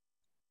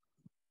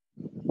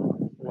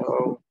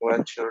 Hello,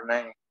 what's your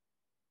name?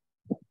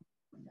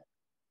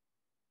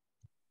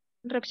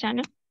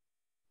 Roxana.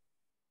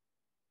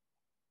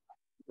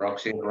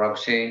 Roxy.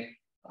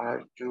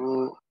 Are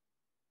you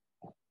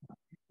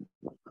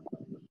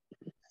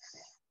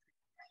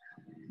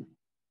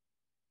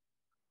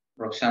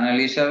Roxana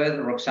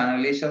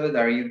Elizabeth,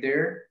 are you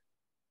there?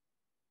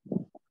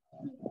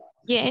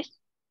 Yes.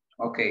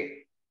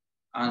 Okay,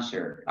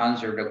 answer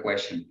the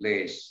question,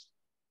 please.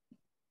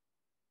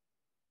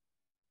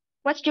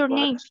 What's your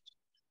name?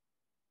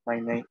 My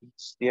name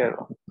is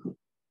Diego.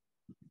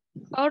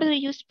 How do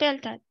you spell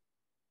that?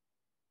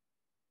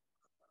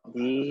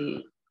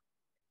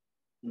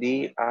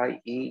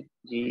 D-I-E-G-O.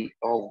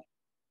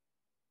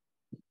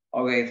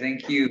 Okay,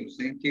 thank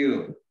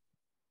you.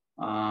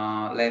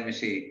 Let me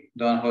see.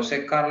 Don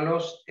Jose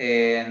Carlos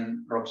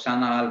and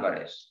Roxana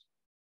Alvarez.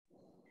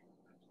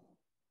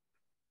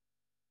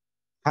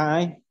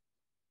 Hi.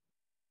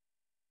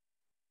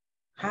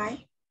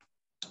 Hi,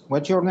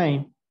 What's your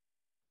name?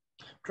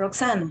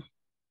 Roxana.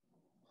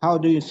 How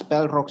do you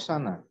spell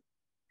Roxana?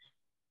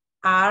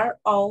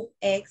 R-O-X-A-N-A.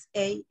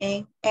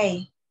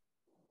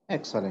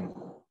 Excellent.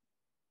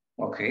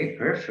 Okay,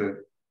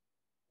 perfect.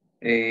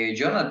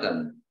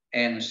 Jonathan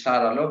and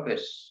Sara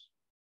Lopez.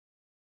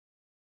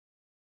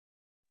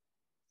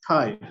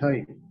 Hi.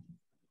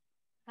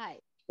 Hi,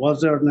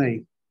 What's your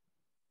name?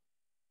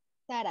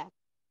 Sara.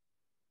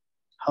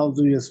 How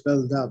do you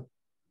spell that?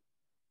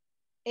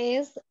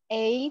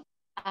 S-A-R-A.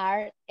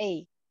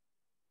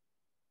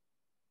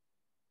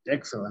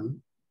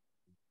 Excellent.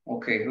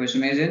 Okay, who's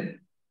missing?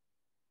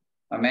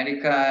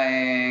 America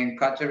and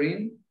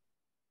Catherine.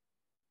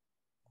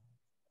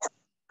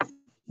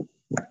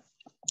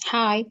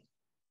 Hi.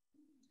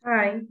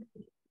 Hi,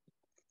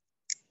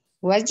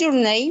 What's your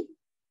name?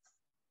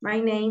 my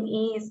name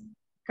is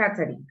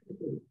Catherine.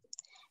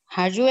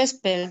 How do you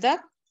spell that?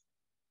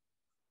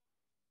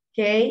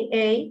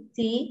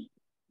 K-A-T-E-R-Y-M.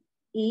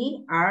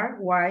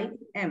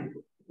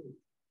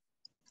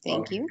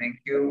 Thank you. Thank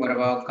you. What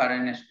about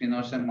Karen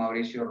Espinosa and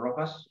Mauricio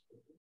Rojas?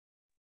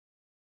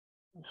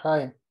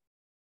 Hi.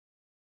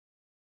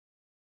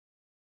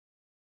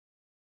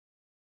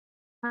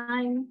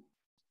 Hi.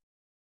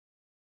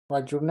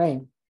 What's your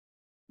name?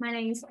 My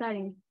name is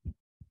Karen.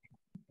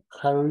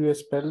 How do you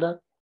spell that?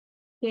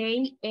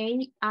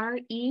 K-A-R-E-M.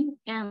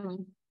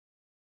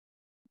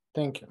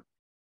 Thank you.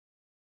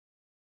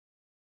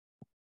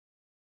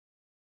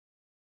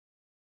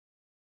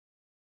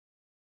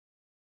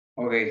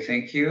 Okay,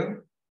 thank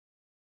you.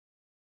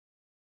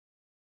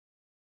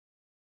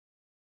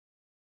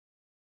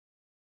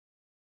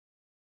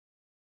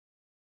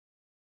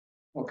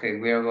 Okay,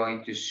 we are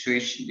going to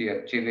switch the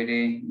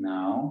activity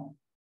now.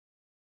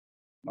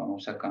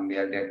 Vamos a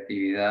cambiar de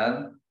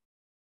actividad.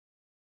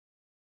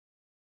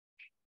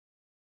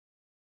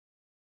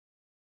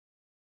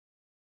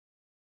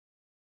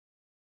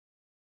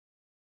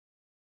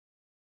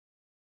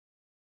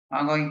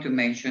 I'm going to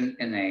mention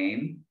a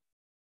name.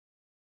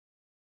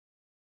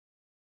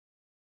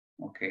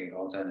 Okay,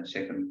 hold on a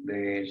second,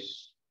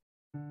 please.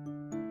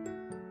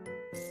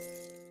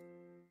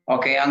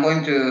 Okay, I'm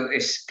going to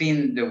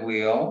spin the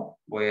wheel.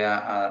 Voy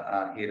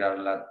a girar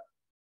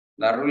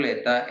la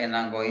ruleta, and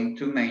I'm going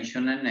to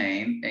mention a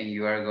name, and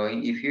you are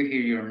going, if you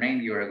hear your name,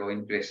 you are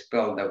going to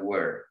spell the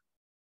word.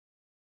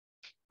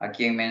 A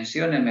quien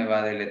mencione me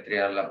va a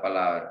deletrear la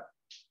palabra.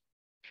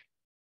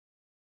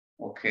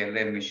 Okay,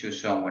 let me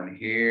choose someone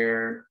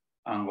here.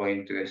 I'm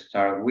going to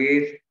start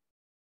with.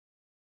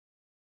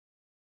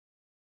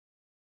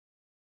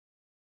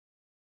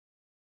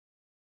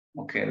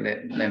 Okay,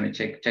 let me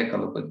take a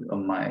look at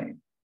my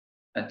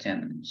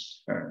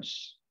attendance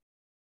first.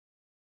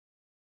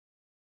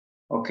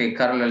 Okay,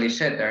 Carla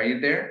Lisette, are you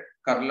there?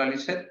 Carla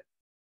Lisette?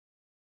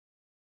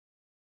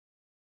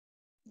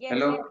 Yes,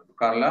 Hello, yes.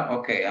 Carla?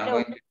 Okay, I'm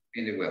Hello. going to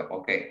spin the wheel.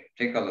 Okay,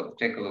 take a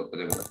look at the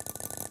wheel.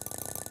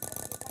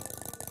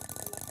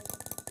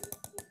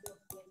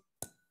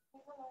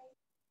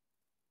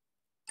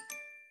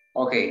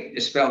 Okay,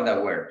 spell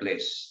that word,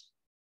 please.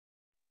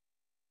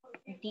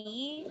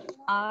 D-I-A-M-O-N-D.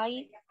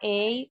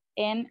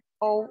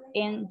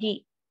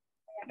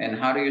 And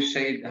how do you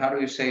say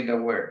the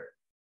word?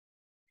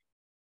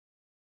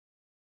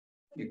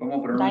 ¿Y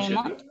cómo pronuncia?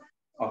 Diamond.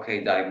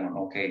 Okay, diamond.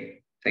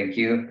 Okay, thank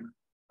you.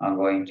 I'm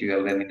going to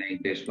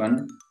eliminate this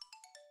one.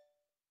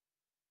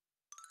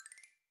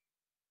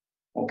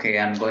 Okay,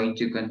 I'm going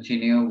to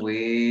continue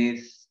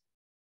with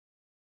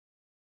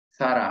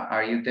Sarah.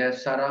 Are you there,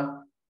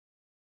 Sarah?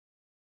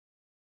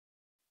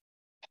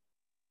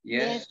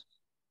 Yes?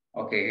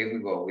 Okay, here we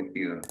go with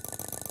you.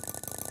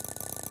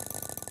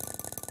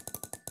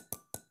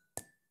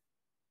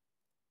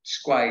 It's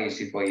quite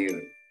easy for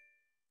you.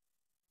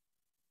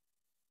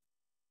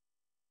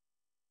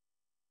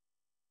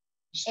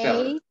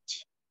 Spell it.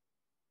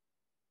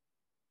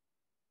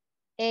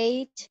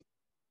 H-E-M.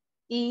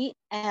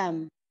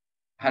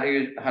 How do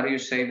you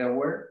say the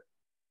word?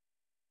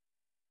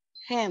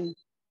 Hem.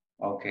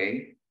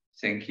 Okay,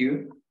 thank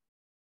you.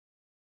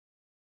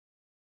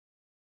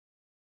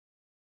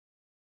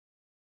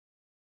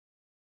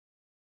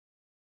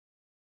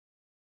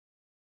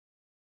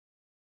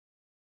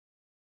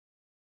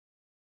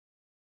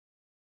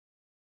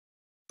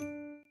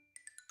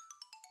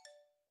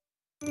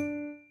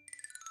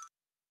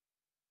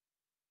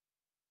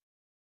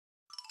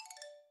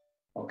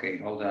 Okay,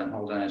 hold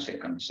on a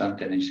second.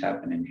 Something is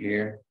happening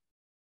here.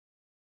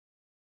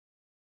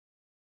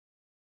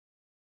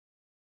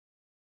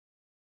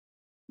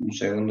 Un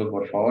segundo,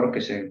 por favor,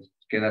 que se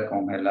queda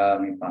congelada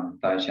mi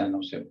pantalla,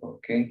 no sé por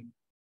qué.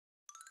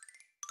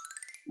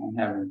 I'm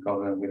having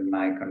problem with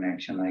my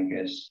connection, I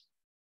guess.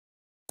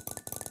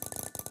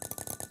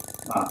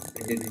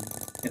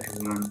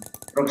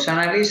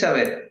 Roxana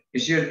Elizabeth,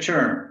 it's your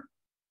turn.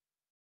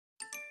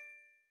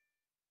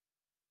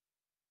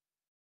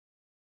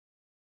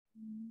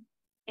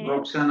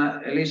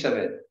 Roxana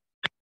Elizabeth.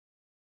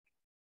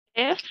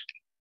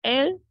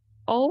 F-L-O-W-E-R.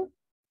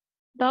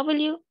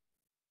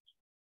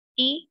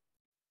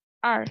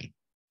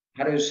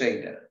 How do you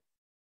say that?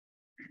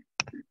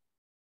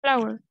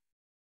 Flower.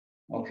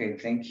 Okay,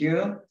 thank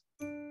you.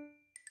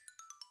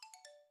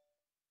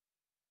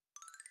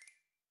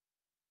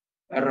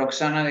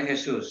 Roxana de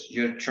Jesus,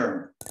 your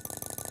turn.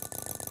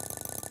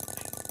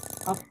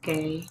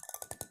 Okay.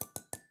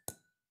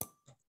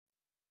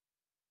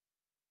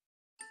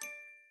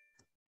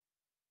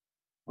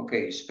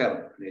 Okay, spell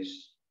it,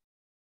 please.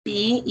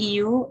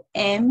 P-U-M-B-K-I-N.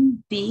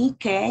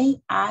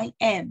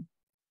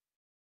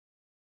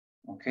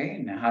 Okay,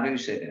 now how do you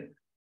say that?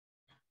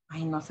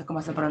 Ay, no sé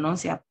cómo se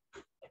pronuncia.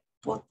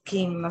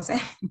 Pumpkin, no sé.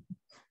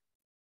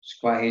 It's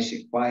quite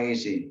easy, quite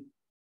easy.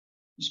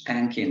 It's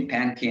pankin.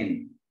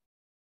 Panking.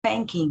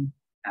 Pankin.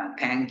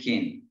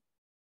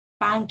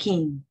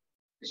 Panking.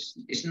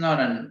 It's not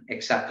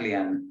exactly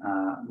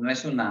no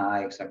es una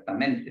A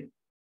exactamente.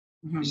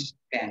 It's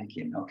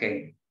pankin,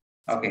 okay.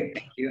 Okay,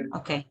 thank you.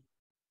 Okay.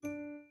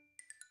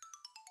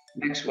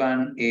 Next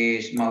one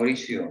is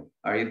Mauricio.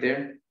 Are you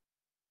there?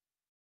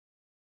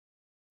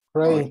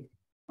 Ready.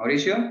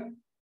 Mauricio?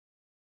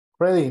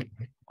 Ready.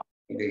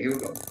 Okay, here we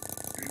go.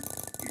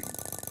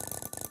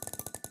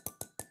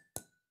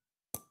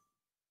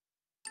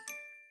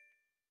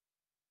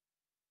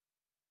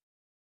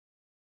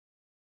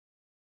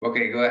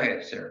 Okay, go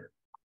ahead, sir.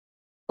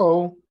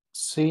 O-C-T-O-P-O-S.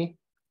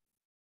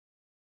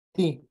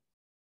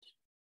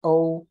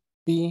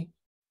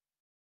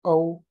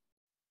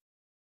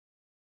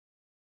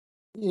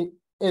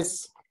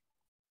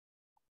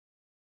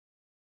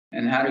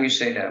 And how do you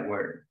say that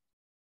word?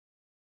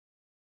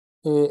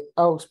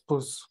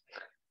 Octopus.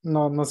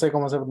 No sé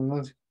cómo se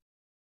pronuncia.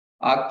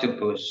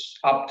 Octopus.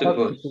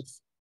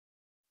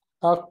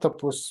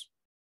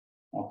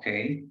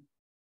 Okay.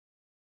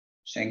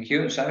 Thank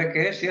you. ¿Sabe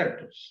qué es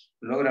cierto?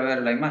 Logra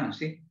ver la imagen,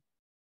 ¿sí?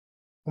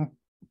 Un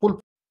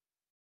pulpo.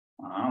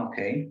 Ah,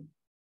 okay.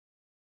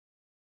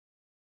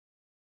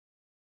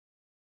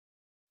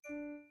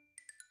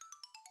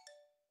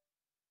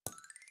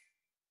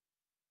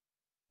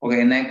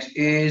 Okay, next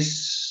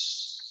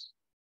is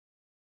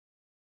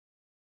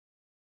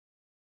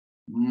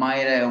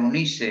Mayra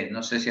Eunice.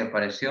 No sé si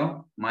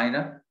apareció.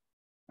 Mayra.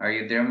 Are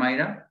you there,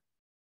 Mayra?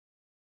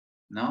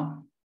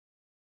 No.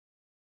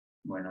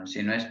 Bueno,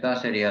 si no está,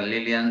 sería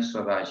Lilian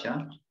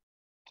Sogasha.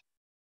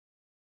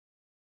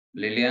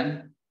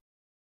 Lilian?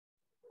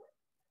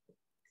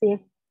 Sí.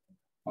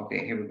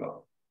 Okay, here we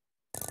go.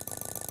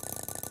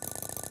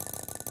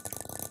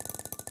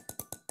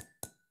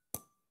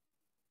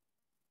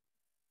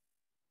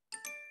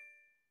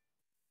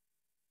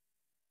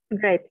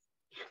 Grapes.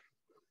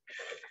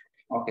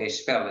 Okay,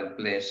 spell it,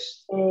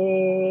 please.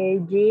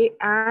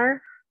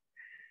 Grapes.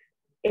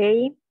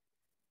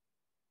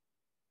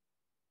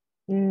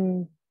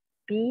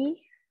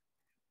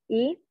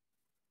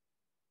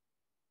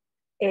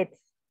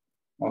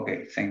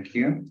 Okay, thank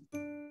you.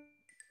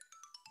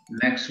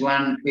 Next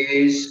one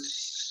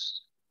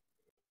is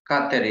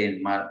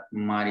Catherine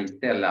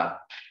Maritella.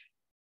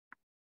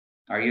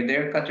 Are you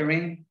there,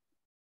 Catherine?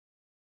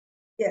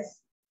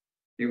 Yes.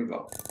 Here we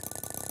go.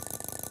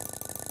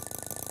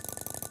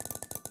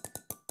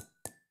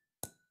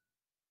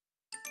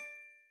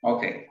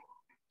 Okay.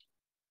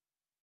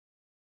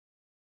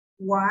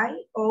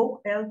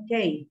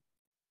 Y-O-L-K.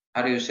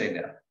 How do you say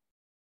that?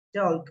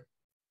 Yolk.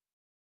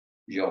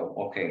 Yo,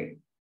 okay.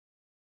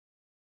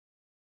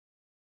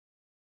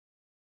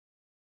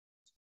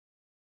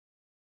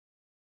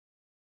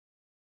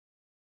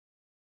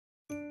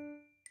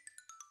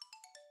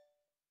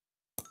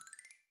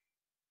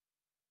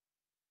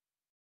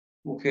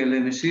 Okay,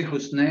 let me see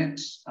who's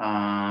next.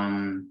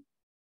 Carla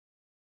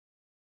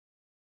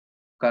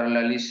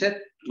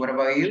Lisette, what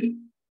about you?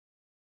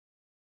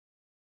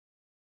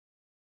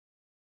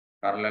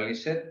 Carla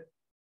Lisette?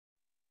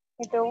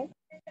 Do.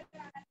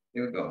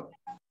 Here we go.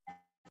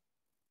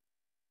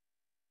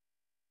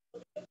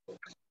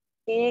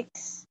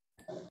 X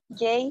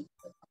J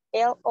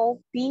L O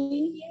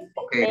P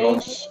Okay,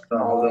 H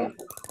hold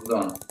O.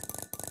 on.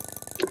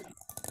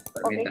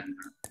 Okay.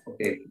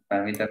 Okay,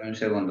 permítame un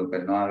segundo que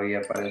no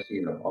había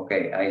aparecido. Ok,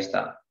 ahí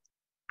está.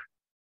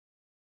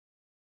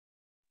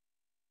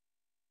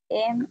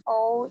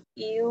 M-O-U-N-T-A-I-M.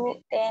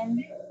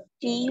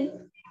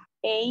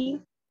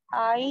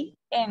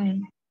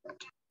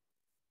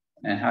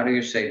 And how do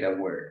you say that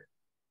word?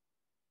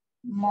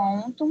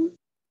 Mountain.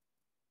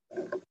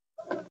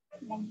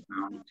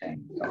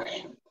 Mountain.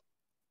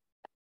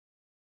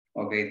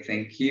 Okay,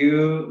 thank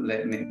you.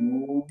 Let me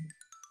move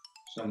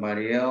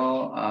somebody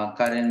else.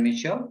 Karen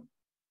Michelle,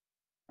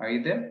 are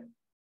you there?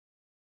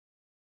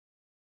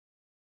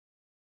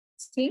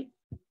 Sí.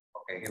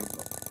 Okay, here we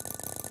go.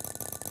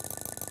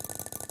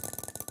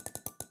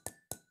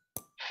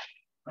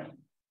 Right.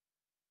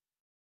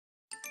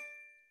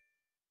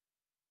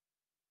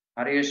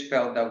 How do you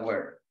spell that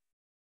word?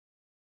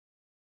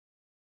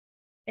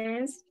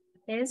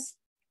 S-Y-L-O-P-H-O-M-E.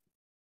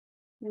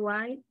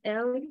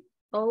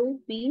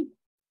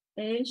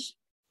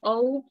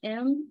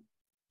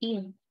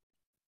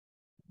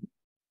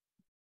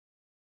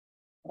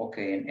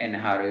 Okay, and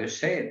how do you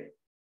say it?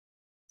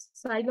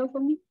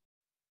 Xylophone.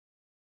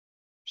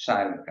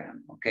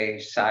 Xylophone. Okay,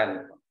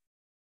 xylophone.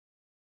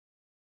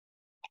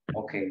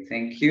 Okay,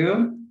 thank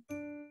you.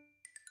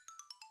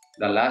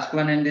 The last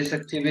one in this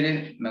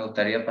activity, me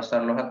gustaría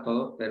pasarlos a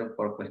todos, pero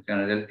por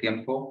cuestiones del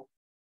tiempo,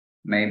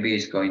 maybe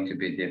it's going to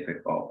be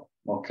difficult.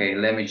 Okay,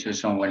 let me choose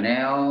someone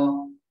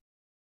else.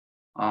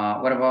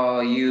 What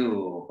about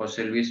you,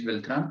 Jose Luis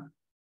Beltran?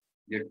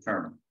 Your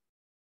turn.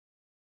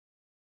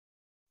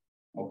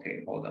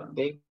 Okay, hold on.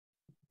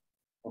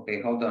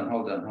 Okay, hold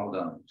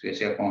on. Si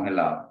se ha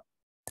congelado.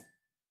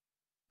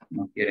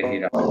 No quiere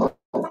girar.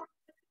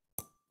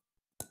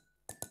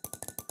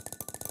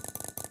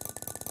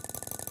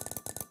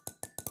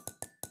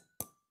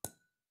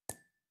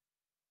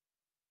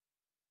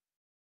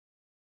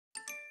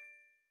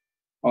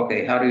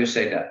 Okay, how do you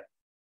say that?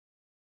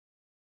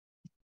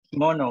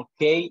 Mono,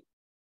 K-A-M-O-N-O.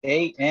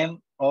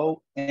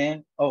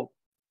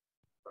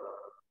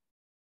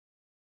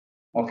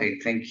 Okay,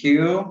 thank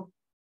you.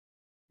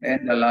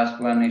 And the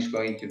last one is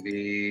going to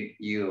be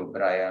you,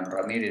 Brian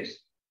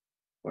Ramirez.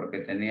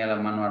 Porque tenía la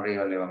mano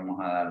arriba, le vamos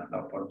a dar la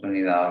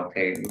oportunidad.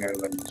 Okay, we are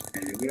going to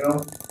schedule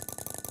you.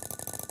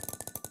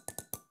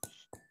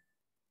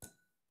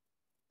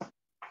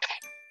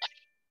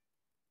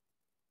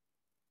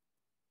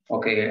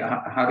 Okay,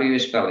 how do you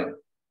spell it?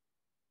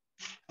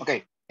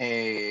 Okay,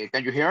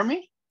 can you hear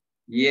me?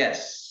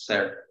 Yes,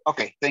 sir.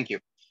 Okay, thank you.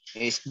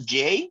 It's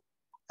J-I-L-L-J.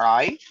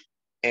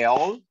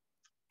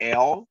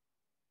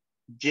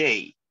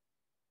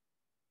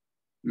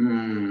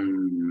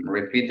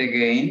 Repeat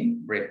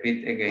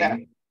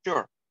again.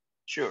 Yeah,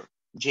 sure.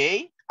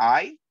 J-I-L-L.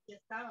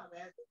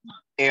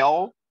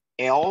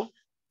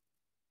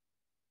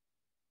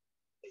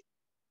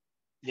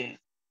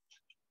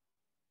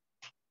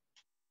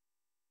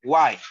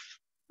 Y.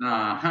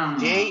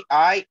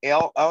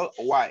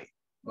 J-I-L-L-Y.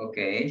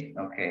 Okay.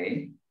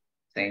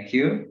 Thank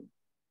you.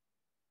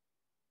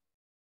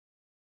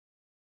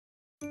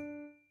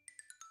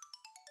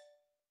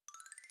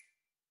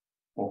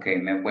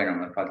 Okay, bueno,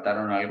 me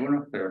faltaron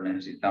algunos, pero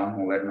necesitamos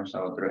movernos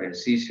a otro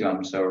ejercicio.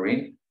 I'm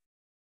sorry.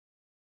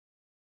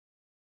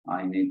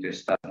 I need to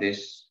start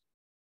this.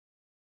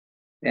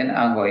 And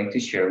I'm going to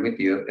share with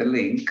you a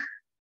link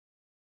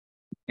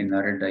in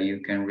order that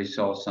you can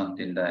resolve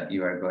something that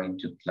you are going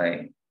to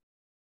play.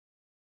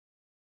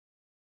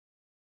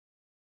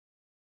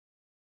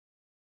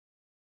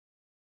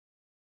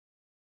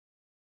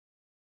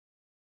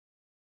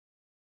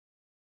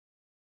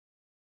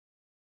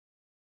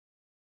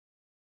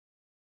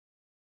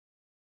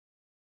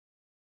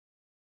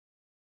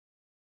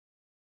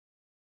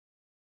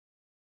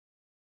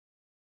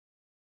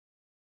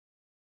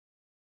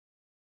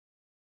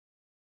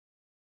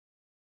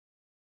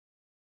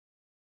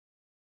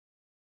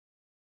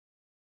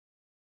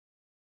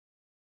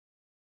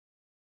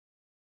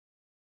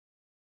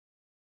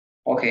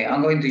 Okay,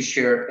 I'm going to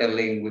share a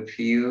link with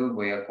you.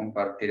 Voy a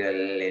compartir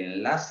el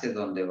enlace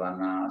donde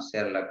van a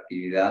hacer la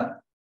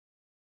actividad.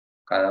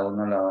 Cada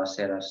uno la va a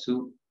hacer a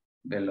su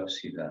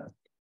velocidad.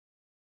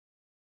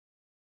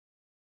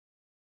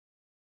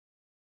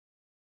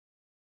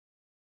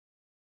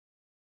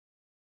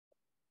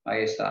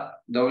 Ahí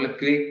está. Doble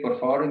clic, por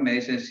favor, y me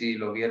dicen si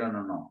lo vieron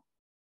o no.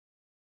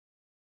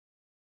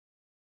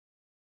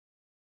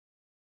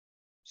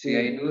 Si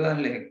hay dudas,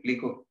 les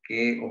explico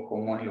qué o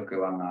cómo es lo que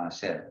van a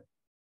hacer.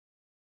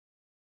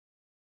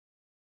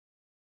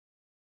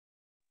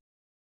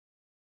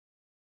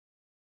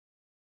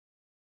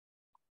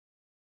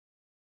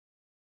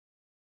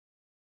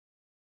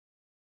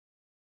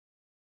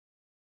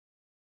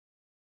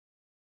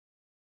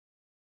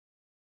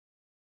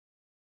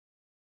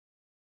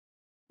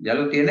 ¿Ya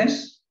lo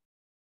tienes?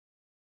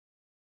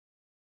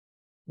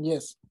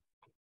 Yes.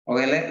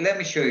 Okay, let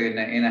me show you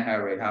in a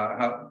hurry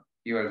how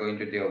you are going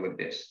to deal with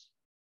this.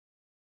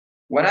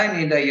 What I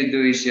need that you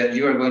do is that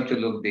you are going to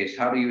look this.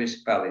 How do you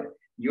spell it?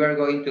 You are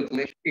going to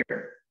click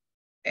here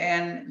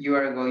and you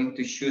are going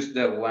to choose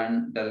the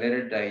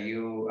letter that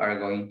you are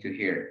going to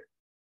hear.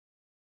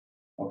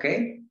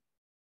 Okay?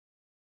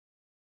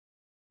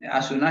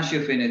 As soon as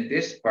you finish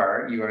this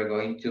part, you are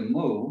going to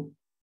move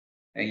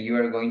and you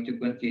are going to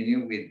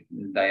continue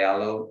with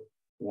dialogue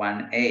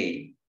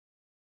 1A.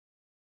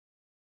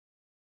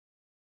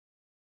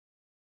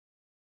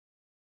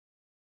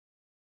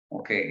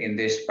 Okay, in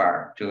this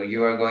part. So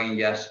you are going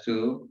just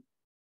to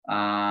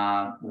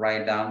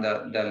write down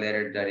the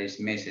letter that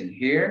is missing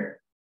here.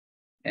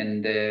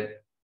 And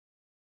the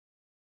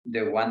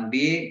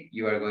 1B,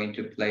 you are going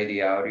to play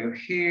the audio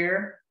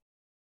here.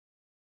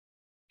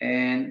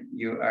 And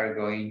you are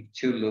going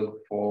to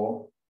look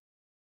for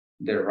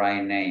the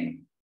right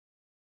name.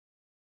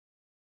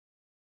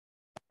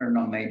 Or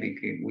no,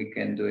 maybe we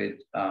can do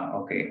it.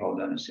 Okay,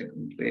 hold on a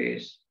second,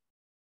 please.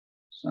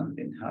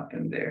 Something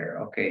happened there.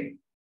 Okay,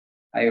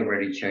 I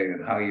already showed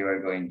you how you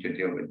are going to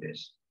deal with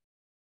this.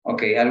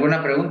 Okay,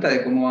 ¿alguna pregunta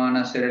de cómo van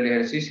a hacer el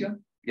ejercicio?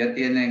 Ya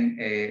tienen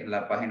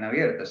la página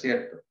abierta,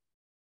 ¿cierto?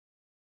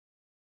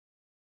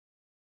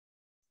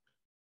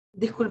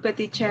 Disculpe,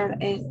 teacher,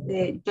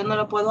 yo no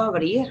lo puedo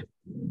abrir.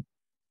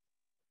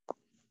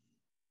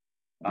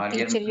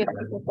 Teacher, yo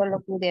tampoco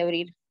lo pude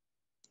abrir.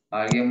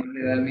 ¿Alguien más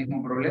le da el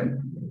mismo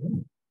problema?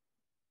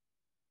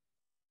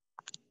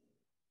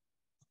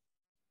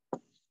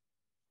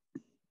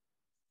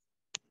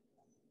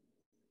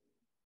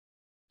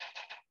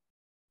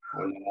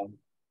 Hola.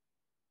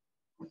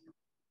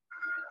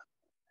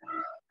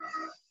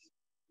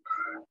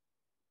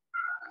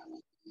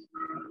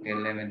 Okay,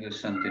 let me do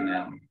something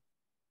else.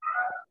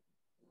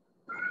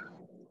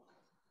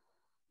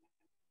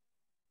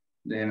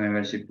 Déjeme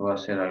ver si puedo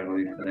hacer algo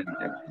diferente.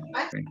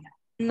 Okay.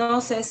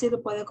 No sé si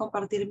lo puede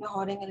compartir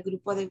mejor en el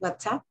grupo de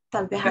WhatsApp.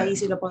 Tal vez ahí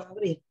sí lo puedo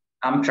abrir.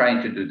 I'm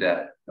trying to do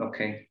that.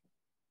 Okay.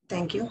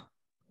 Thank you.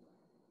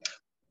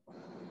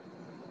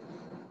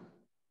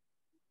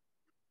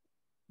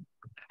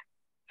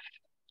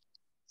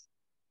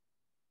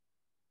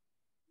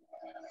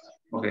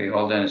 Okay,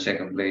 hold on a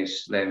second,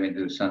 please. Let me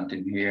do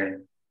something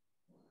here.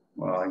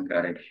 Well, I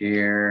got it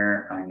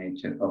here. I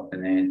need to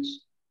open it.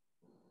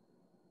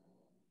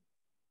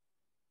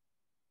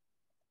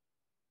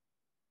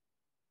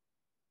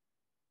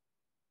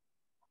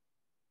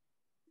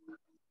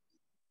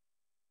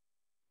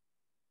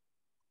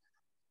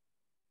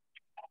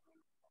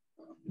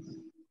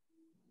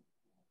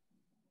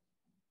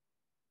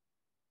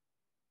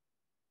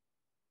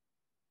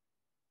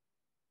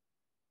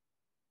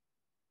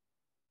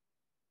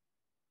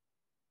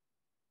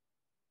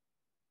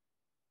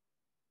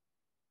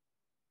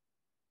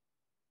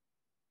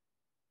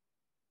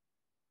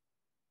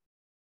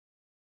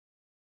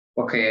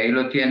 Ok, ahí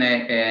lo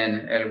tiene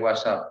en el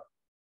WhatsApp.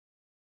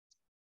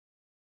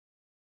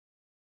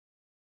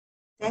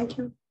 Thank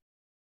you.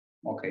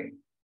 Ok.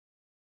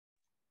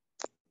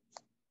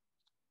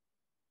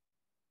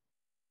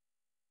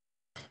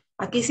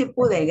 Aquí sí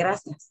pude,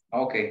 gracias.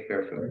 Ok,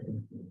 perfecto.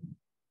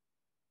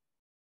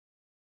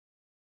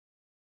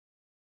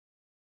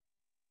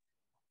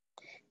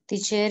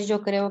 Teacher,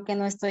 yo creo que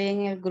no estoy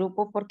en el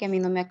grupo porque a mí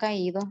no me ha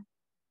caído.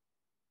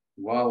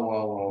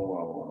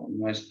 Wow.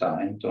 No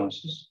está,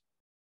 entonces.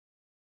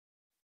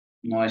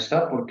 No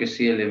está porque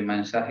sí, el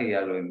mensaje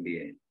ya lo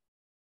envié.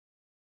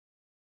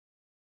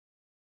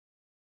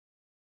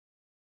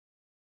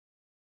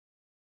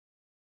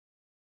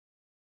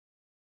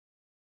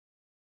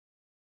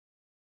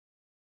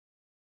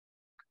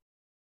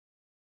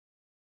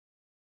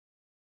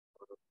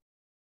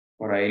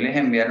 Por ahí les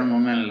enviaron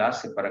un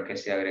enlace para que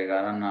se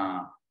agregaran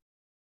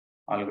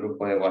al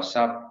grupo de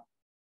WhatsApp.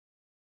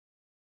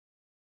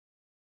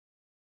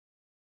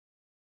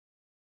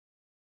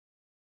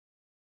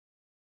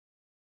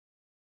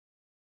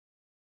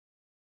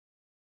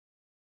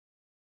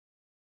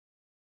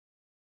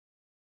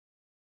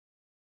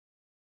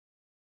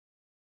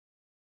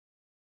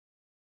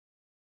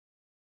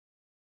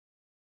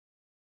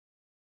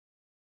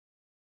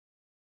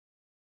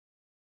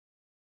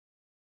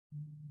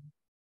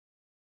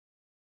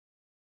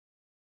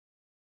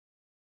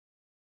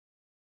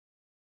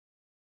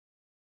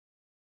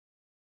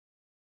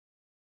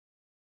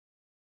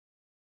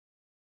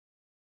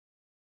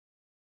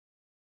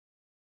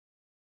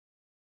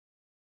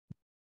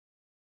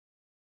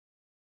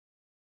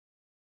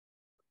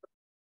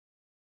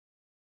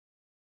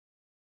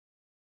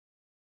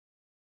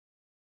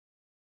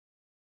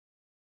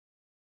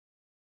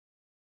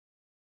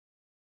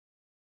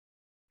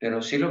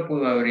 Pero sí lo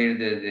pudo abrir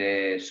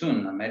desde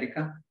Zoom,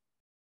 América.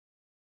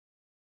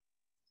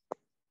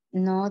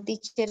 No,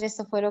 teacher,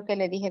 eso fue lo que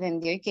le dije de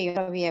hoy, que yo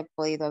no había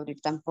podido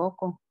abrir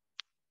tampoco.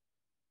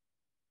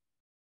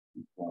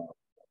 Wow.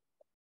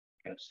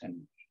 ¿Qué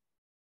hacemos?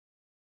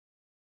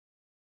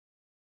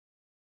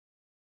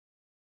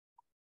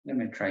 Let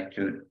me try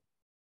to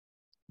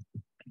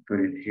put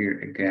it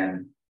here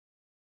again.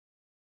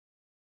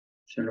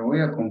 Se lo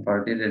voy a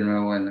compartir de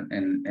nuevo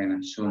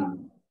en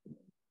Zoom.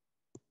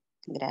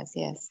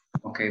 Gracias.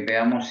 Ok,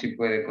 veamos si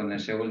puede con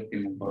ese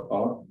último, por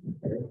favor.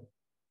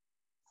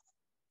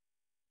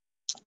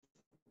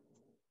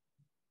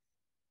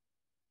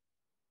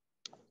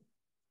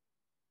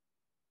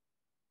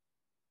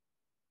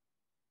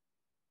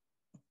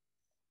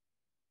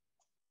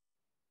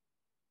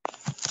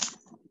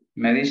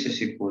 Me dice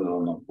si pudo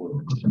o no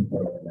pudo.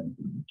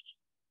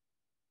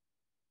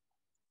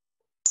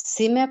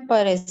 Sí me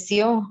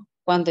apareció.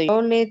 Cuando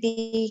yo le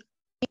di,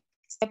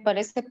 se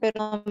aparece, pero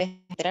no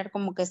me entrar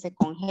como que se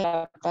congela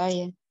la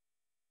pantalla.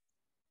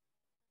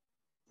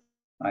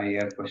 Ahí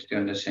es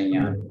cuestión de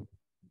señal.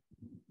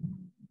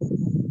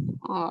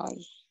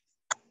 Ay.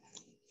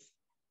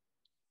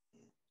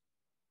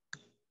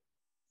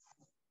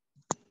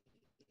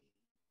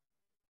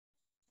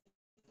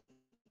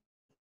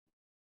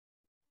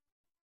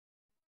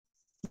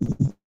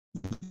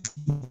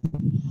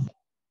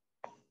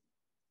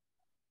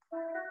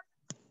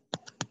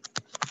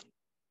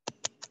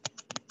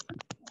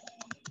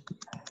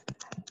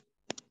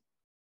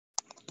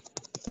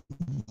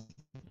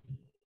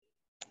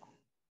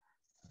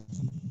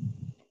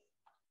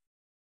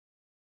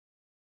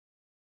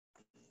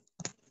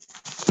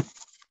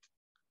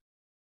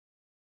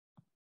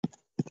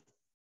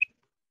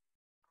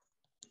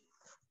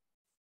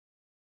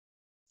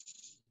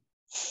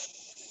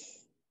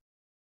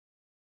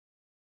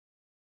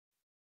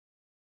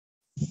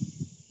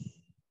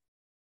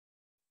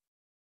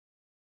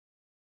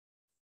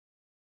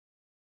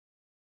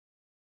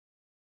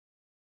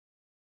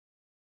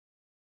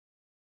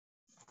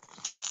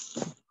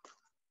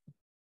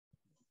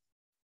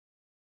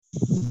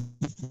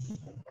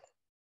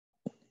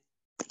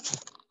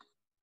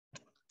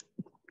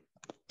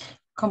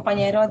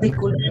 Compañeros,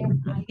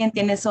 disculpen, alguien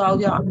tiene su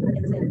audio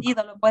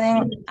encendido, lo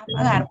pueden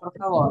apagar, por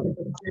favor.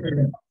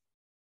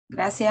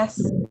 Gracias.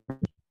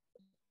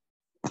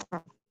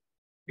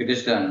 It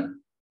is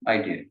done. I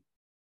did.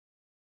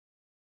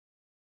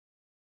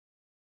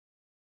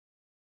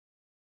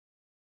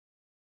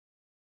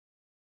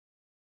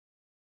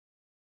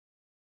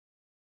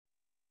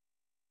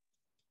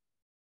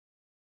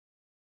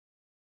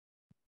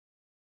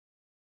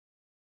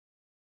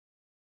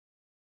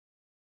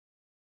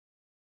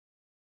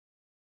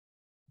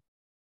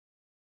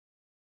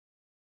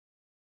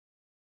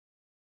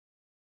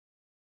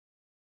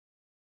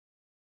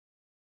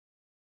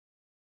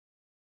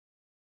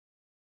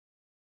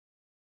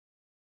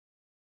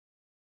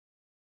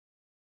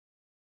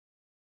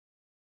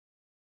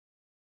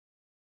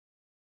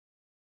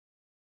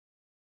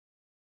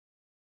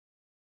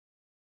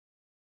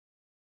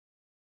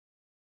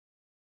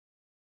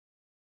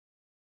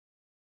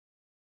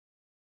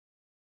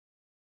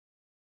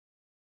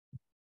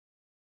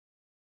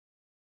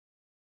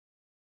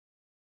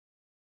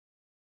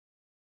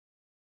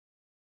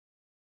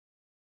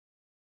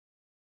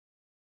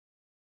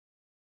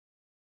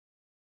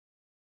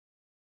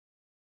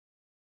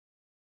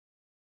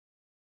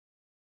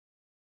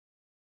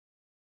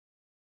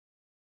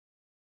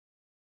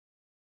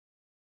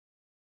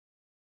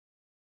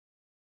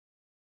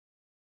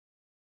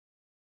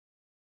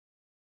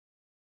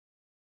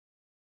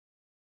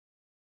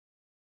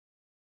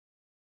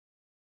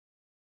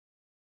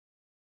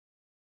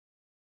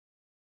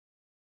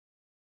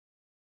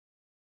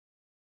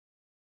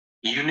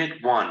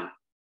 Unit 1,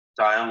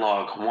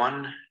 Dialogue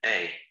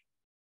 1A.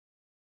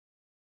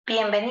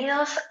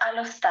 Bienvenidos al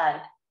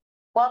hostal.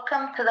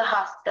 Welcome to the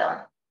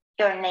hostel.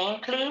 Your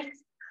name,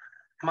 please?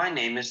 My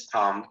name is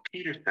Tom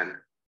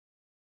Peterson.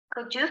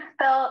 Could you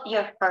spell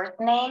your first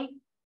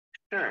name?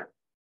 Sure,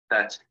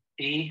 that's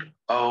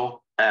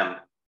T-O-M.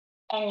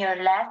 And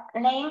your last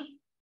name?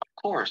 Of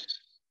course,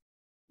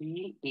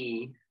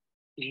 P-E-T-E-R-S-O-N.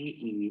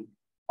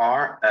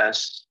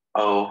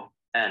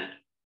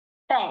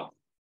 Thanks.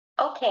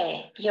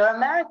 Okay, you're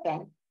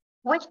American.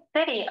 Which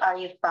city are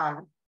you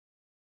from?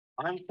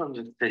 I'm from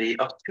the city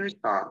of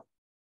Tucson.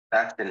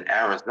 That's in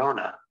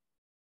Arizona.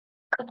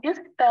 Could you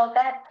spell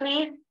that,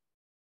 please?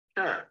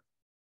 Sure.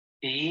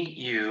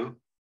 T-U-C-S-O-N.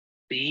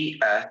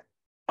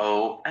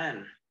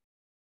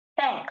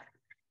 Thanks.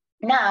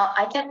 Now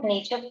I just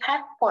need your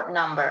passport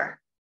number.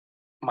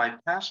 My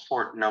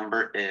passport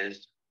number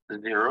is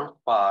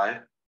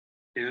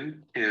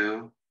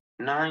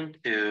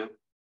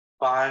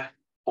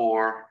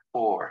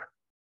 0522925444.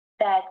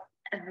 That's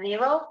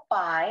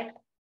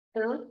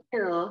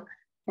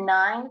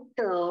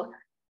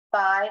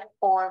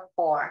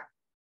 0522925444.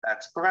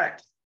 That's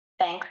correct.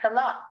 Thanks a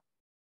lot.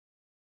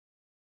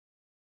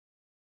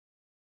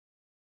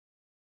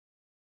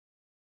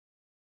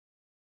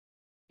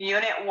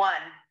 Unit 1,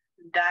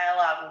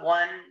 Dialogue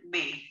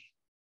 1B.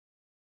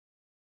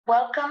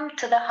 Welcome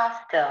to the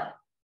hostel.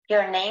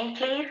 Your name,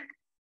 please?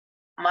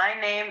 My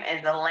name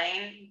is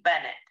Elaine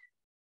Bennett.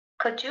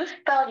 Could you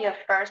spell your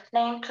first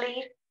name,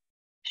 please?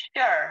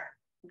 Sure,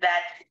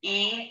 that's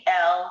E-L-A-I-N-E.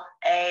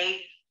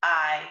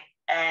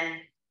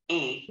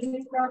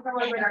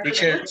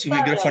 Teacher, su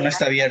micrófono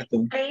está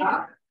abierto. Please?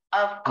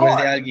 Of O el de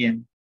course.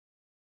 alguien.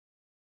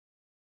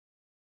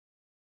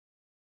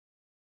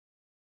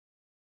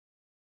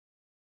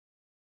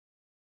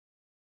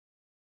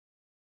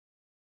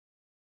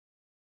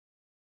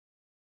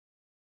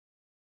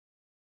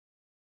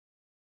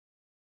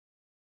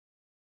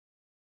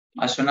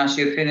 As soon as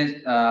you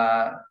finish,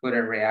 put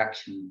a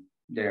reaction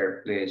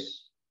there,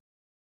 please.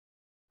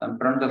 Tan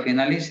pronto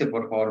finalice,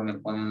 por favor, me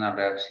pone una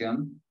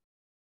reacción.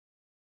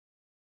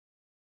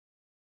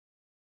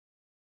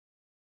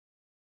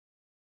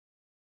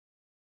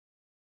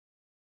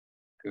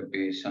 Could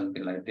be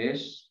something like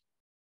this.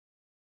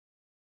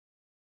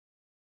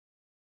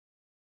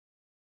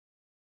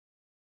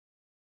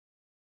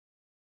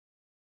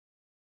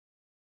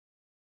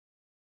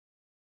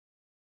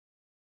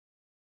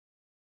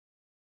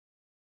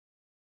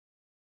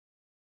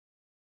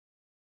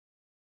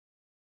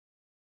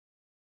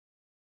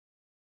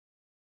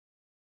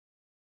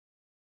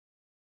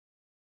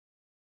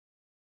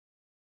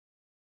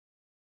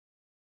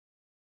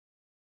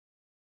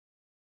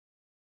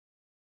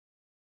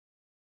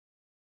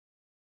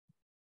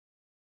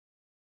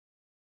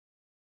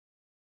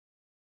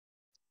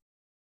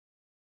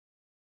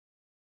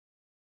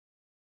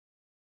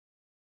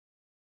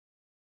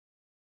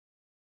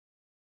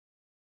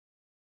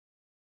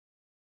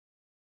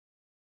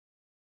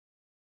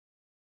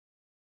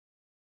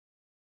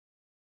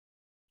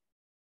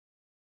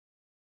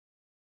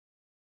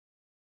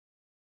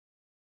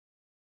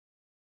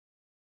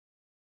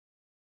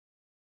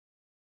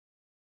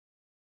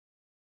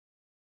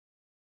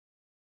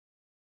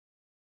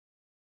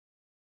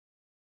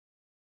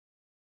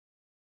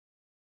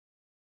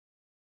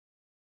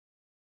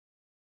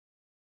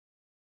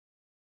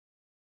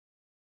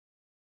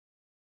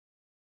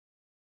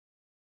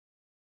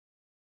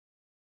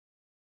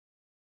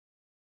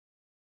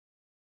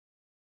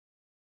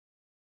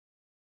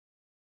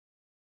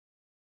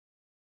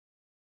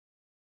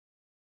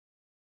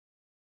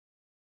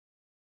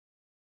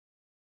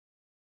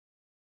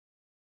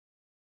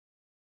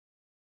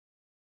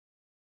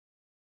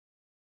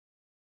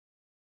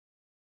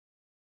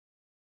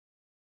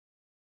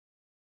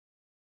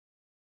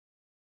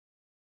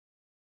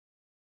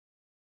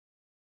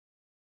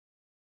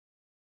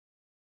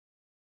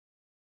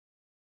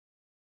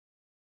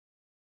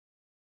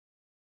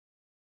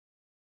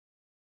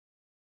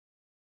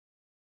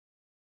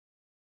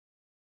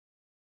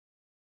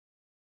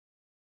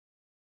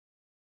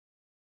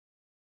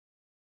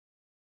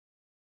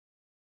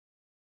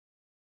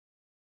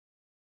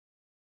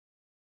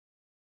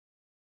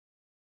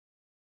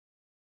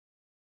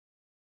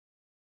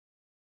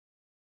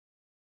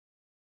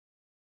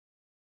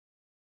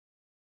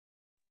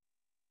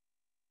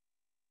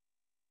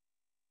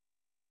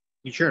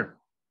 Teacher.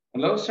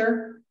 Hello,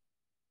 sir.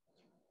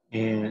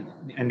 And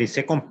the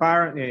second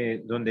part,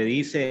 donde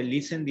dice,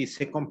 listen the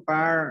second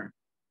part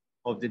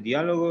of the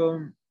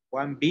dialogue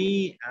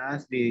 1B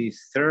as the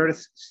third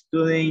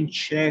student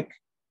check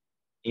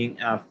in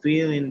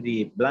fill in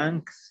the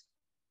blanks.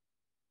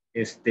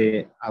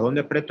 ¿A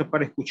dónde aprieto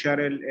para escuchar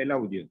el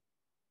audio?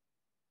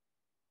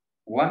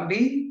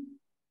 1B.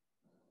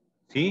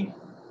 Sí.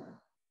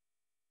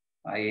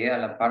 Ahí a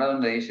la par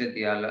donde dice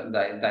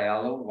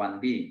dialogue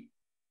 1B.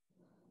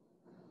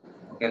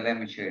 Okay, let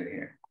me show you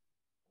here.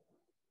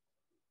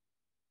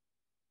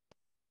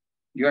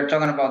 You are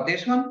talking about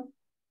this one?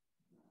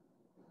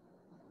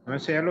 No,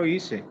 ese ya lo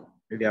hice,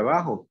 el de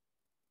abajo.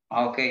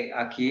 Okay,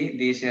 aquí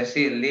dice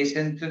así,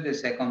 listen to the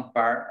second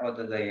part of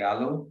the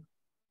dialogue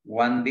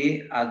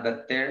 1B as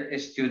the third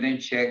student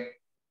check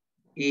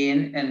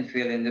in and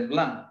fill in the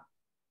blank.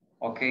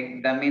 Okay,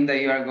 that means that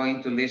you are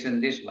going to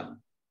listen this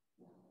one.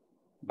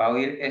 Va a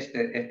oír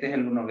este es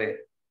el 1B.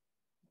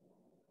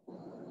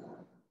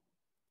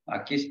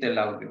 Aquí está el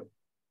audio.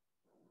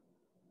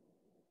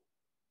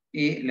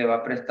 Y le va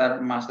a prestar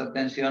más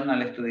atención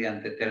al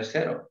estudiante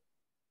tercero.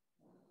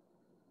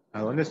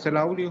 ¿A dónde está el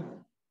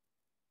audio?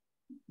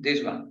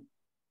 This one.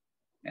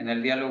 En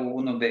el diálogo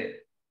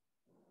 1B.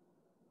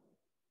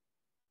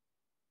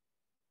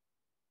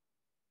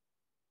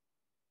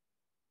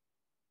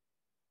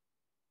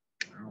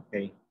 Ok.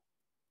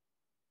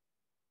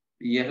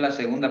 Y es la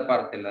segunda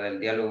parte, la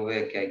del diálogo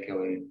B, que hay que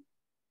oír.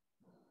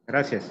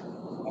 Gracias.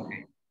 Ok.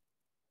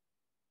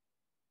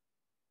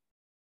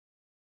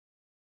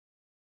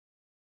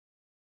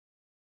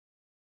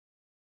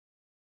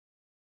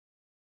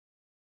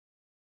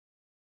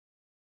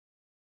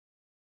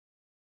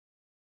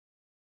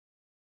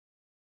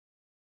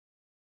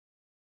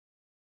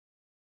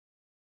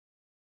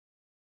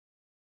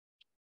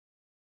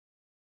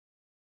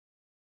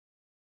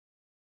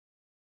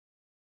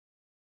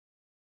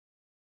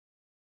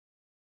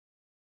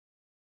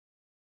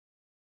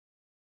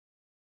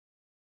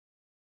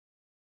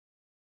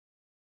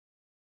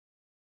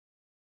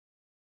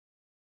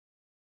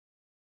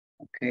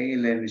 Okay,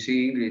 let me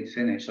see. Ingrid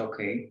finish.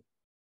 Okay.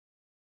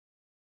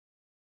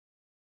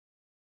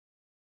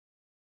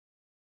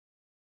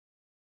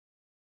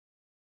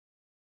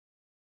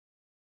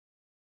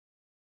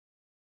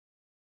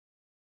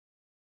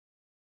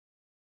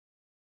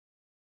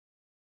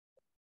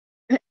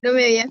 No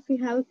me había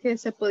fijado que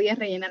se podía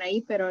rellenar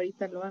ahí, pero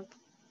ahorita lo hago.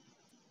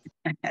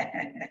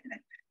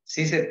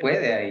 Sí se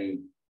puede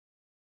ahí.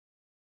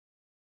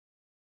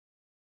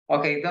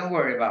 Okay, don't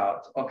worry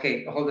about.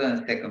 Okay, hold on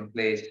a second,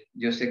 please.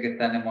 Yo sé que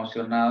están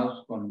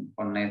emocionados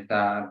con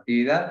esta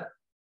actividad.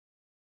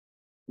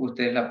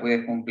 Usted la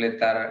puede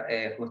completar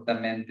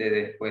justamente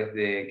después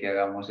de que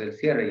hagamos el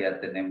cierre. Ya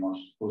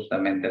tenemos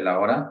justamente la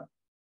hora.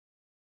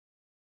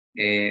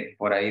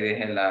 Por ahí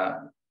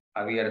déjenla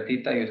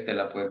abiertita y usted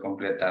la puede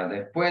completar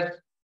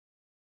después.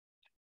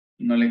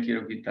 No le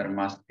quiero quitar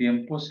más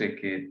tiempo. Sé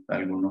que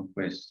algunos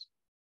pues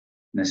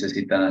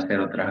necesitan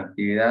hacer otras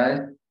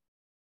actividades.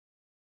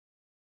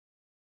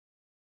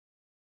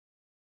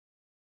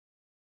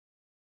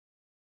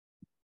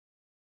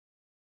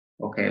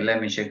 Okay, let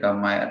me check out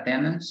my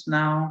attendance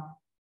now.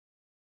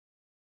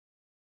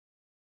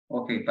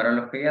 Ok, para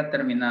los que ya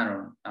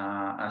terminaron,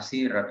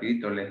 así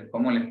rapidito,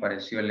 ¿cómo les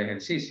pareció el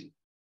ejercicio?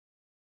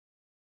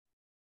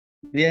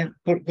 Bien,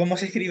 ¿cómo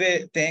se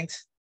escribe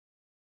thanks?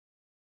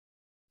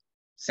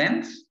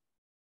 ¿Sense?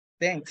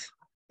 Thanks.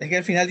 Es que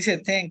al final dice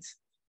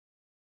thanks.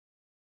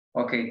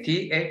 Ok,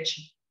 T-H-A-N-K-S,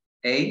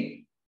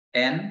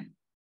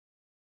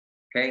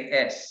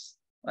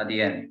 at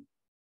the end.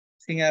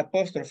 Sin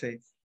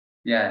apóstrofe.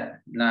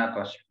 Ya, nada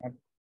apóstrofe.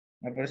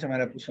 Por eso me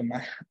la puso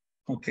mal.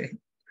 Ok.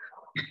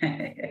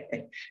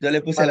 Yo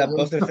le puse el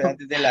apóstrofe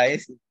antes de la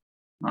S.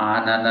 No.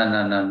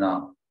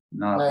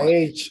 La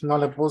H no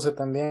le puse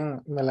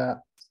también, me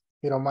la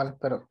tiró mal,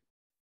 pero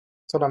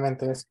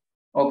solamente eso.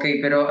 Ok,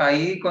 pero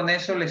ahí con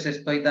eso les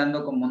estoy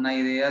dando como una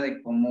idea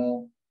de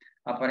cómo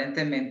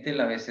aparentemente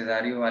el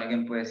abecedario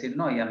alguien puede decir,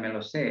 no, ya me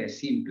lo sé, es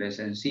simple, es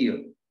sencillo.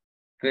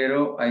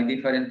 Pero hay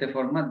diferentes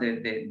formas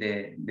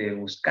de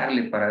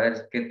buscarle para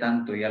ver qué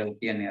tanto ya lo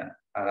tiene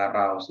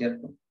agarrado,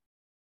 ¿cierto?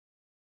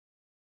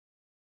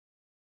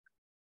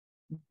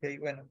 Ok,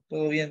 bueno,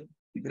 todo bien.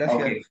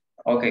 Gracias.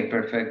 Okay,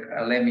 perfect.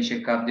 Let me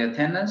check up the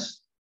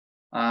attendance.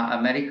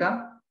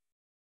 America,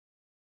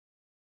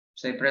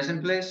 say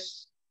present,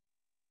 please.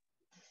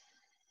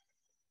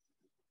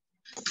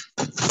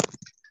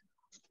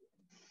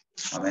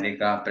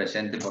 América,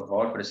 presente, por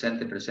favor,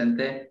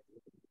 presente.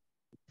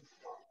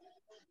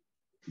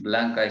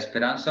 Blanca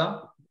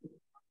Esperanza.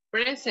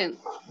 Present.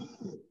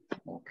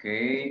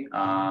 Okay,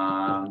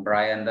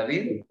 Brian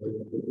David.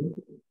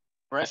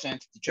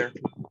 Present, teacher.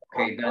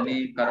 Okay,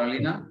 Dani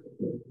Carolina.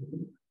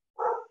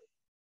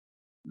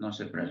 No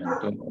se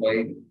presentó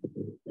hoy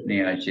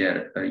ni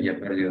ayer, pero ya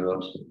perdió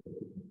 2.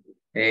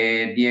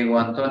 Diego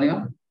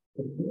Antonio.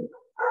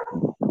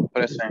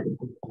 Present.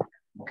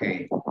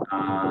 Okay.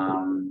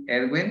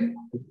 Edwin.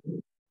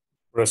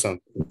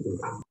 Present.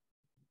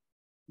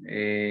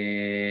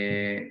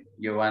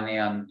 Giovanni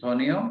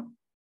Antonio.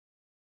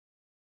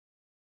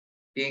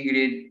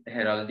 Ingrid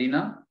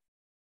Geraldina.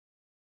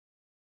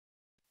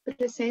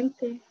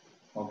 Presente.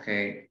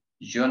 Okay.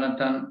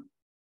 Jonathan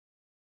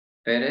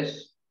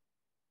Pérez.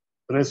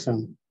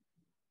 Present.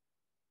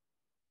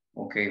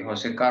 Okay.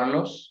 José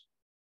Carlos.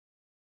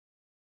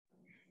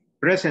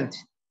 Present.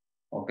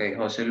 Okay.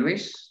 José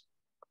Luis.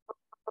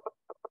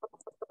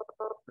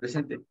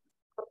 Presente.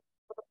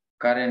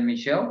 Karen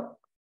Michelle.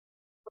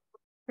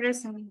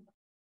 Present.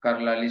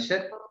 Carla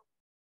Lisset.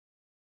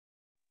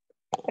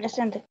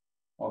 Presente.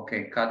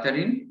 Okay.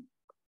 Catherine.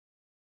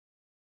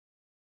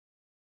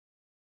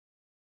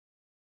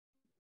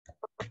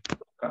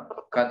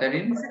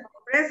 Catherine.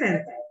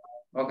 Present.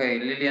 Okay.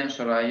 Lilian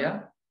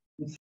Soraya.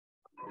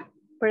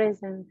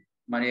 Present.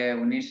 María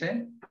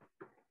Eunice.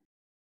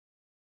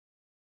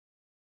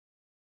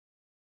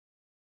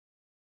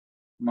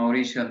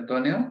 Mauricio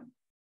Antonio.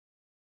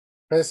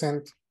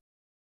 Present.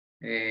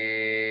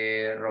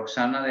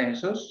 Roxana de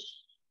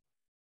Jesús.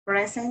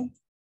 Present.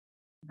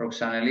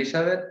 Roxana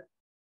Elizabeth.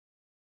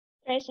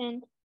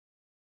 Present.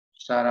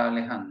 Sara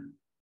Alejandra.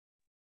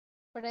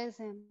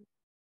 Present.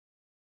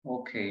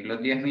 Ok,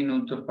 los 10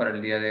 minutos para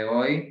el día de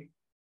hoy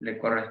le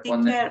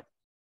corresponde. Teacher,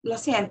 lo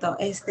siento,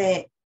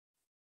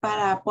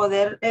 para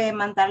poder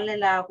mandarle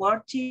la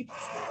worksheet,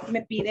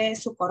 me pide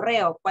su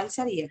correo. ¿Cuál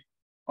sería?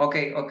 Ok,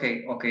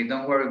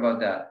 don't worry about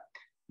that.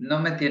 No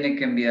me tiene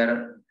que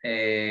enviar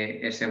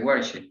ese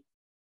worksheet.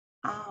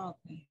 Ok.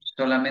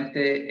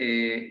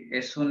 Solamente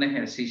es un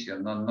ejercicio,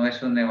 no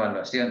es una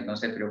evaluación, no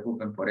se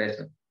preocupen por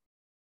eso.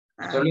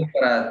 Solo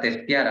para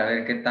testear a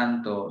ver qué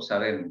tanto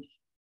sabemos.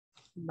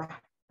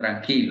 Va.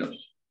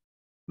 Tranquilos.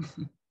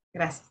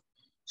 Gracias.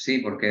 Sí,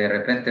 porque de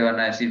repente van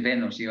a decir,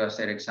 nos iba a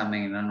hacer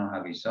examen y no nos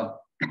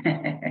avisó.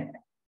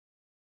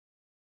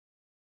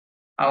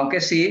 Aunque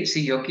sí,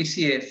 si yo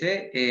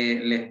quisiese,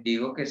 les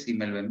digo que si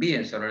me lo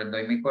envíen, solo les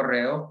doy mi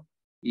correo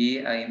y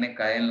ahí me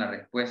caen las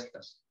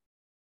respuestas.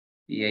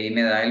 Y ahí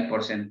me da el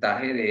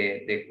porcentaje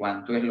de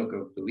cuánto es lo que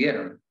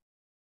obtuvieron.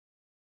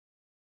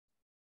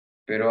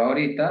 Pero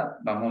ahorita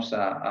vamos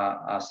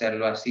a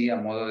hacerlo así a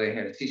modo de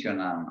ejercicio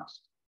nada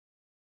más.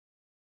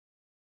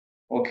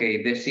 Ok,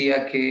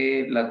 decía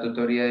que la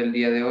tutoría del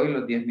día de hoy,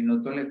 los 10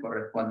 minutos le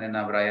corresponden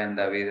a Brian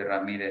David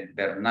Ramírez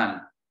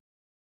Bernal.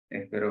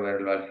 Espero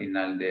verlo al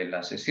final de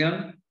la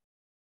sesión.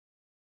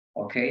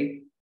 Ok,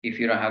 if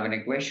you don't have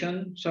any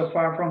questions so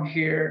far from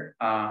here,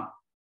 I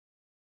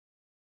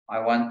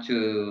want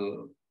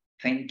to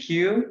thank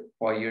you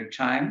for your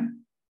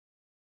time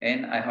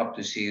and I hope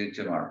to see you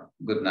tomorrow.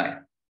 Good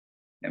night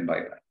and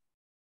bye-bye.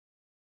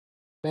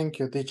 Thank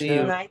you, See teacher.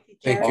 you.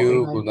 Thank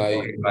you. Good night.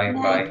 Okay,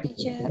 bye-bye.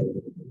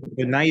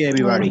 Good night,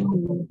 everybody.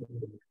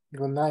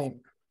 Good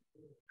night.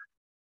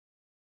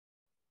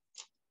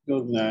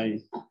 Good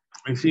night.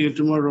 I see you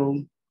tomorrow.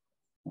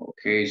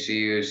 Okay,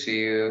 see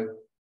you.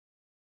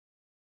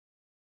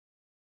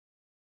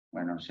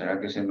 Bueno, ¿será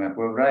que se me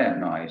fue Brian?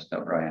 No, ahí está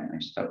Brian.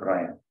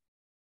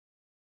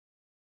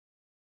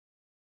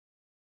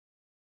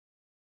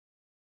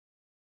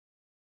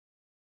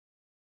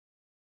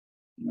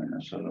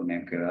 Bueno, solo me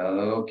ha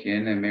quedado,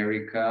 ¿quién?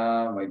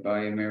 América,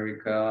 bye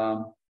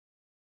América.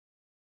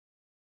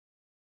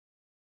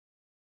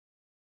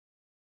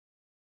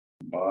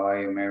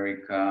 Bye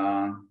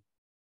America.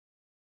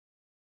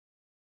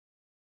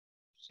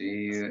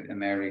 See you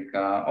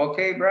America.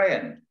 Okay,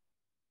 Brian.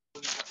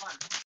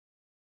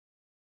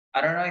 I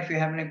don't know if you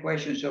have any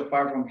questions so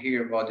far from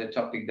here about the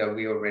topic that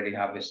we already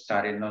have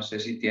started. No sé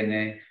si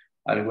tiene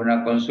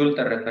alguna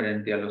consulta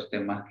referente a los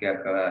temas que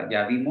acá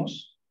ya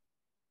vimos.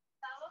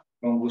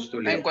 Con gusto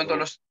le En cuanto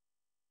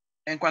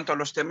a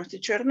los temas,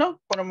 teacher,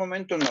 no, por el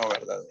momento no,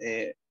 ¿verdad?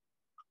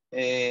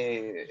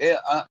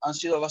 Han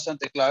sido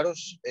bastante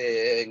claros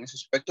en ese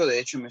aspecto. De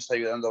hecho, me está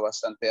ayudando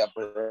bastante a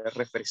poder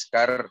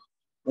refrescar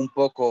un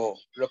poco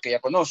lo que ya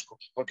conozco,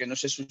 porque no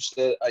sé si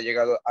usted ha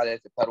llegado a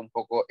detectar un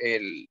poco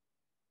el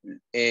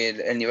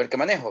nivel que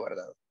manejo,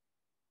 ¿verdad?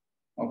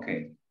 Ok.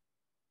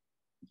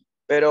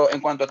 Pero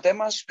en cuanto a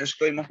temas,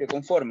 estoy más que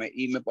conforme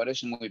y me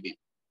parece muy bien.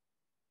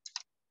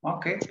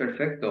 Ok,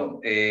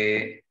 perfecto.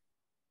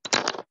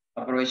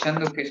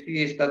 Aprovechando que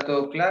sí está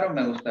todo claro,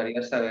 me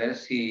gustaría saber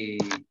si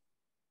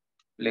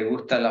le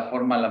gusta la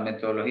forma, la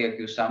metodología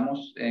que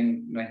usamos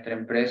en nuestra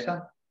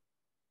empresa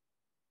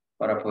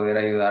para poder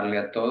ayudarle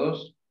a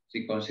todos.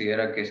 Si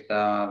considera que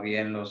está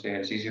bien los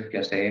ejercicios que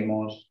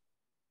hacemos,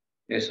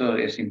 eso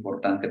es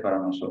importante para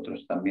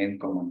nosotros también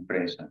como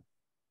empresa.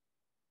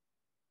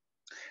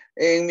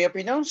 En mi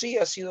opinión, sí,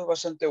 ha sido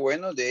bastante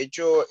bueno. De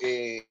hecho,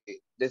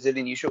 desde el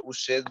inicio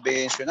usted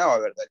mencionaba,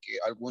 ¿verdad? Que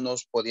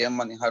algunos podían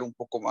manejar un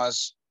poco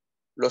más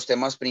los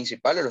temas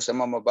principales, los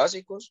temas más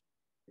básicos.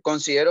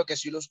 Considero que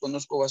sí los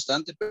conozco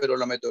bastante, pero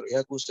la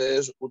metodología que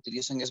ustedes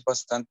utilizan es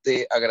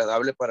bastante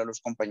agradable para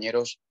los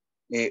compañeros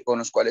con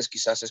los cuales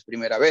quizás es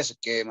primera vez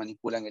que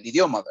manipulan el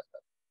idioma, ¿verdad?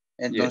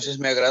 Entonces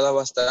me agrada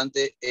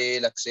bastante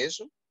el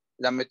acceso,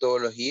 la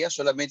metodología,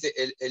 solamente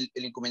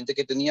el inconveniente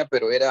que tenía,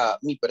 pero era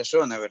mi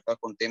persona, ¿verdad?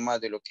 Con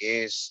temas de lo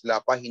que es la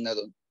página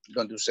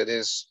donde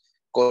ustedes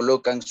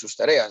colocan sus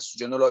tareas.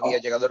 Yo no lo había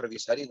llegado a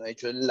revisar y no he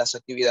hecho las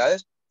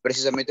actividades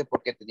precisamente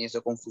porque tenía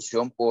esa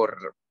confusión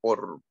por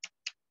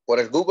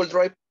el Google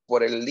Drive,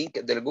 por el link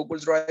del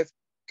Google Drive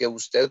que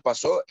usted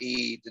pasó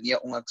y tenía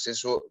un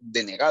acceso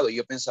denegado.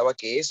 Yo pensaba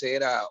que ese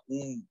era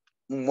un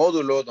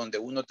módulo donde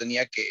uno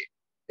tenía que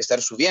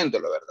estar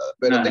subiéndolo, ¿verdad?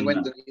 Pero tengo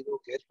entendido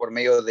que es por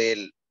medio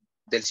del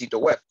sitio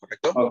web,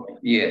 ¿correcto? Okay.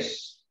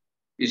 Yes,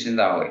 it's in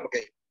that way.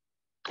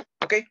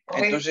 Okay.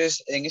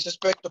 Entonces en ese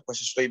aspecto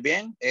pues estoy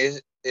bien,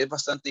 es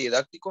bastante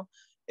didáctico.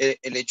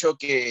 El hecho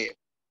que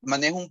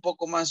manejo un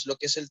poco más lo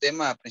que es el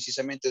tema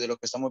precisamente de lo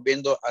que estamos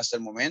viendo hasta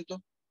el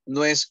momento,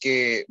 no es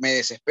que me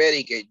desespere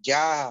y que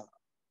ya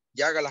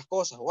haga las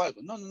cosas o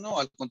algo. No,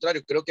 al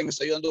contrario, creo que me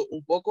está ayudando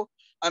un poco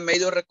a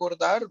medio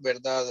recordar,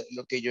 ¿verdad?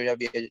 Lo que yo ya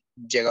había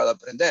llegado a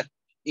aprender.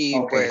 Y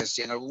pues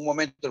si en algún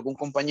momento algún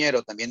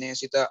compañero también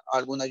necesita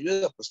alguna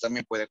ayuda, pues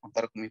también puede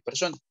contar con mi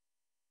persona.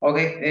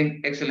 Okay,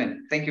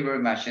 excellent. Thank you very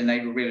much. And I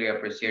really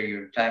appreciate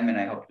your time and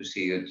I hope to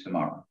see you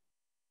tomorrow.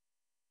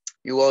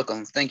 You're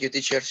welcome. Thank you,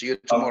 teacher. See you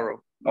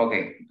tomorrow.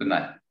 Okay, good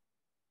night.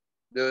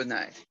 Good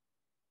night.